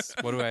is this?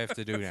 What do I have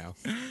to do now?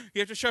 You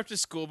have to show up to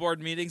school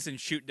board meetings and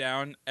shoot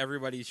down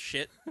everybody's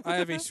shit. I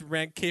have a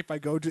rank cape I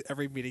go to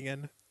every meeting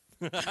in.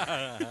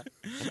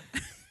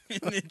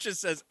 And it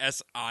just says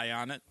SI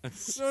on it.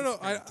 No,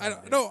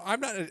 no, I'm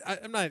not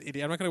an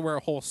idiot. I'm not going to wear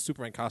a whole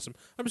Superman costume.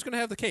 I'm just going to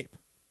have the cape.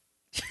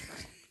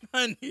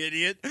 An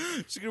idiot.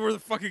 Just gonna wear the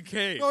fucking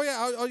cape. Oh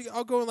yeah,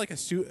 I'll go in like a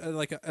suit,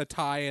 like a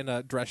tie and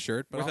a dress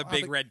shirt, but With I'll a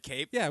big have red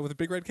cape Yeah, with a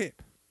big red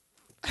cape.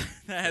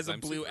 that has a I'm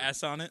blue super.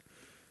 S on it.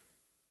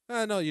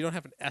 No, you don't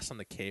have an S on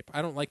the cape.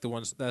 I don't like the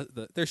ones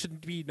there should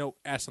be no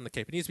S on the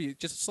cape. It needs to be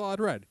just a solid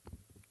red.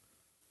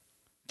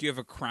 Do you have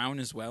a crown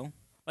as well?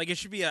 Like it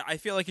should be I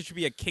feel like it should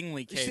be a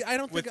kingly cape. See, I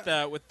don't think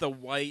with the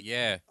white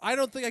Yeah. I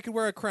don't think I could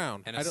wear a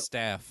crown. And I a don't,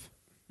 staff.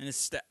 and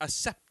a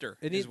scepter.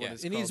 it is needs, what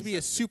it's it needs called. to be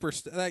a super.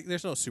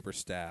 There's no super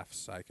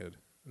staffs. I could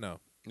no.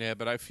 Yeah,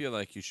 but I feel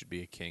like you should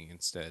be a king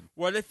instead.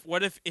 What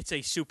if it's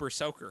a super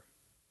soaker?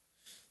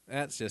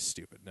 That's just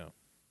stupid. No,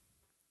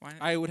 Why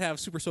not? I would have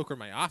super soaker in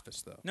my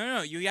office though.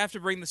 No, you have to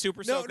bring the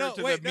super soaker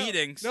to the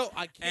meetings. No,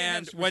 I can't.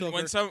 And have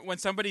super soaker. when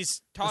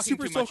somebody's talking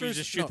super too much, you soakers-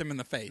 just shoot no, them in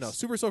the face. No,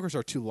 super soakers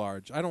are too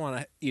large. I don't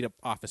want to eat up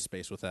office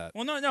space with that.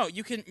 Well, no,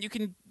 you can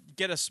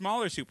get a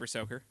smaller super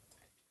soaker.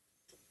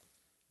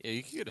 Yeah,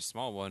 you can get a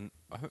small one.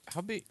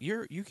 How big?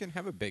 You can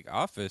have a big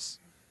office.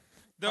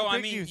 Though How big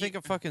I mean, do you think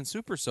a fucking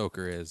super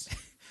soaker is?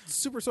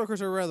 Super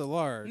soakers are rather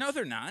large. no,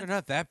 they're not. They're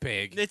not that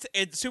big.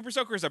 It's Super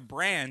Soaker is a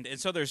brand, and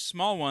so there's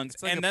small ones,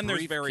 It's like and a then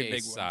there's very big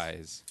briefcase ones.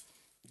 size.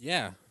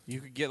 Yeah. You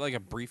could get like a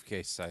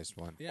briefcase sized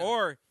one. Yeah.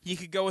 Or you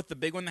could go with the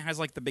big one that has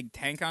like the big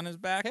tank on his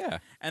back. Yeah.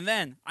 And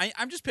then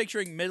I'm just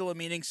picturing middle of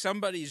meeting,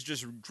 somebody's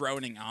just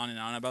droning on and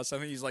on about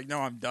something. He's like, "No,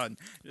 I'm done."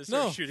 Just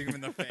start No. shooting him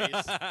in the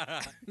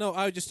face. No,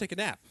 I would just take a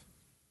nap.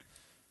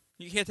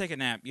 You can't take a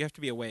nap. You have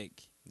to be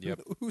awake.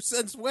 Yep. Who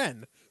says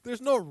when?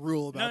 There's no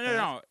rule about that.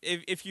 No.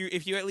 If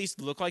you at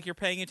least look like you're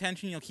paying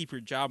attention, you'll keep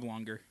your job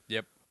longer.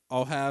 Yep.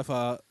 I'll have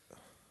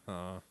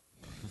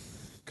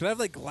could I have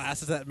like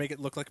glasses that make it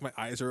look like my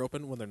eyes are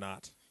open when they're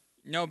not?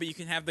 No, but you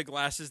can have the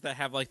glasses that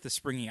have like the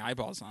springy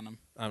eyeballs on them.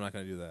 I'm not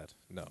going to do that.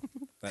 No.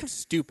 That's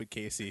stupid,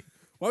 Casey.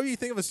 Why would you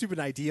think of a stupid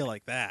idea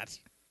like that?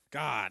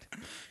 God.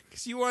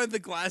 Because you wanted the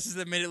glasses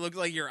that made it look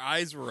like your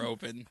eyes were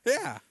open.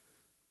 Yeah.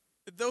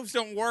 Those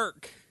don't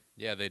work.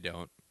 Yeah, they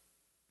don't.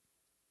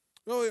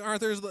 Oh, aren't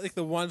there like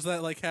the ones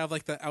that like have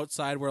like the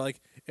outside where like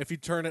if you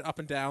turn it up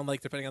and down, like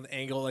depending on the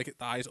angle, like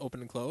the eyes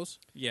open and close?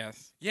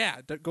 Yes. Yeah,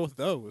 go with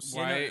those.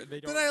 Why-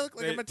 Then I look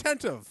like I'm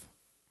attentive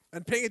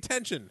and paying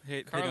attention.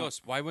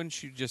 Carlos, why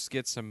wouldn't you just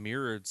get some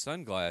mirrored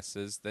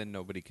sunglasses? Then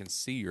nobody can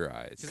see your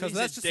eyes. Because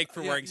he's a dick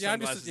for wearing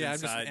sunglasses I'm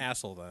just an inside.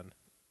 asshole then.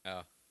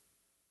 Oh.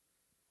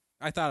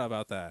 I thought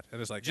about that. It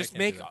was like Just I can't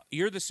make. do that.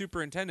 You're the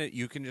superintendent.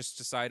 You can just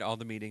decide all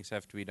the meetings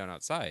have to be done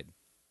outside.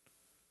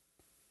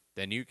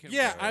 Then you can.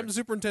 Yeah, wear- I'm the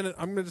superintendent.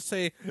 I'm going to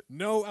say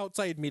no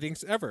outside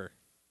meetings ever.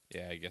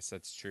 Yeah, I guess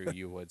that's true.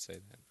 You would say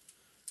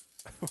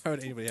that. Why would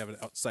anybody have an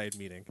outside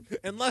meeting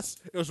unless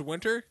it was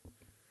winter,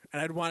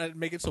 and I'd want to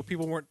make it so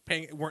people weren't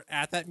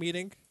at that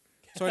meeting,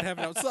 so I'd have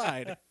it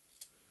outside.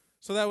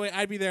 So that way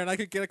I'd be there and I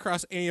could get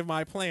across any of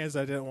my plans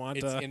I didn't want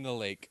It's to. in the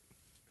lake.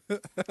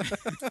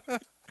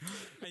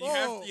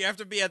 You have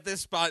to be at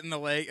this spot in the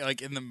lake,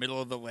 like in the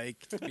middle of the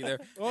lake, to be there.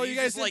 Oh, And you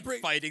you're guys just didn't like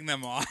bring- fighting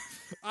them off.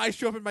 I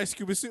show up in my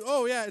scuba suit.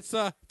 Oh yeah, it's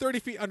 30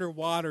 feet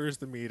underwater is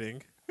the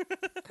meeting.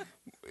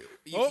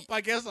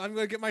 I guess I'm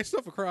going to get my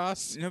stuff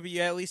across. No, but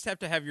you at least have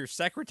to have your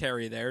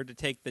secretary there to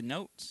take the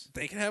notes.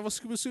 They can have a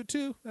scuba suit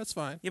too. That's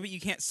fine. Yeah, but you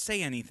can't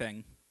say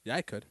anything. Yeah,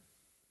 I could.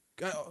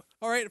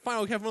 All right, fine.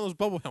 We'll have one of those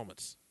bubble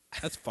helmets.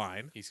 That's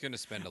fine. He's going to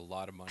spend a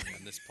lot of money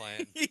on this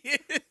plan.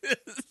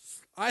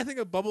 I think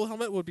a bubble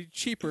helmet would be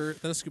cheaper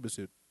than a scuba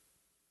suit.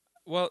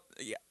 Well,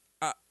 yeah.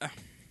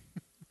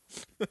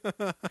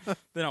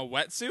 Then a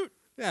wetsuit?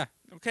 Yeah.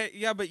 Okay,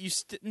 yeah, but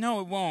no,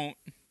 it won't.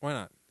 Why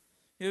not?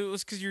 It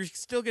was because you're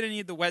still gonna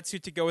need the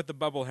wetsuit to go with the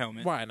bubble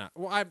helmet. Why not?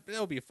 Well,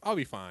 I'll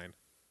be fine.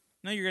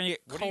 No, you're gonna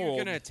get What cold. are you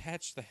going to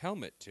attach the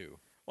helmet to?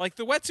 Like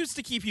the wetsuits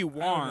to keep you I don't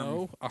warm.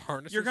 know, a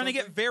harness. You're going to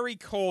get very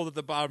cold at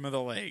the bottom of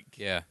the lake.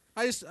 Yeah.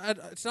 It's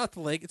not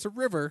the lake. It's a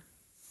river.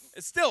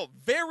 It's still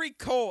very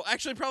cold.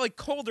 Actually, probably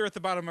colder at the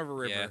bottom of a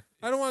river. Yeah.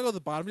 I don't want to go to the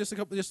bottom.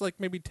 Just like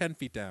maybe 10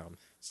 feet down,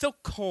 Still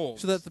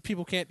cold. so that the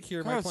people can't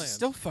hear my Carlos, plan. it's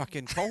still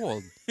fucking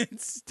cold.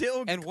 it's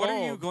still And cold. what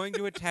are you going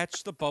to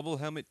attach the bubble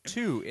helmet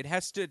to? It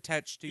has to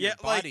attach to your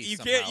body like you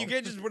somehow.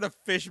 can't just put a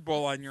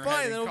fishbowl on your head.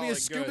 Fine, and that'll call be a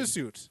it scuba good.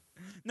 suit.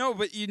 No,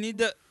 but you need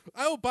to.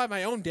 I will buy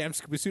my own damn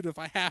scuba suit if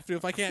I have to.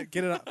 If I can't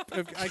get it,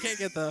 if I can't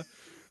get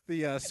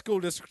the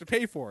school district to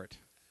pay for it,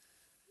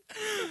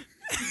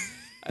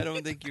 I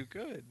don't think you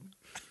could.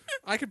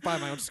 I could buy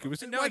my own scuba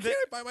suit. No, Why that- can't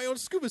I buy my own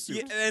scuba suit?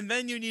 Yeah, and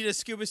then you need a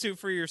scuba suit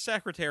for your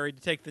secretary to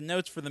take the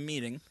notes for the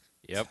meeting.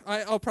 Yep.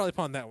 I'll probably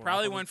pawn that one.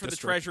 Probably off on one for the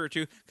district. treasurer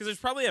too, because there's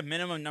probably a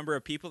minimum number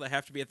of people that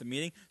have to be at the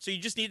meeting. So you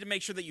just need to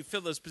make sure that you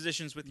fill those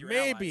positions with your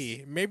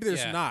allies. Maybe there's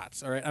Yeah.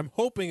 not. All right, I'm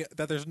hoping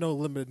that there's no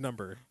limited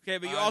number. Okay,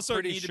 but you I'm also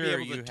pretty need to sure be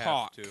able you to have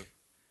talk. to.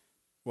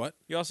 What?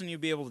 You also need to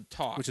be able to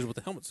talk. Which is what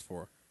the helmet's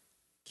for.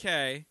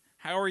 Okay.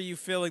 How are you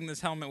filling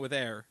this helmet with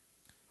air?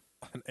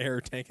 An air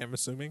tank, I'm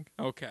assuming.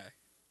 Okay.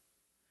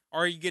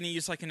 Or are you going to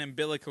use like an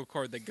umbilical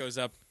cord that goes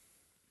up?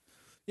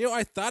 You know,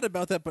 I thought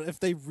about that, but if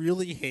they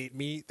really hate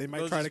me, they might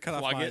They'll try to just cut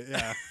off plug my. it.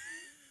 Yeah.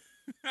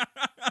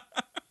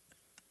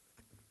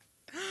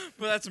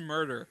 But that's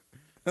murder.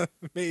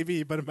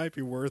 Maybe, but it might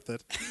be worth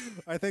it.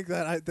 I think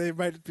that they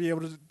might be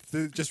able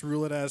to just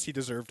rule it as he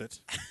deserved it.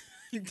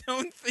 You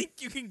don't think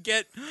you can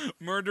get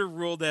murder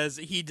ruled as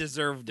he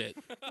deserved it?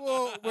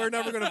 Well, we're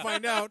never going to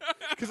find out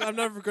because I'm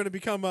never going to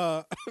become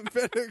a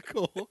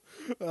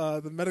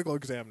the medical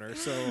examiner.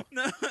 So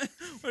No.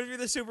 What if you're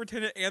the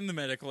superintendent and the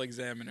medical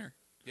examiner?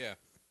 Yeah.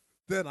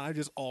 then I'm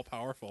just all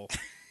powerful.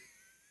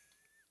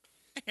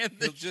 And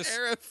the He'll just-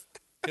 sheriff.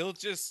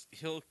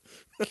 He'll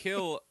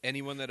kill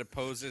anyone that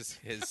opposes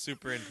his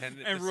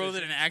superintendent And rule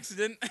it decision an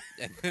accident?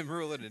 and then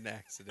rule it an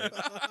accident.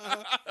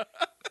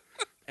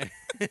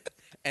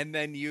 And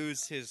then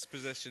use his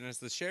position as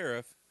the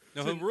sheriff.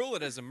 No, he'll rule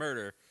it as a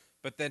murder,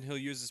 but then he'll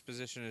use his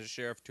position as a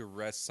sheriff to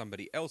arrest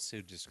somebody else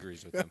who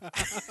disagrees with him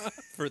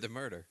for the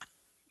murder.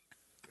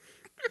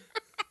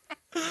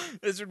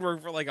 This would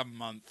work for like a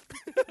month.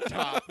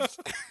 Tops.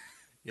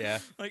 Yeah.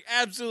 Like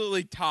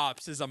absolutely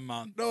tops is a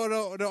month.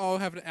 No, I'll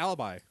have an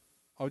alibi.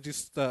 I'll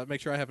just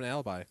make sure I have an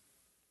alibi.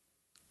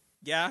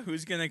 Yeah,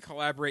 who's gonna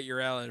collaborate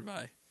your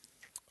alibi?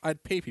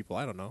 I'd pay people.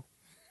 I don't know.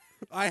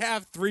 I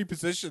have 3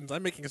 positions.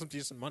 I'm making some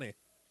decent money.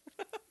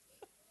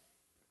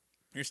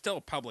 You're still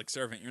a public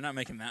servant. You're not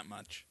making that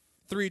much.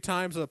 3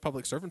 times a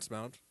public servant's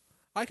amount.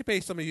 I could pay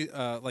somebody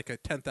like a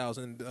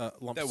 10,000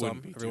 lump That sum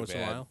wouldn't be every too once in a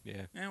bad. while.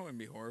 Yeah. That wouldn't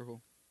be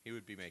horrible. He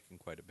would be making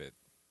quite a bit.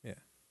 Yeah.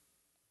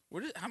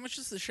 How much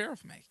does the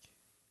sheriff make?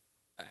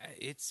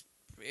 It's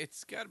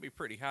got to be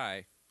pretty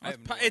high. I It's,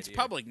 have no it's idea.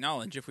 public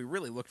knowledge. If we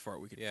really look for it,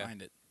 we could Yeah.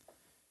 find it.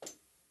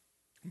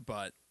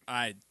 But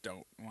I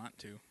don't want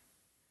to.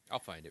 I'll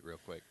find it real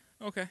quick.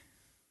 Okay.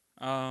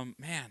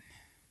 Man,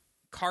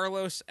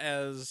 Carlos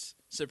as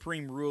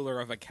supreme ruler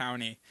of a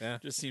county Yeah.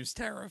 just seems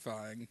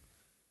terrifying.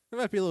 It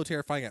might be a little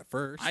terrifying at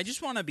first. I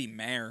just want to be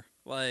mayor.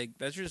 Like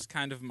that's just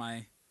kind of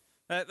my.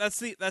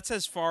 That's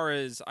as far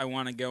as I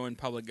want to go in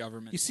public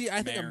government. You see,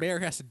 I think a mayor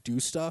has to do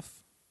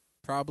stuff,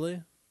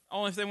 probably.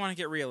 Only if they want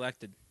to get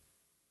reelected.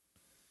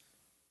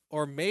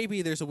 Or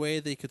maybe there's a way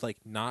they could like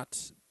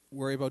not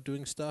worry about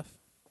doing stuff.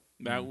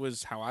 That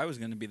was how I was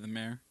going to be the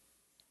mayor.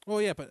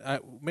 Well, yeah, but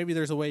maybe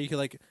there's a way you could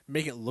like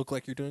make it look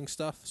like you're doing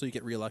stuff so you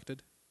get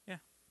reelected. Yeah.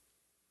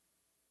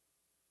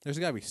 There's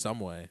got to be some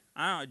way.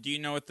 I don't know. Do you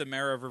know what the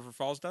mayor of River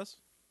Falls does?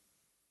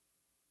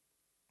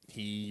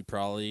 He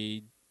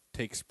probably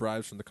takes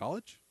bribes from the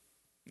college.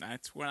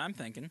 That's what I'm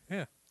thinking.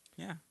 Yeah.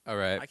 Yeah. All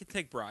right. I can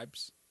take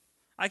bribes.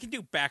 I can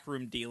do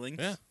backroom dealings.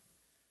 Yeah.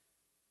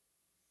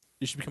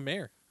 You should become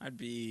mayor. I'd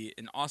be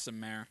an awesome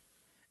mayor.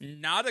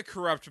 Not a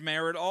corrupt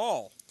mayor at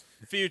all.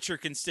 Future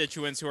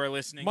constituents who are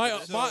listening. My to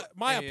this.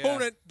 my Hey,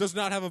 opponent does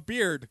not have a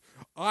beard.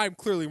 I'm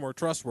clearly more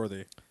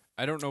trustworthy.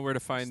 I don't know where to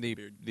find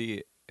the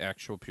the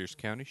actual Pierce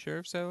County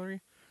sheriff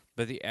salary,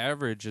 but the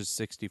average is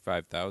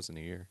 $65,000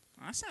 a year.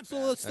 That's not So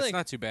bad. let's That's think.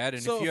 not too bad.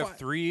 And So if you if have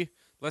 3,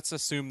 let's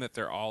assume that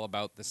they're all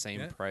about the same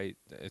Yeah. price,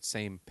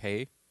 same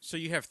pay. So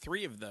you have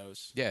 3 of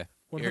those. Yeah,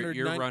 you're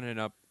 109 running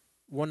up.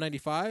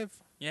 195.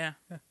 Yeah.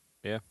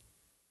 Yeah,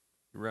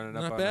 you're running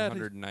up Not on bad.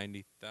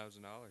 $190,000.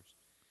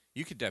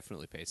 You could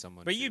definitely pay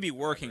someone. But to you'd be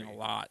working a collaborate.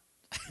 lot.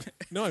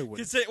 No, I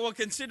wouldn't.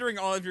 Considering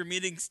all of your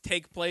meetings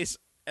take place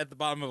at the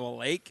bottom of a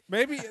lake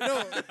Maybe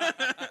no.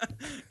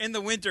 in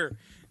the winter,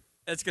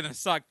 that's gonna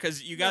suck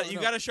because you got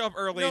No. to show up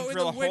early No, and in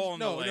drill a the win- hole in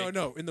no, the lake.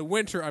 no. In the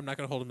winter, I'm not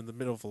going to hold him in the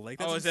middle of the lake.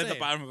 That's Oh, is it at the insane.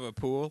 bottom of a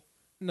pool?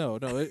 No.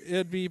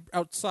 It'd be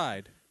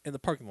outside in the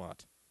parking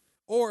lot.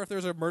 Or if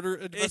there's a murder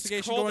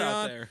investigation cold going out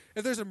on, there.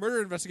 if there's a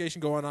murder investigation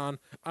going on,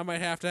 I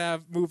might have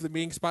to move the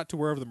meeting spot to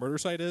wherever the murder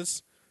site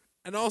is.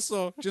 And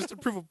also, just to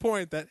prove a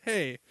point that,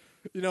 hey,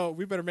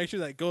 we better make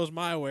sure that goes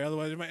my way.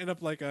 Otherwise, we might end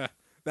up like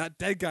that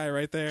dead guy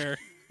right there.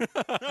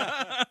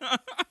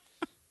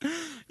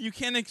 You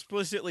can't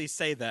explicitly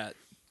say that.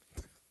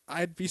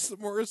 I'd be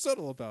more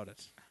subtle about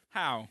it.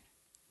 How?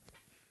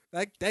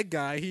 That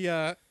guy,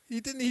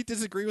 he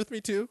disagree with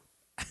me too.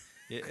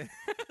 Yeah.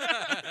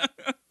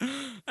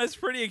 That's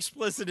pretty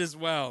explicit as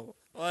well.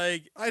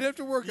 Like I'd have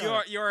to work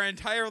on it. you are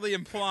entirely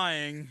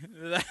implying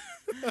that,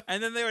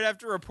 and then they would have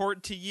to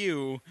report to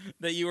you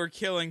that you were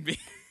killing me.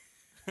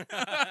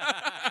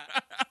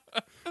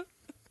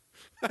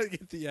 I'd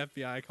get the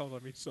FBI called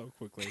on me so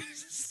quickly.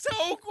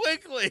 So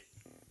quickly.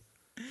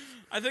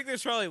 I think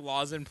there's probably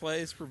laws in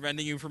place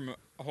preventing you from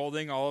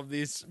holding all of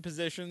these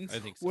positions. I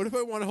think so. What if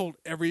I want to hold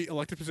every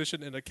elected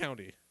position in a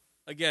county?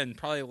 Again,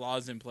 probably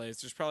laws in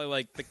place. There's probably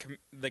like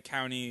the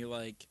county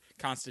like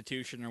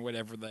constitution or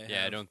whatever they have.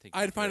 Yeah, I don't think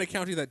I'd you find a could.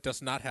 county that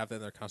does not have that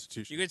in their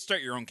constitution. You could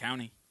start your own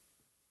county.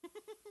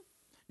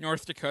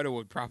 North Dakota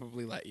would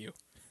probably let you.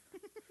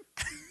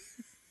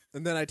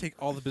 And then I take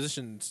all the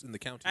positions in the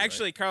county.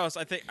 Actually, right? Carlos,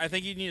 I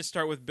think you need to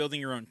start with building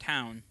your own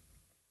town.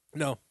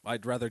 No,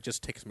 I'd rather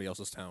just take somebody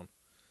else's town.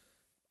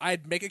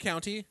 I'd make a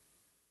county,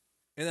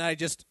 and then I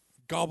just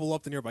gobble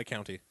up the nearby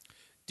county.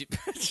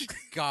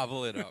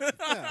 Gobble it up.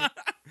 Yeah.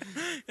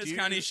 His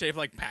county's shaped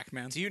like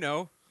Pac-Man. Do you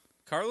know,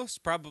 Carlos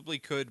probably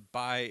could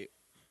buy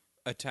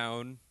a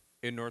town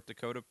in North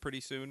Dakota pretty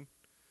soon,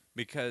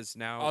 because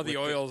now All the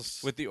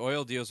oils. with the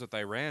oil deals with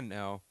Iran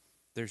now,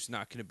 there's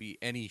not going to be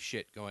any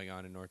shit going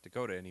on in North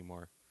Dakota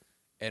anymore,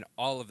 and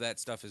all of that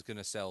stuff is going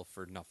to sell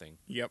for nothing.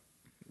 Yep.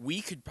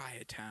 We could buy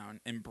a town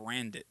and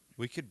brand it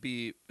It could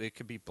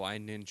be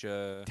Blind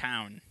Ninja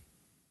town.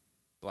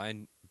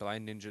 Blind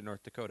Ninja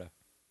North Dakota.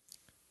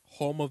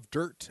 Home of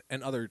dirt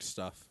and other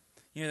stuff.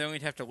 You know, then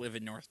we'd have to live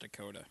in North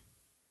Dakota.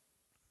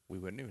 We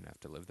wouldn't even have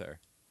to live there.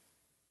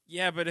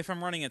 Yeah, but if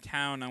I'm running a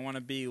town, I want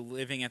to be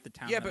living at the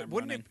town. Yeah, that but I'm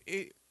wouldn't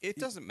running. it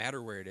doesnwe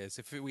matter where it is.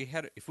 If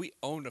we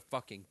owned a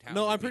fucking town.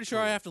 No, I'm that'd be pretty sure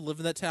cool. I have to live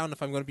in that town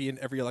if I'm going to be in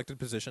every elected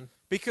position.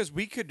 Because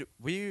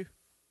we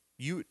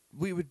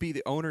would be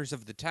the owners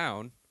of the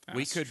town.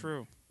 We That's could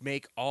true.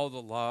 make all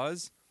the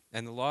laws,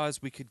 and the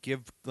laws we could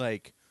give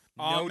like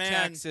Oh, no man.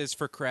 taxes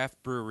for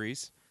craft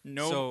breweries.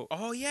 No. So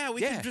oh yeah,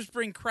 we yeah. could just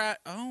bring crap.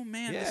 Oh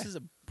man, Yeah. this is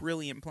a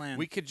brilliant plan.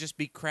 we could just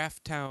be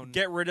craft town.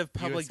 get rid of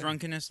public USA.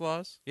 drunkenness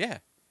laws. Yeah,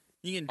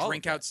 You can All of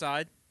drink that.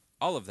 outside.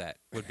 all of that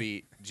would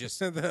be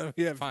just And then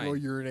we have Fine.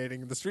 people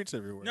urinating in the streets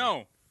everywhere.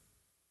 No,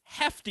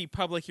 hefty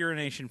public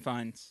urination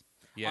fines.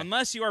 yeah.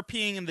 Unless you are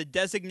peeing in the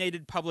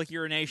designated public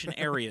urination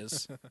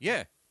areas.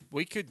 Yeah,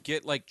 we could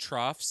get like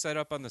troughs set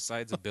up on the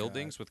sides of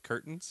buildings with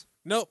curtains.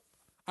 Nope.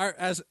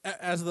 As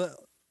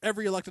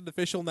every elected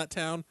official in that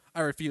town, I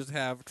refuse to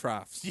have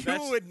troughs. You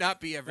That's- would not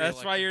be every.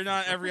 That's why you're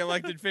not every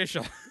elected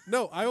official.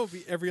 No, I will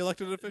be every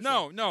elected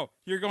official. No,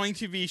 you're going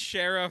to be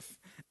sheriff,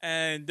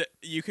 and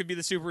you could be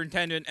the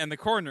superintendent and the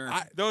coroner.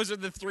 Those are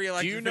the three Do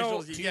elected you know?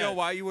 officials Do you know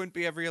why you wouldn't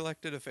be every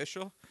elected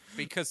official?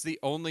 Because the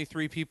only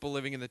 3 people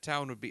living in the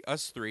town would be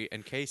us 3,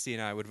 and Casey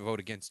and I would vote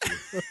against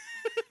you.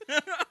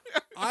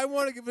 I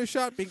want to give it a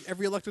shot being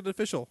every elected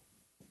official.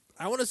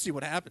 I want to see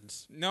what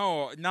happens.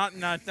 No, not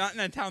in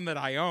a town that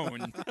I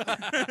own.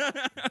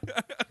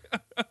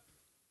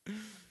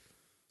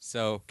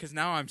 So Because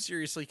now I'm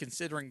seriously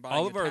considering buying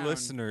all of a our town.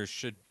 listeners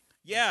should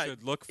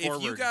look If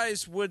forward. you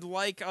guys would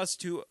like us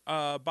to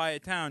buy a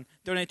town,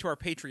 donate to our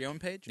Patreon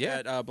page Yeah.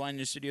 at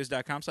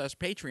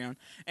blindnewstudios.com/Patreon,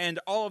 and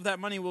all of that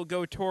money will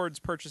go towards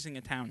purchasing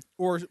a town.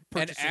 Or and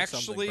purchasing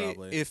actually, something,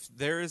 probably. if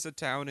there is a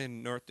town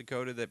in North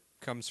Dakota that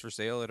comes for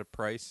sale at a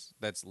price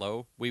that's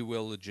low, we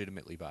will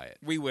legitimately buy it.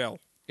 We will.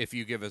 If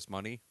you give us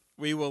money,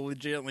 We will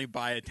legitimately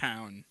buy a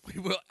town. we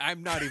will.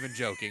 I'm not even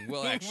joking.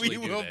 We'll actually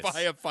we do will this.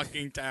 buy a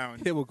fucking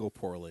town. it will go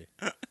poorly.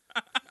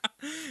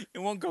 It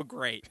won't go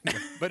great.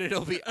 But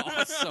it'll be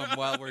awesome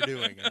while we're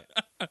doing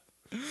it.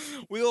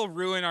 We will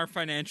ruin our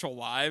financial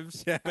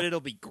lives, Yeah. but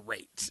it'll be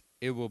great.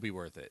 It will be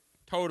worth it.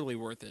 Totally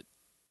worth it.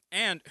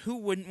 And who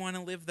wouldn't want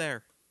to live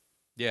there?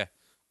 Yeah.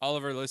 All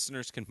of our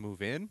listeners can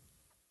move in.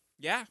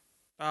 Yeah.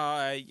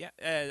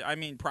 I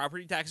mean,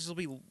 property taxes will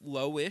be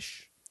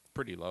lowish.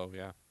 Pretty low,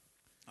 yeah.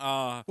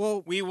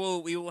 Well, We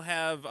will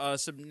have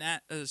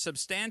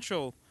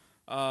substantial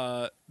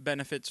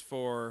benefits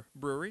for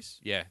breweries.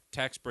 Yeah,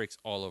 tax breaks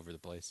all over the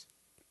place.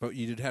 but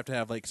you did have to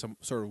have like some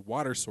sort of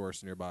water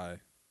source nearby.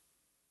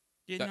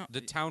 You The, know-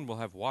 the town will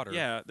have water.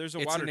 yeah, there's a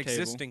It's water an table.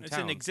 existing It's an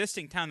town.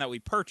 existing town that we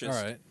purchased.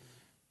 All right.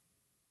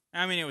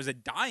 I mean, it was a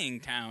dying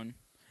town,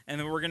 and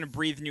then we're going to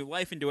breathe new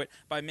life into it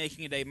by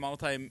making it a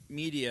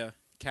multimedia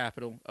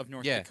capital of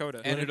North Yeah,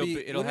 Dakota. and Would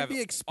it'll it have be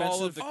all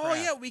expensive? of the oh crap.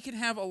 yeah, we can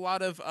have a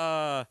lot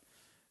of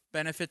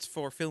benefits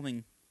for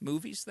filming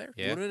movies there.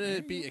 Yeah. Wouldn't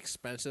it be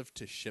expensive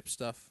to ship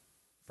stuff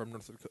from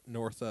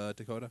North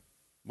Dakota?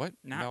 What?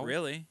 Not No,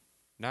 really.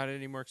 Not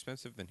any more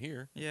expensive than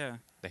here. Yeah,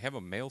 They have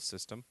a mail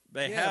system.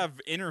 they Yeah. have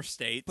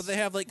interstates, But they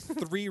have like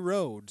 3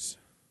 roads.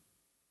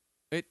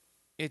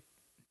 It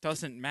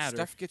doesn't matter.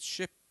 stuff gets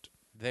shipped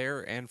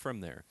there and from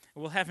there.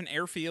 We'll have an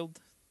airfield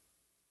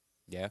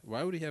Yeah.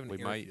 Why would he have an We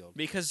might. airfield?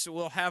 because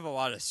we'll have a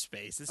lot of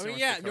space. It's I mean, North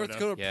yeah, Dakota. North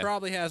Dakota Yeah.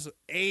 probably has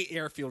a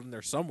airfield in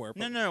there somewhere.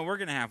 But No, we're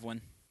gonna have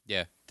one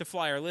Yeah. to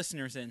fly our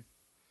listeners in.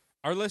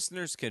 Our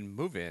listeners can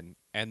move in,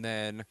 and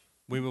then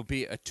We will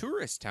be a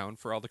tourist town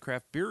for all the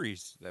craft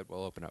breweries that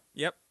will open up.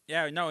 Yep.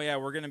 Yeah. No. Yeah.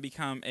 We're gonna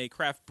become a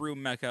craft brew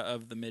mecca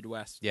of the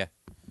Midwest. Yeah.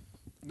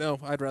 No,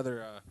 I'd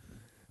rather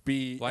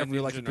be Blind every Ninja,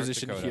 elected North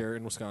position Dakota. here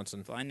in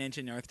Wisconsin. Blind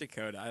Ninja, North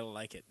Dakota. I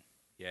like it.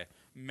 Yeah.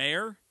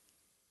 Mayor,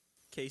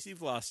 Casey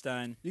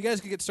Vlostein. You guys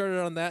can get started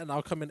on that, and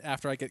I'll come in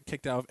after I get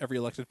kicked out of every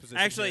elected position.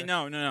 Actually, here.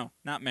 no,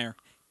 not mayor.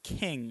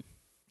 King.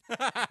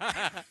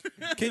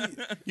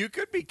 You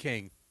could be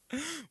king.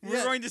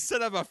 We're going to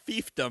set up a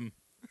fiefdom.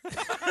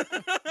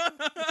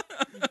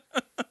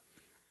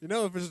 You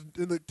know, if it's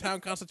in the town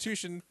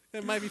constitution,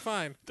 it might be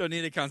fine. Don't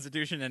need a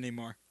constitution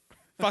anymore.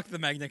 Fuck the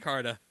Magna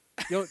Carta.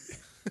 You don't,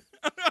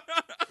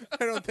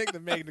 I don't think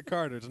the Magna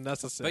Carta is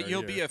necessary. But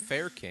you'll here. be a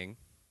fair king.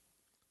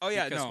 Oh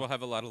yeah, because no. we'll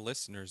have a lot of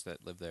listeners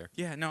that live there.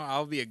 Yeah, no,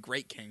 I'll be a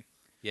great king.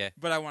 Yeah.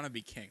 But I want to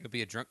be king. You'll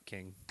be a drunk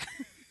king.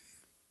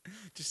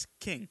 Just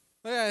king.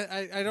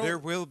 I don't. There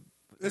will.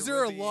 Is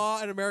there a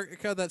law in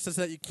America that says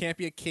that you can't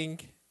be a king?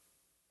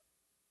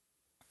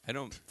 I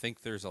don't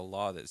think there's a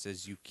law that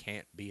says you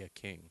can't be a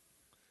king.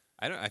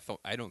 I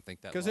don't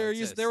think that. Because law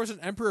exists. there was an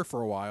emperor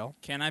for a while,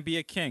 Can I be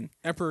a king?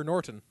 Emperor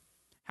Norton.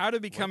 How to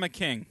become a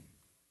king?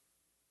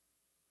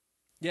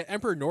 Yeah,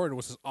 Emperor Norton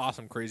was this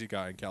awesome, crazy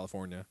guy in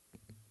California.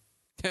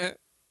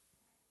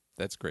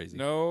 That's crazy.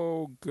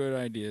 No good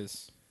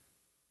ideas.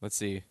 Let's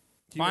see.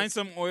 Find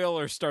some oil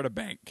or start a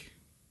bank.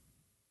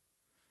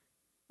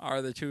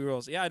 Are the two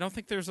rules. Yeah, I don't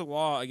think there's a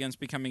law against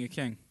becoming a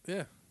king.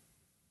 Yeah.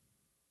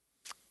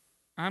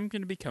 I'm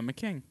going to become a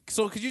king.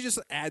 So could you just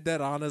add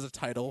that on as a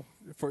title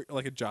for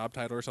like a job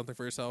title or something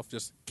for yourself?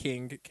 Just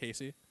King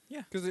Casey.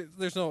 Yeah. Because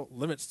there's no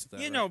limits to that.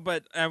 You right? know,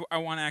 but I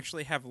want to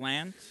actually have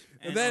land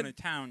and then- own a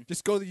town.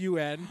 Just go to the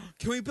UN.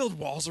 Can we build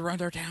walls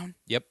around our town?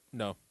 Yep.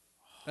 No,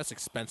 that's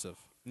expensive.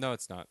 No,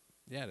 it's not.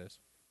 Yeah, it is.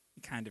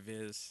 It kind of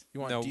is. You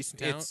want no, a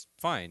decent town? it's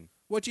fine.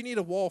 What do you need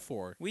a wall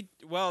for?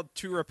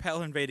 To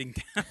repel invading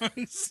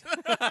towns.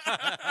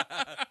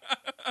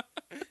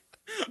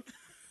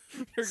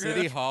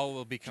 City Hall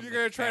will become. You're the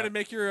gonna try to cap-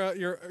 make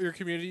your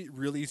community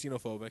really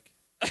xenophobic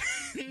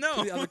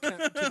No. to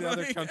the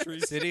other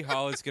countries. City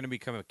Hall is going to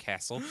become a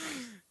castle.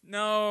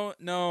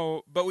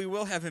 No, but we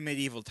will have a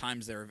medieval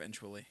times there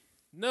eventually.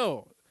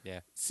 No,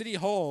 Yeah. City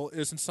Hall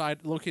is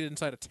located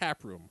inside a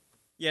tap room.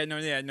 Yeah, no.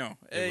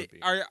 It would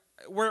be.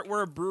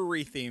 We're a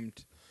brewery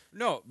themed.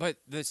 No, but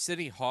the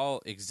City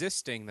Hall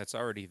existing that's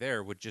already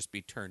there would just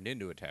be turned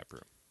into a tap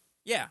room,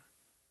 Yeah.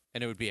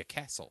 and it would be a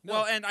castle. No.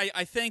 Well, and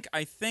I think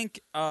I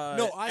think-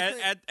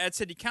 at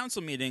city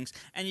council meetings,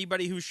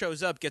 anybody who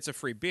shows up gets a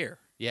free beer.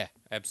 Yeah,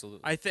 absolutely.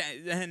 I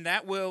think, and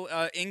that will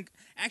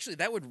actually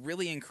that would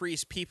really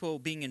increase people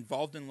being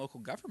involved in local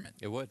government.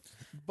 it would.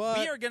 But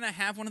We are going to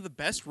have one of the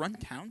best run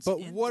towns. but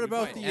in what the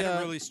about world. the And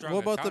a really strong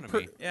what about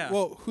economy. Yeah.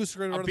 Well, who's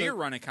going to a run beer the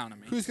run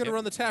economy? Who's going to Yep.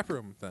 run the tap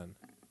room then?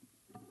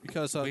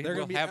 Because We they're will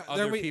going to be have they'll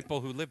other be- people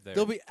who live there.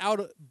 They'll be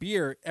out of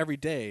beer every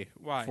day.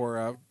 Why?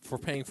 For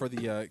paying for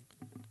the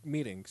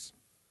meetings.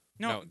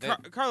 No, No,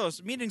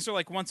 Carlos, meetings are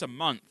like once a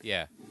month.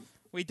 Yeah.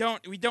 We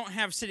don't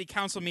have city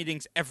council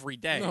meetings every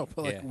day. No,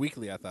 but like Yeah.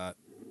 weekly. I thought.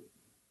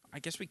 I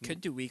guess we could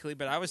do weekly,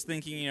 but I was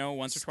thinking,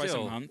 once or twice a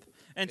Still, month.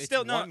 And it's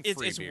still, no, one it's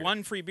free it's beer.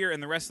 one free beer,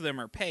 and the rest of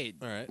them are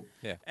paid. All right.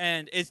 Yeah.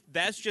 And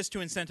that's just to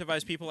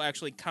incentivize people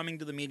actually coming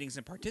to the meetings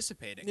and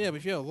participating. Yeah, but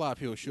if you have a lot of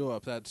people show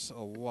up, that's a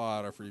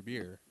lot of free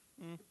beer.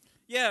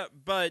 Yeah,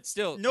 but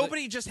Still,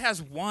 nobody just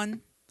has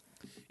one.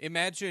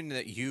 Imagine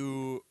that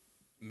you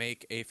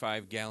make a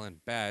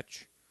 5-gallon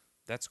batch.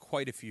 That's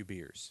quite a few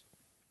beers,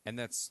 and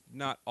that's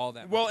not all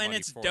that. Well, much and money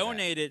it's for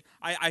donated.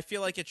 I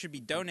feel like it should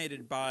be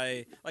donated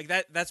by like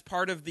that. That's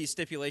part of the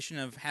stipulation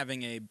of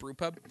having a brew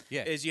pub.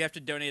 Yeah. is you have to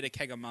donate a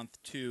keg a month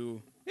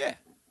to That.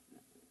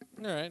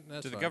 All right, that's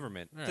Yeah, to the fine.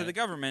 government. All to the right.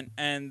 government,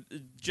 and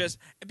just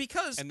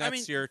because And I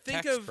that's mean, your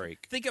think tax of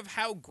break. think of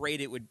how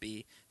great it would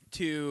be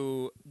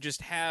to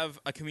just have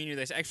a community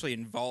that's actually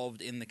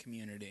involved in the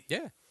community.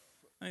 Yeah.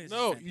 I think this is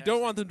No, you fantastic.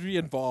 don't want them to be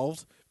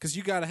involved because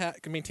you gotta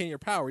maintain your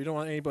power. You don't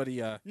want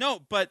anybody. No,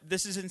 but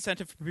this is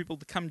incentive for people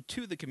to come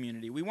to the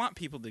community. We want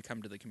people to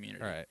come to the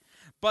community. All right.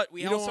 But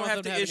we You don't also want have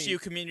them to to have issue any-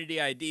 community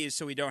IDs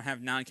so we don't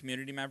have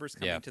non-community members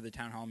coming Yeah. to the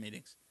town hall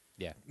meetings.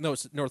 Yeah. No,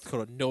 it's North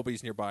Dakota.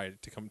 Nobody's nearby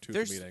to come to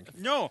There's- the meeting.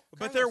 No,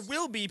 but there Carlos-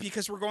 will be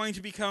because we're going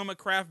to become a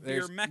craft beer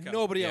There's mecca.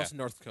 nobody Yeah. else in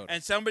North Dakota.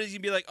 And somebody's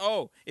going to be like,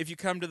 oh, if you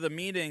come to the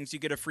meetings, you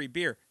get a free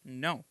beer.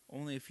 No,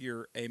 only if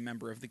you're a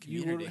member of the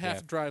you community. would have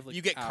to drive like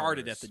You get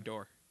carded hours. at the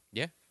door.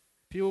 Yeah.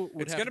 People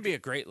would It's have going to be a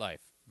great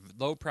life.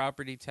 Low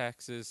property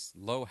taxes,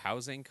 low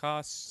housing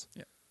costs.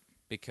 Yeah.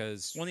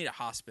 Because We'll need a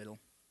hospital.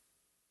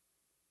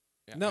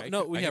 yeah, No, I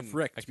no, can- we I have can-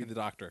 Rick I to be can- the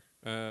doctor.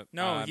 No,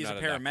 I'm he's a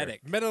not doctor.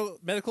 paramedic.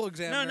 Medical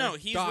examiner. No,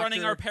 he's doctor,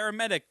 running our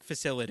paramedic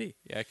facility.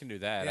 Yeah, I can do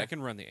that. Yeah. I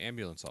can run the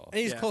ambulance hall. and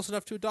he's Yeah. close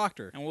enough to a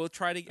doctor. And we'll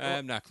try to.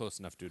 I'm not close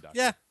enough to a doctor.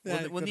 Yeah, we'll,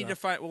 yeah, we'll good need to enough.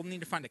 find. We'll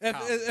need to find a If,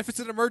 cop. if it's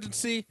an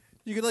emergency,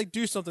 you can like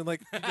do something like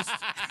you just,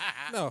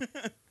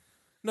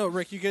 no,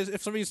 Rick. You guys,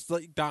 if somebody's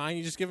like dying,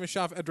 you just give them a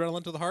shot of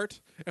adrenaline to the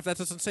heart. If that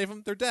doesn't save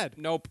them, they're dead.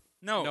 Nope.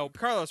 No, Nope.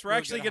 Carlos, we're We'll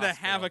actually get a going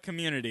to have hospital. a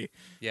community.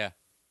 Yeah.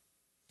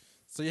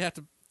 So you have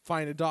to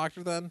find a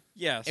doctor then?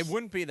 Yes. It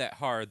wouldn't be that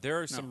hard.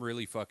 There are some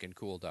really fucking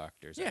cool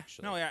doctors, Yeah.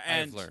 actually. No, yeah,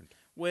 I've learned.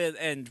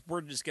 And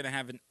we're just going to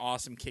have an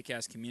awesome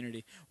kick-ass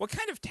community. What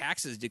kind of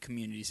taxes do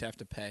communities have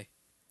to pay?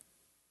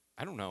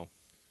 I don't know.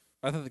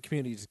 I thought the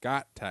community's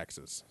got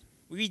taxes.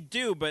 We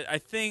do, but I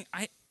think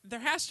there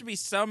has to be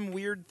some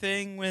weird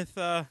thing with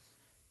man.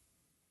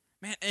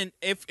 And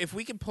if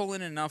we can pull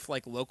in enough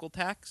like local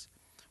tax,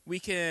 we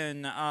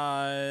can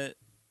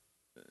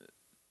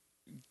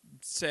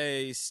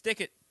say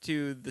stick it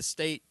to the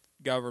state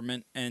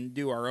government and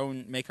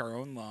make our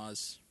own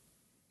laws.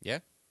 Yeah.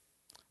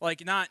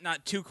 Like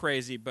not too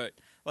crazy, but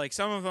like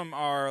some of them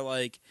are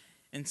like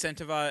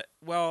incentivize.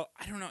 Well,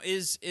 I don't know.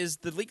 Is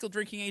the legal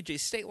drinking age a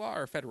state law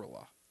or a federal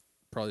law?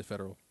 Probably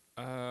federal.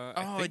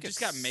 Oh, it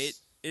just got made.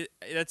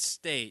 That's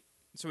state,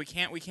 so we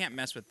can't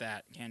mess with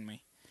that, can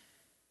we?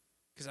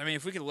 Because I mean,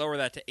 if we could lower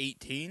that to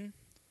 18,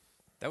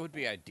 that would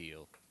be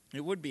ideal.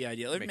 it would be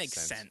ideal. It would make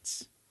Makes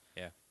sense.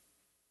 Yeah.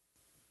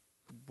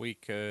 We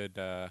could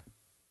I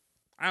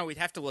don't know, we'd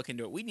have to look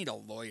into it. We need a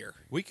lawyer.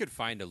 we could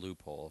find a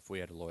loophole if we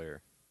had a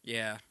lawyer.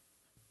 Yeah,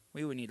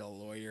 we would need a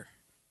lawyer.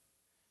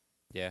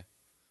 Yeah.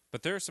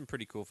 But there are some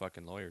pretty cool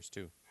fucking lawyers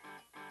too.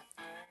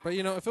 But,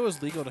 you know, if it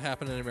was legal to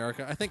happen in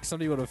America, I think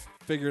somebody would have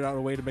figured out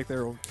a way to make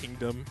their own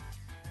kingdom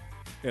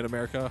in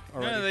America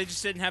already. No, they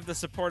just didn't have the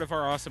support of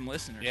our awesome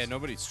listeners. Yeah,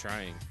 nobody's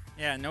trying.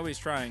 Yeah, nobody's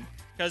trying.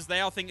 Because they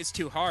all think it's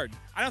too hard.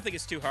 I don't think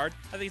it's too hard.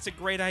 I think it's a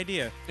great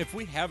idea. If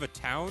we have a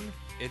town,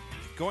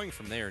 going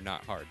from there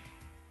not hard.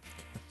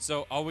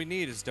 So all we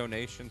need is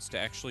donations to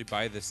actually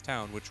buy this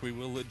town, which we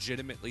will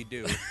legitimately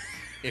do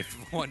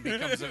if one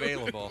becomes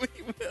available.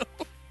 We will.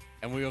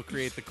 And we will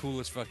create the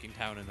coolest fucking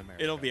town in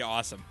America. It'll be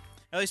awesome.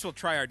 At least we'll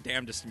try our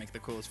damnedest to make the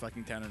coolest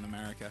fucking town in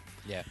America.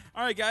 Yeah.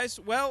 All right, guys.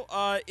 Well,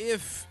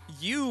 if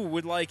you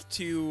would like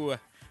to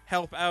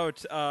help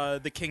out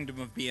the kingdom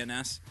of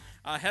BNS,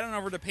 head on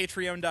over to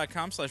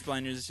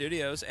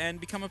patreon.com/blindninjastudios and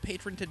become a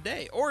patron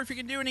today. Or if you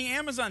can do any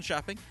Amazon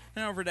shopping,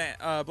 head over to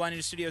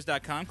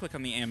blindninjastudios.com, click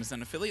on the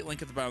Amazon affiliate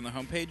link at the bottom of the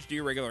homepage, do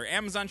your regular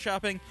Amazon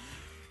shopping.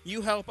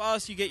 You help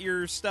us, you get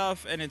your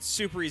stuff, and it's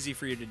super easy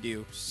for you to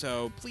do.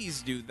 So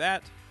please do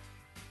that.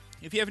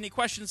 If you have any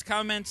questions,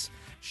 comments,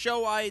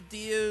 show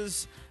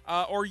ideas,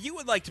 or you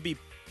would like to be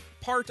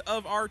part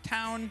of our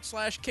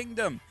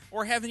town/kingdom,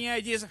 or have any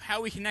ideas of how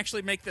we can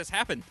actually make this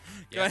happen,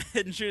 go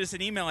ahead and shoot us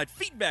an email at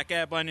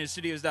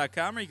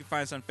feedback@blindninjastudios.com, or you can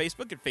find us on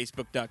Facebook at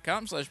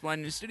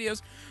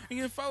facebook.com/blindninjastudios. You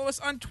can follow us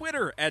on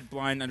Twitter at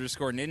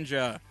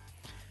blind_ninja.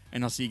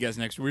 And I'll see you guys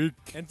next week.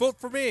 And vote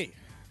for me.